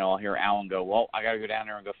you know, I'll hear Alan go, "Well, I got to go down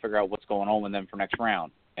there and go figure out what's going on with them for next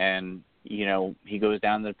round." And, you know, he goes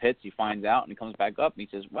down to the pits, he finds out, and he comes back up and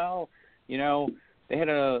he says, "Well, you know, they had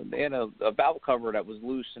a valve cover that was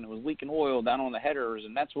loose and it was leaking oil down on the headers,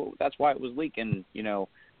 and that's why it was leaking, you know,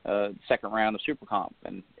 second round of Super Comp."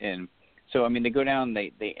 And so, I mean, they go down,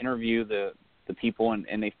 they interview the people,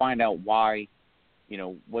 and they find out why, you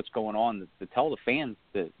know, what's going on, to tell the fans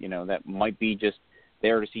that, you know, that might be just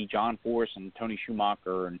there to see John Force and Tony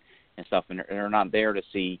Schumacher and stuff, and they're not there to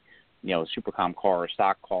see, you know, a Super Comp car or a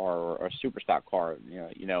stock car or a super stock car,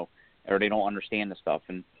 you know, or they don't understand the stuff.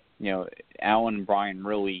 And, you know, Alan and Brian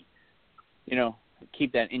really, you know,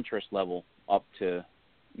 keep that interest level up to,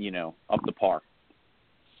 you know, up to par.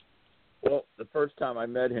 Well, the first time I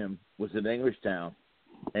met him was in Englishtown,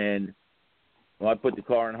 and I put the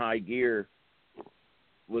car in high gear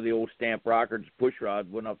with the old stamp rocker. The push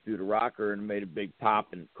rod went up through the rocker and made a big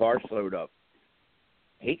pop, and the car slowed up.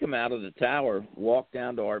 He come out of the tower, walked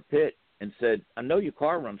down to our pit, and said, "I know your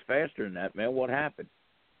car runs faster than that, man. What happened?"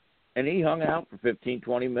 And he hung out for 15,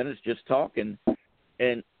 20 minutes just talking,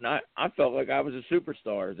 and I felt like I was a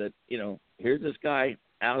superstar that, here's this guy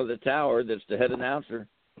out of the tower that's the head announcer,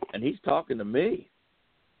 and he's talking to me.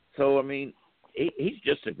 So, I mean, he's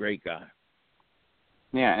just a great guy.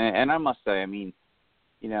 Yeah, and I must say, I mean,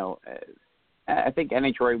 I think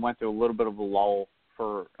NHRA went through a little bit of a lull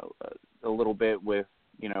for a little bit with,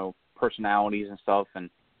 personalities and stuff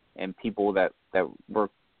and people that were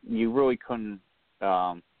you really couldn't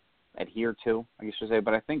adhere to, I guess you say.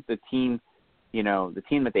 But I think the team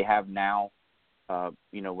that they have now,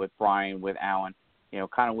 with Brian, with Alan,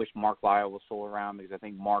 kind of wish Mark Lyle was still around, because I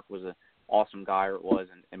think Mark was an awesome guy, or it was,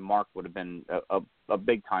 and Mark would have been a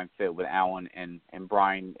big time fit with Alan and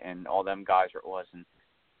Brian and all them guys, or it was,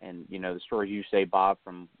 and the stories you say, Bob,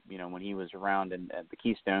 from when he was around and at the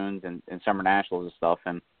Keystones and Summer Nationals and stuff,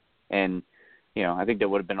 and I think that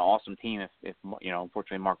would have been an awesome team if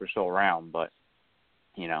unfortunately Mark was still around, but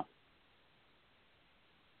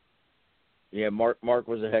Yeah, Mark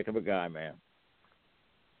was a heck of a guy, man.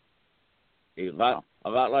 A lot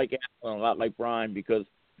like Alan, a lot like Brian, because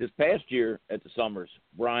this past year at the Summers,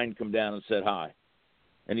 Brian come down and said hi,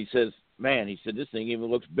 and he says, "Man," he said, "this thing even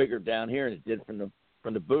looks bigger down here than it did from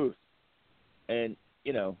the booth," and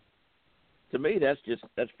to me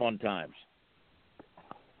that's fun times.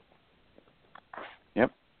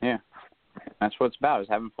 Yep, yeah, that's what it's about, is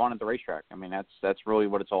having fun at the racetrack. I mean, that's really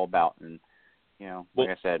what it's all about, and like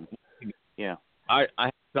I said, yeah. I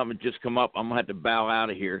have something just come up. I'm gonna have to bow out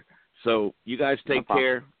of here. So you guys take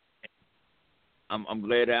care. I'm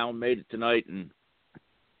glad Alan made it tonight, and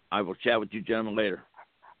I will chat with you gentlemen later.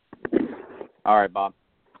 All right, Bob.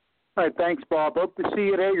 All right, thanks, Bob. Hope to see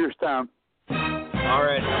you at Hagerstown. All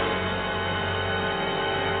right.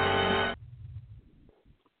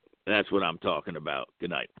 That's what I'm talking about. Good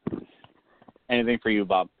night. Anything for you,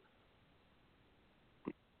 Bob?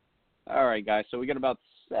 All right, guys. So we got about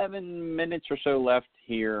 7 minutes or so left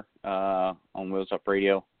here on Wheels Up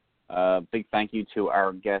Radio. Big thank you to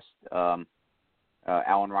our guest, Alan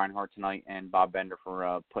Reinhardt, tonight, and Bob Bender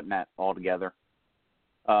for putting that all together.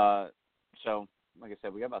 So, like I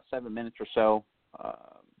said, we got about 7 minutes or so.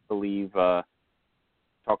 Believe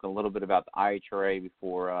talking a little bit about the IHRA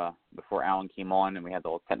before Alan came on, and we had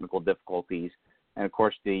all the technical difficulties. And of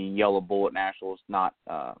course, the Yellow Bullet National is not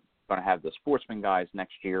going to have the sportsman guys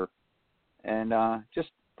next year, and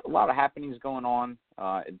just a lot of happenings going on.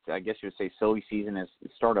 I guess you would say silly season has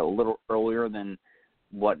started a little earlier than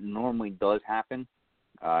what normally does happen.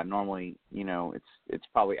 Normally, it's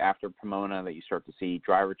probably after Pomona that you start to see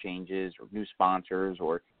driver changes or new sponsors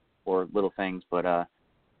or little things. But I'm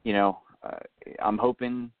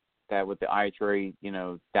hoping that with the IHRA,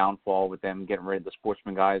 downfall, with them getting rid of the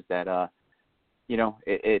sportsman guys, that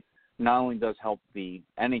it not only does help the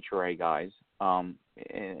NHRA guys,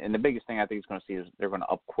 and the biggest thing I think it's going to see is they're going to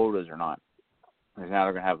up quotas or not. Because now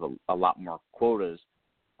they're going to have a lot more quotas.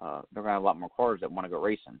 They're going to have a lot more cars that want to go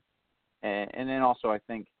racing. And then also I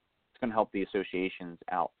think it's going to help the associations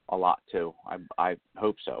out a lot too. I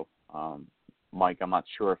hope so. Mike, I'm not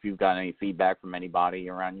sure if you've got any feedback from anybody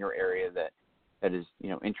around your area that is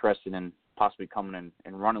interested in possibly coming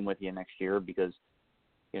and running with you next year, because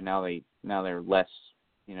now they're less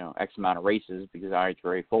X amount of races because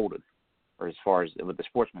IHRA folded, or as far as with the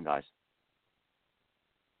sportsman guys.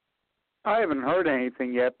 I haven't heard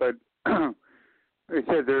anything yet, but they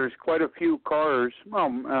said there's quite a few cars, well, I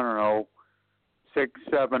don't know, 6,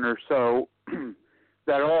 7 or so,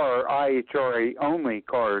 that are IHRA only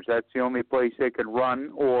cars. That's the only place they could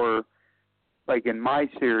run, or like in my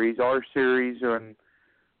series, our series, and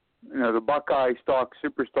the Buckeye Stock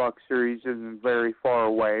Super Stock series isn't very far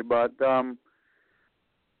away, but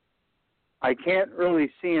I can't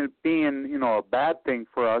really see it being a bad thing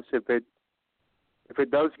for us if it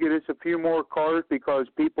does get us a few more cars, because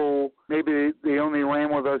people, maybe they only ran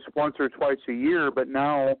with us once or twice a year, but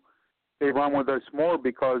now they run with us more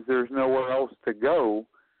because there's nowhere else to go.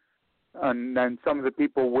 And then some of the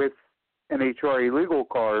people with NHRA legal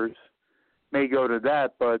cars may go to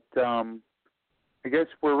that, but I guess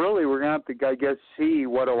we're going to have to, see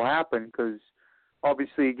what will happen, because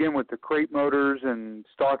obviously, again, with the crate motors and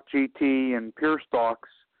stock GT and pure stocks,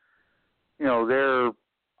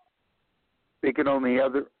 they can only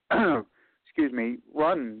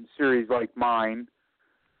run series like mine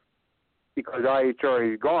because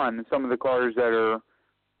IHRA is gone. And some of the cars that are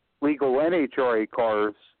legal NHRA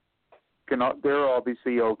cars, they're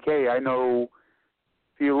obviously okay. I know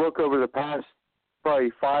if you look over the past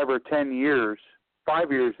probably 5 or 10 years,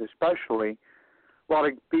 5 years especially, a lot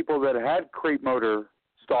of people that had crate motor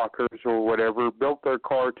stalkers or whatever built their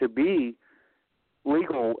car to be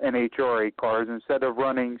legal NHRA cars. Instead of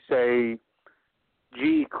running, say,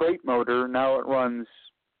 G crate motor, now it runs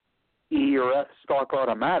E or F stock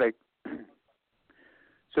automatic.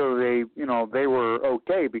 So they were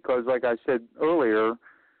okay because, like I said earlier,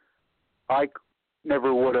 I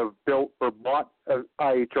never would have built or bought an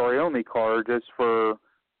IHRA only car just for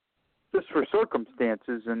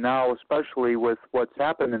circumstances, and now especially with what's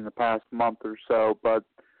happened in the past month or so. But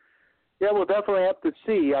yeah, we'll definitely have to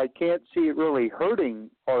see. I can't see it really hurting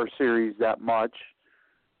our series that much.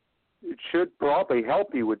 It should probably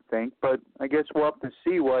help, you would think, but I guess we'll have to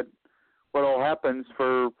see what all happens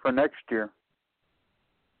for next year.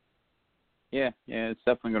 Yeah, it's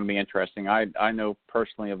definitely going to be interesting. I know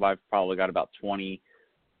personally I've probably got about 20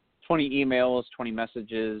 emails, 20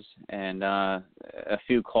 messages, and a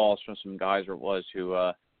few calls from some guys who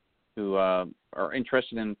are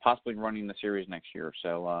interested in possibly running the series next year.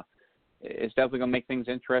 So it's definitely going to make things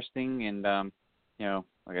interesting. And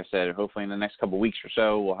like I said, hopefully in the next couple of weeks or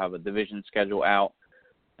so, we'll have a division schedule out,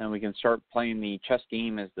 and we can start playing the chess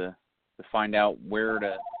game as to find out where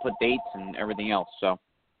to put dates and everything else. So.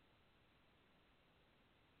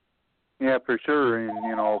 Yeah, for sure. And,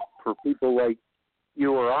 for people like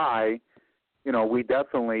you or I,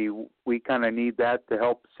 we kind of need that to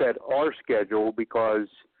help set our schedule because,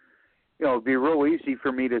 it'd be real easy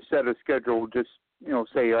for me to set a schedule just,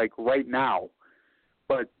 say like right now.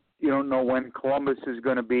 But you don't know when Columbus is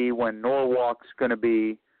going to be, when Norwalk's going to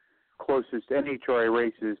be, closest NHRA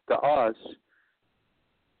races to us.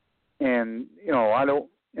 And, I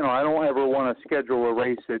don't ever want to schedule a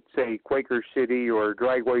race at, say, Quaker City or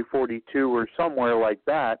Dragway 42 or somewhere like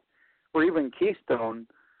that, or even Keystone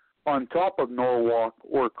on top of Norwalk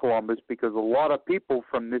or Columbus, because a lot of people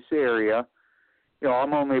from this area,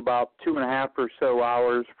 I'm only about 2.5 or so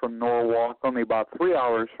hours from Norwalk, only about 3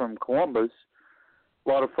 hours from Columbus. A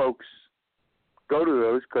lot of folks go to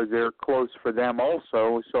those because they're close for them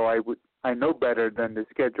also, so I know better than to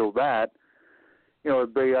schedule that.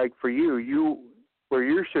 It'd be like for you where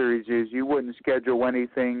your series is, you wouldn't schedule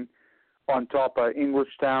anything on top of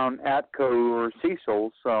Englishtown, Atco, or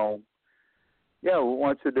Cecil. So, yeah,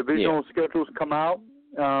 once the divisional schedules come out,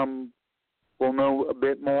 we'll know a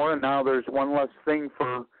bit more. And now there's one less thing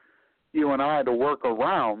for you and I to work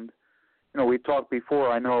around. We talked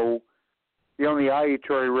before. I know the only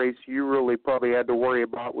IHRA race you really probably had to worry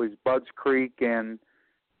about was Budds Creek, and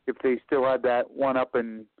if they still had that one up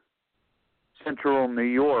in Central New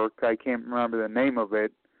York, I can't remember the name of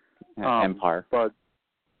it. Empire. But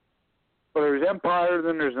there's Empire,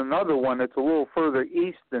 then there's another one that's a little further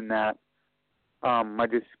east than that. I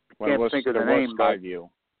just can't think of the name. Skyview.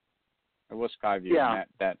 It was Skyview. Yeah.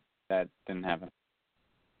 And that didn't happen.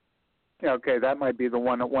 Yeah, okay, that might be the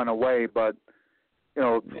one that went away, but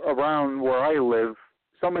around where I live,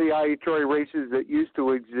 some of the IHRA races that used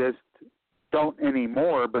to exist don't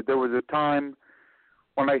anymore, but there was a time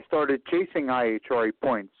when I started chasing IHRA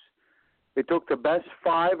points. They took the best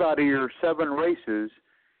 5 out of your 7 races,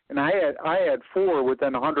 and I had 4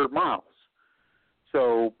 within 100 miles.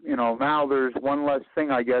 So, now there's one less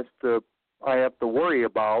thing, I guess, I have to worry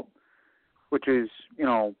about, which is,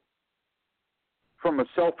 from a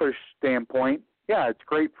selfish standpoint, yeah, it's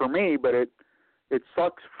great for me, but it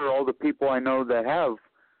sucks for all the people I know that have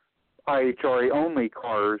IHRA-only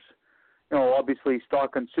cars. Obviously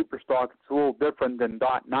stock and super stock, it's a little different than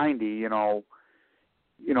 .90,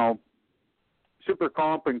 super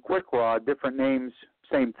comp and quick rod, different names,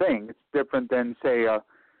 same thing. It's different than, say, a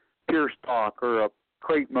pure stock or a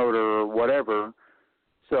crate motor or whatever.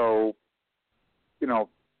 So,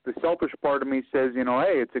 the selfish part of me says,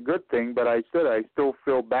 hey, it's a good thing, but I still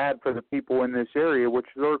feel bad for the people in this area, which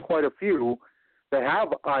there are quite a few that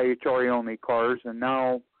have IHRA-only cars, and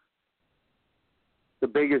now the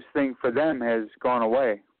biggest thing for them has gone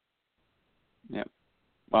away. Yep.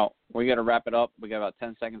 Well, we got to wrap it up. We got about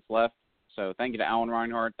 10 seconds left. So thank you to Alan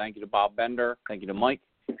Reinhardt. Thank you to Bob Bender. Thank you to Mike.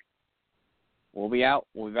 We'll be out.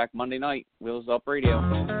 We'll be back Monday night. Wheels Up Radio.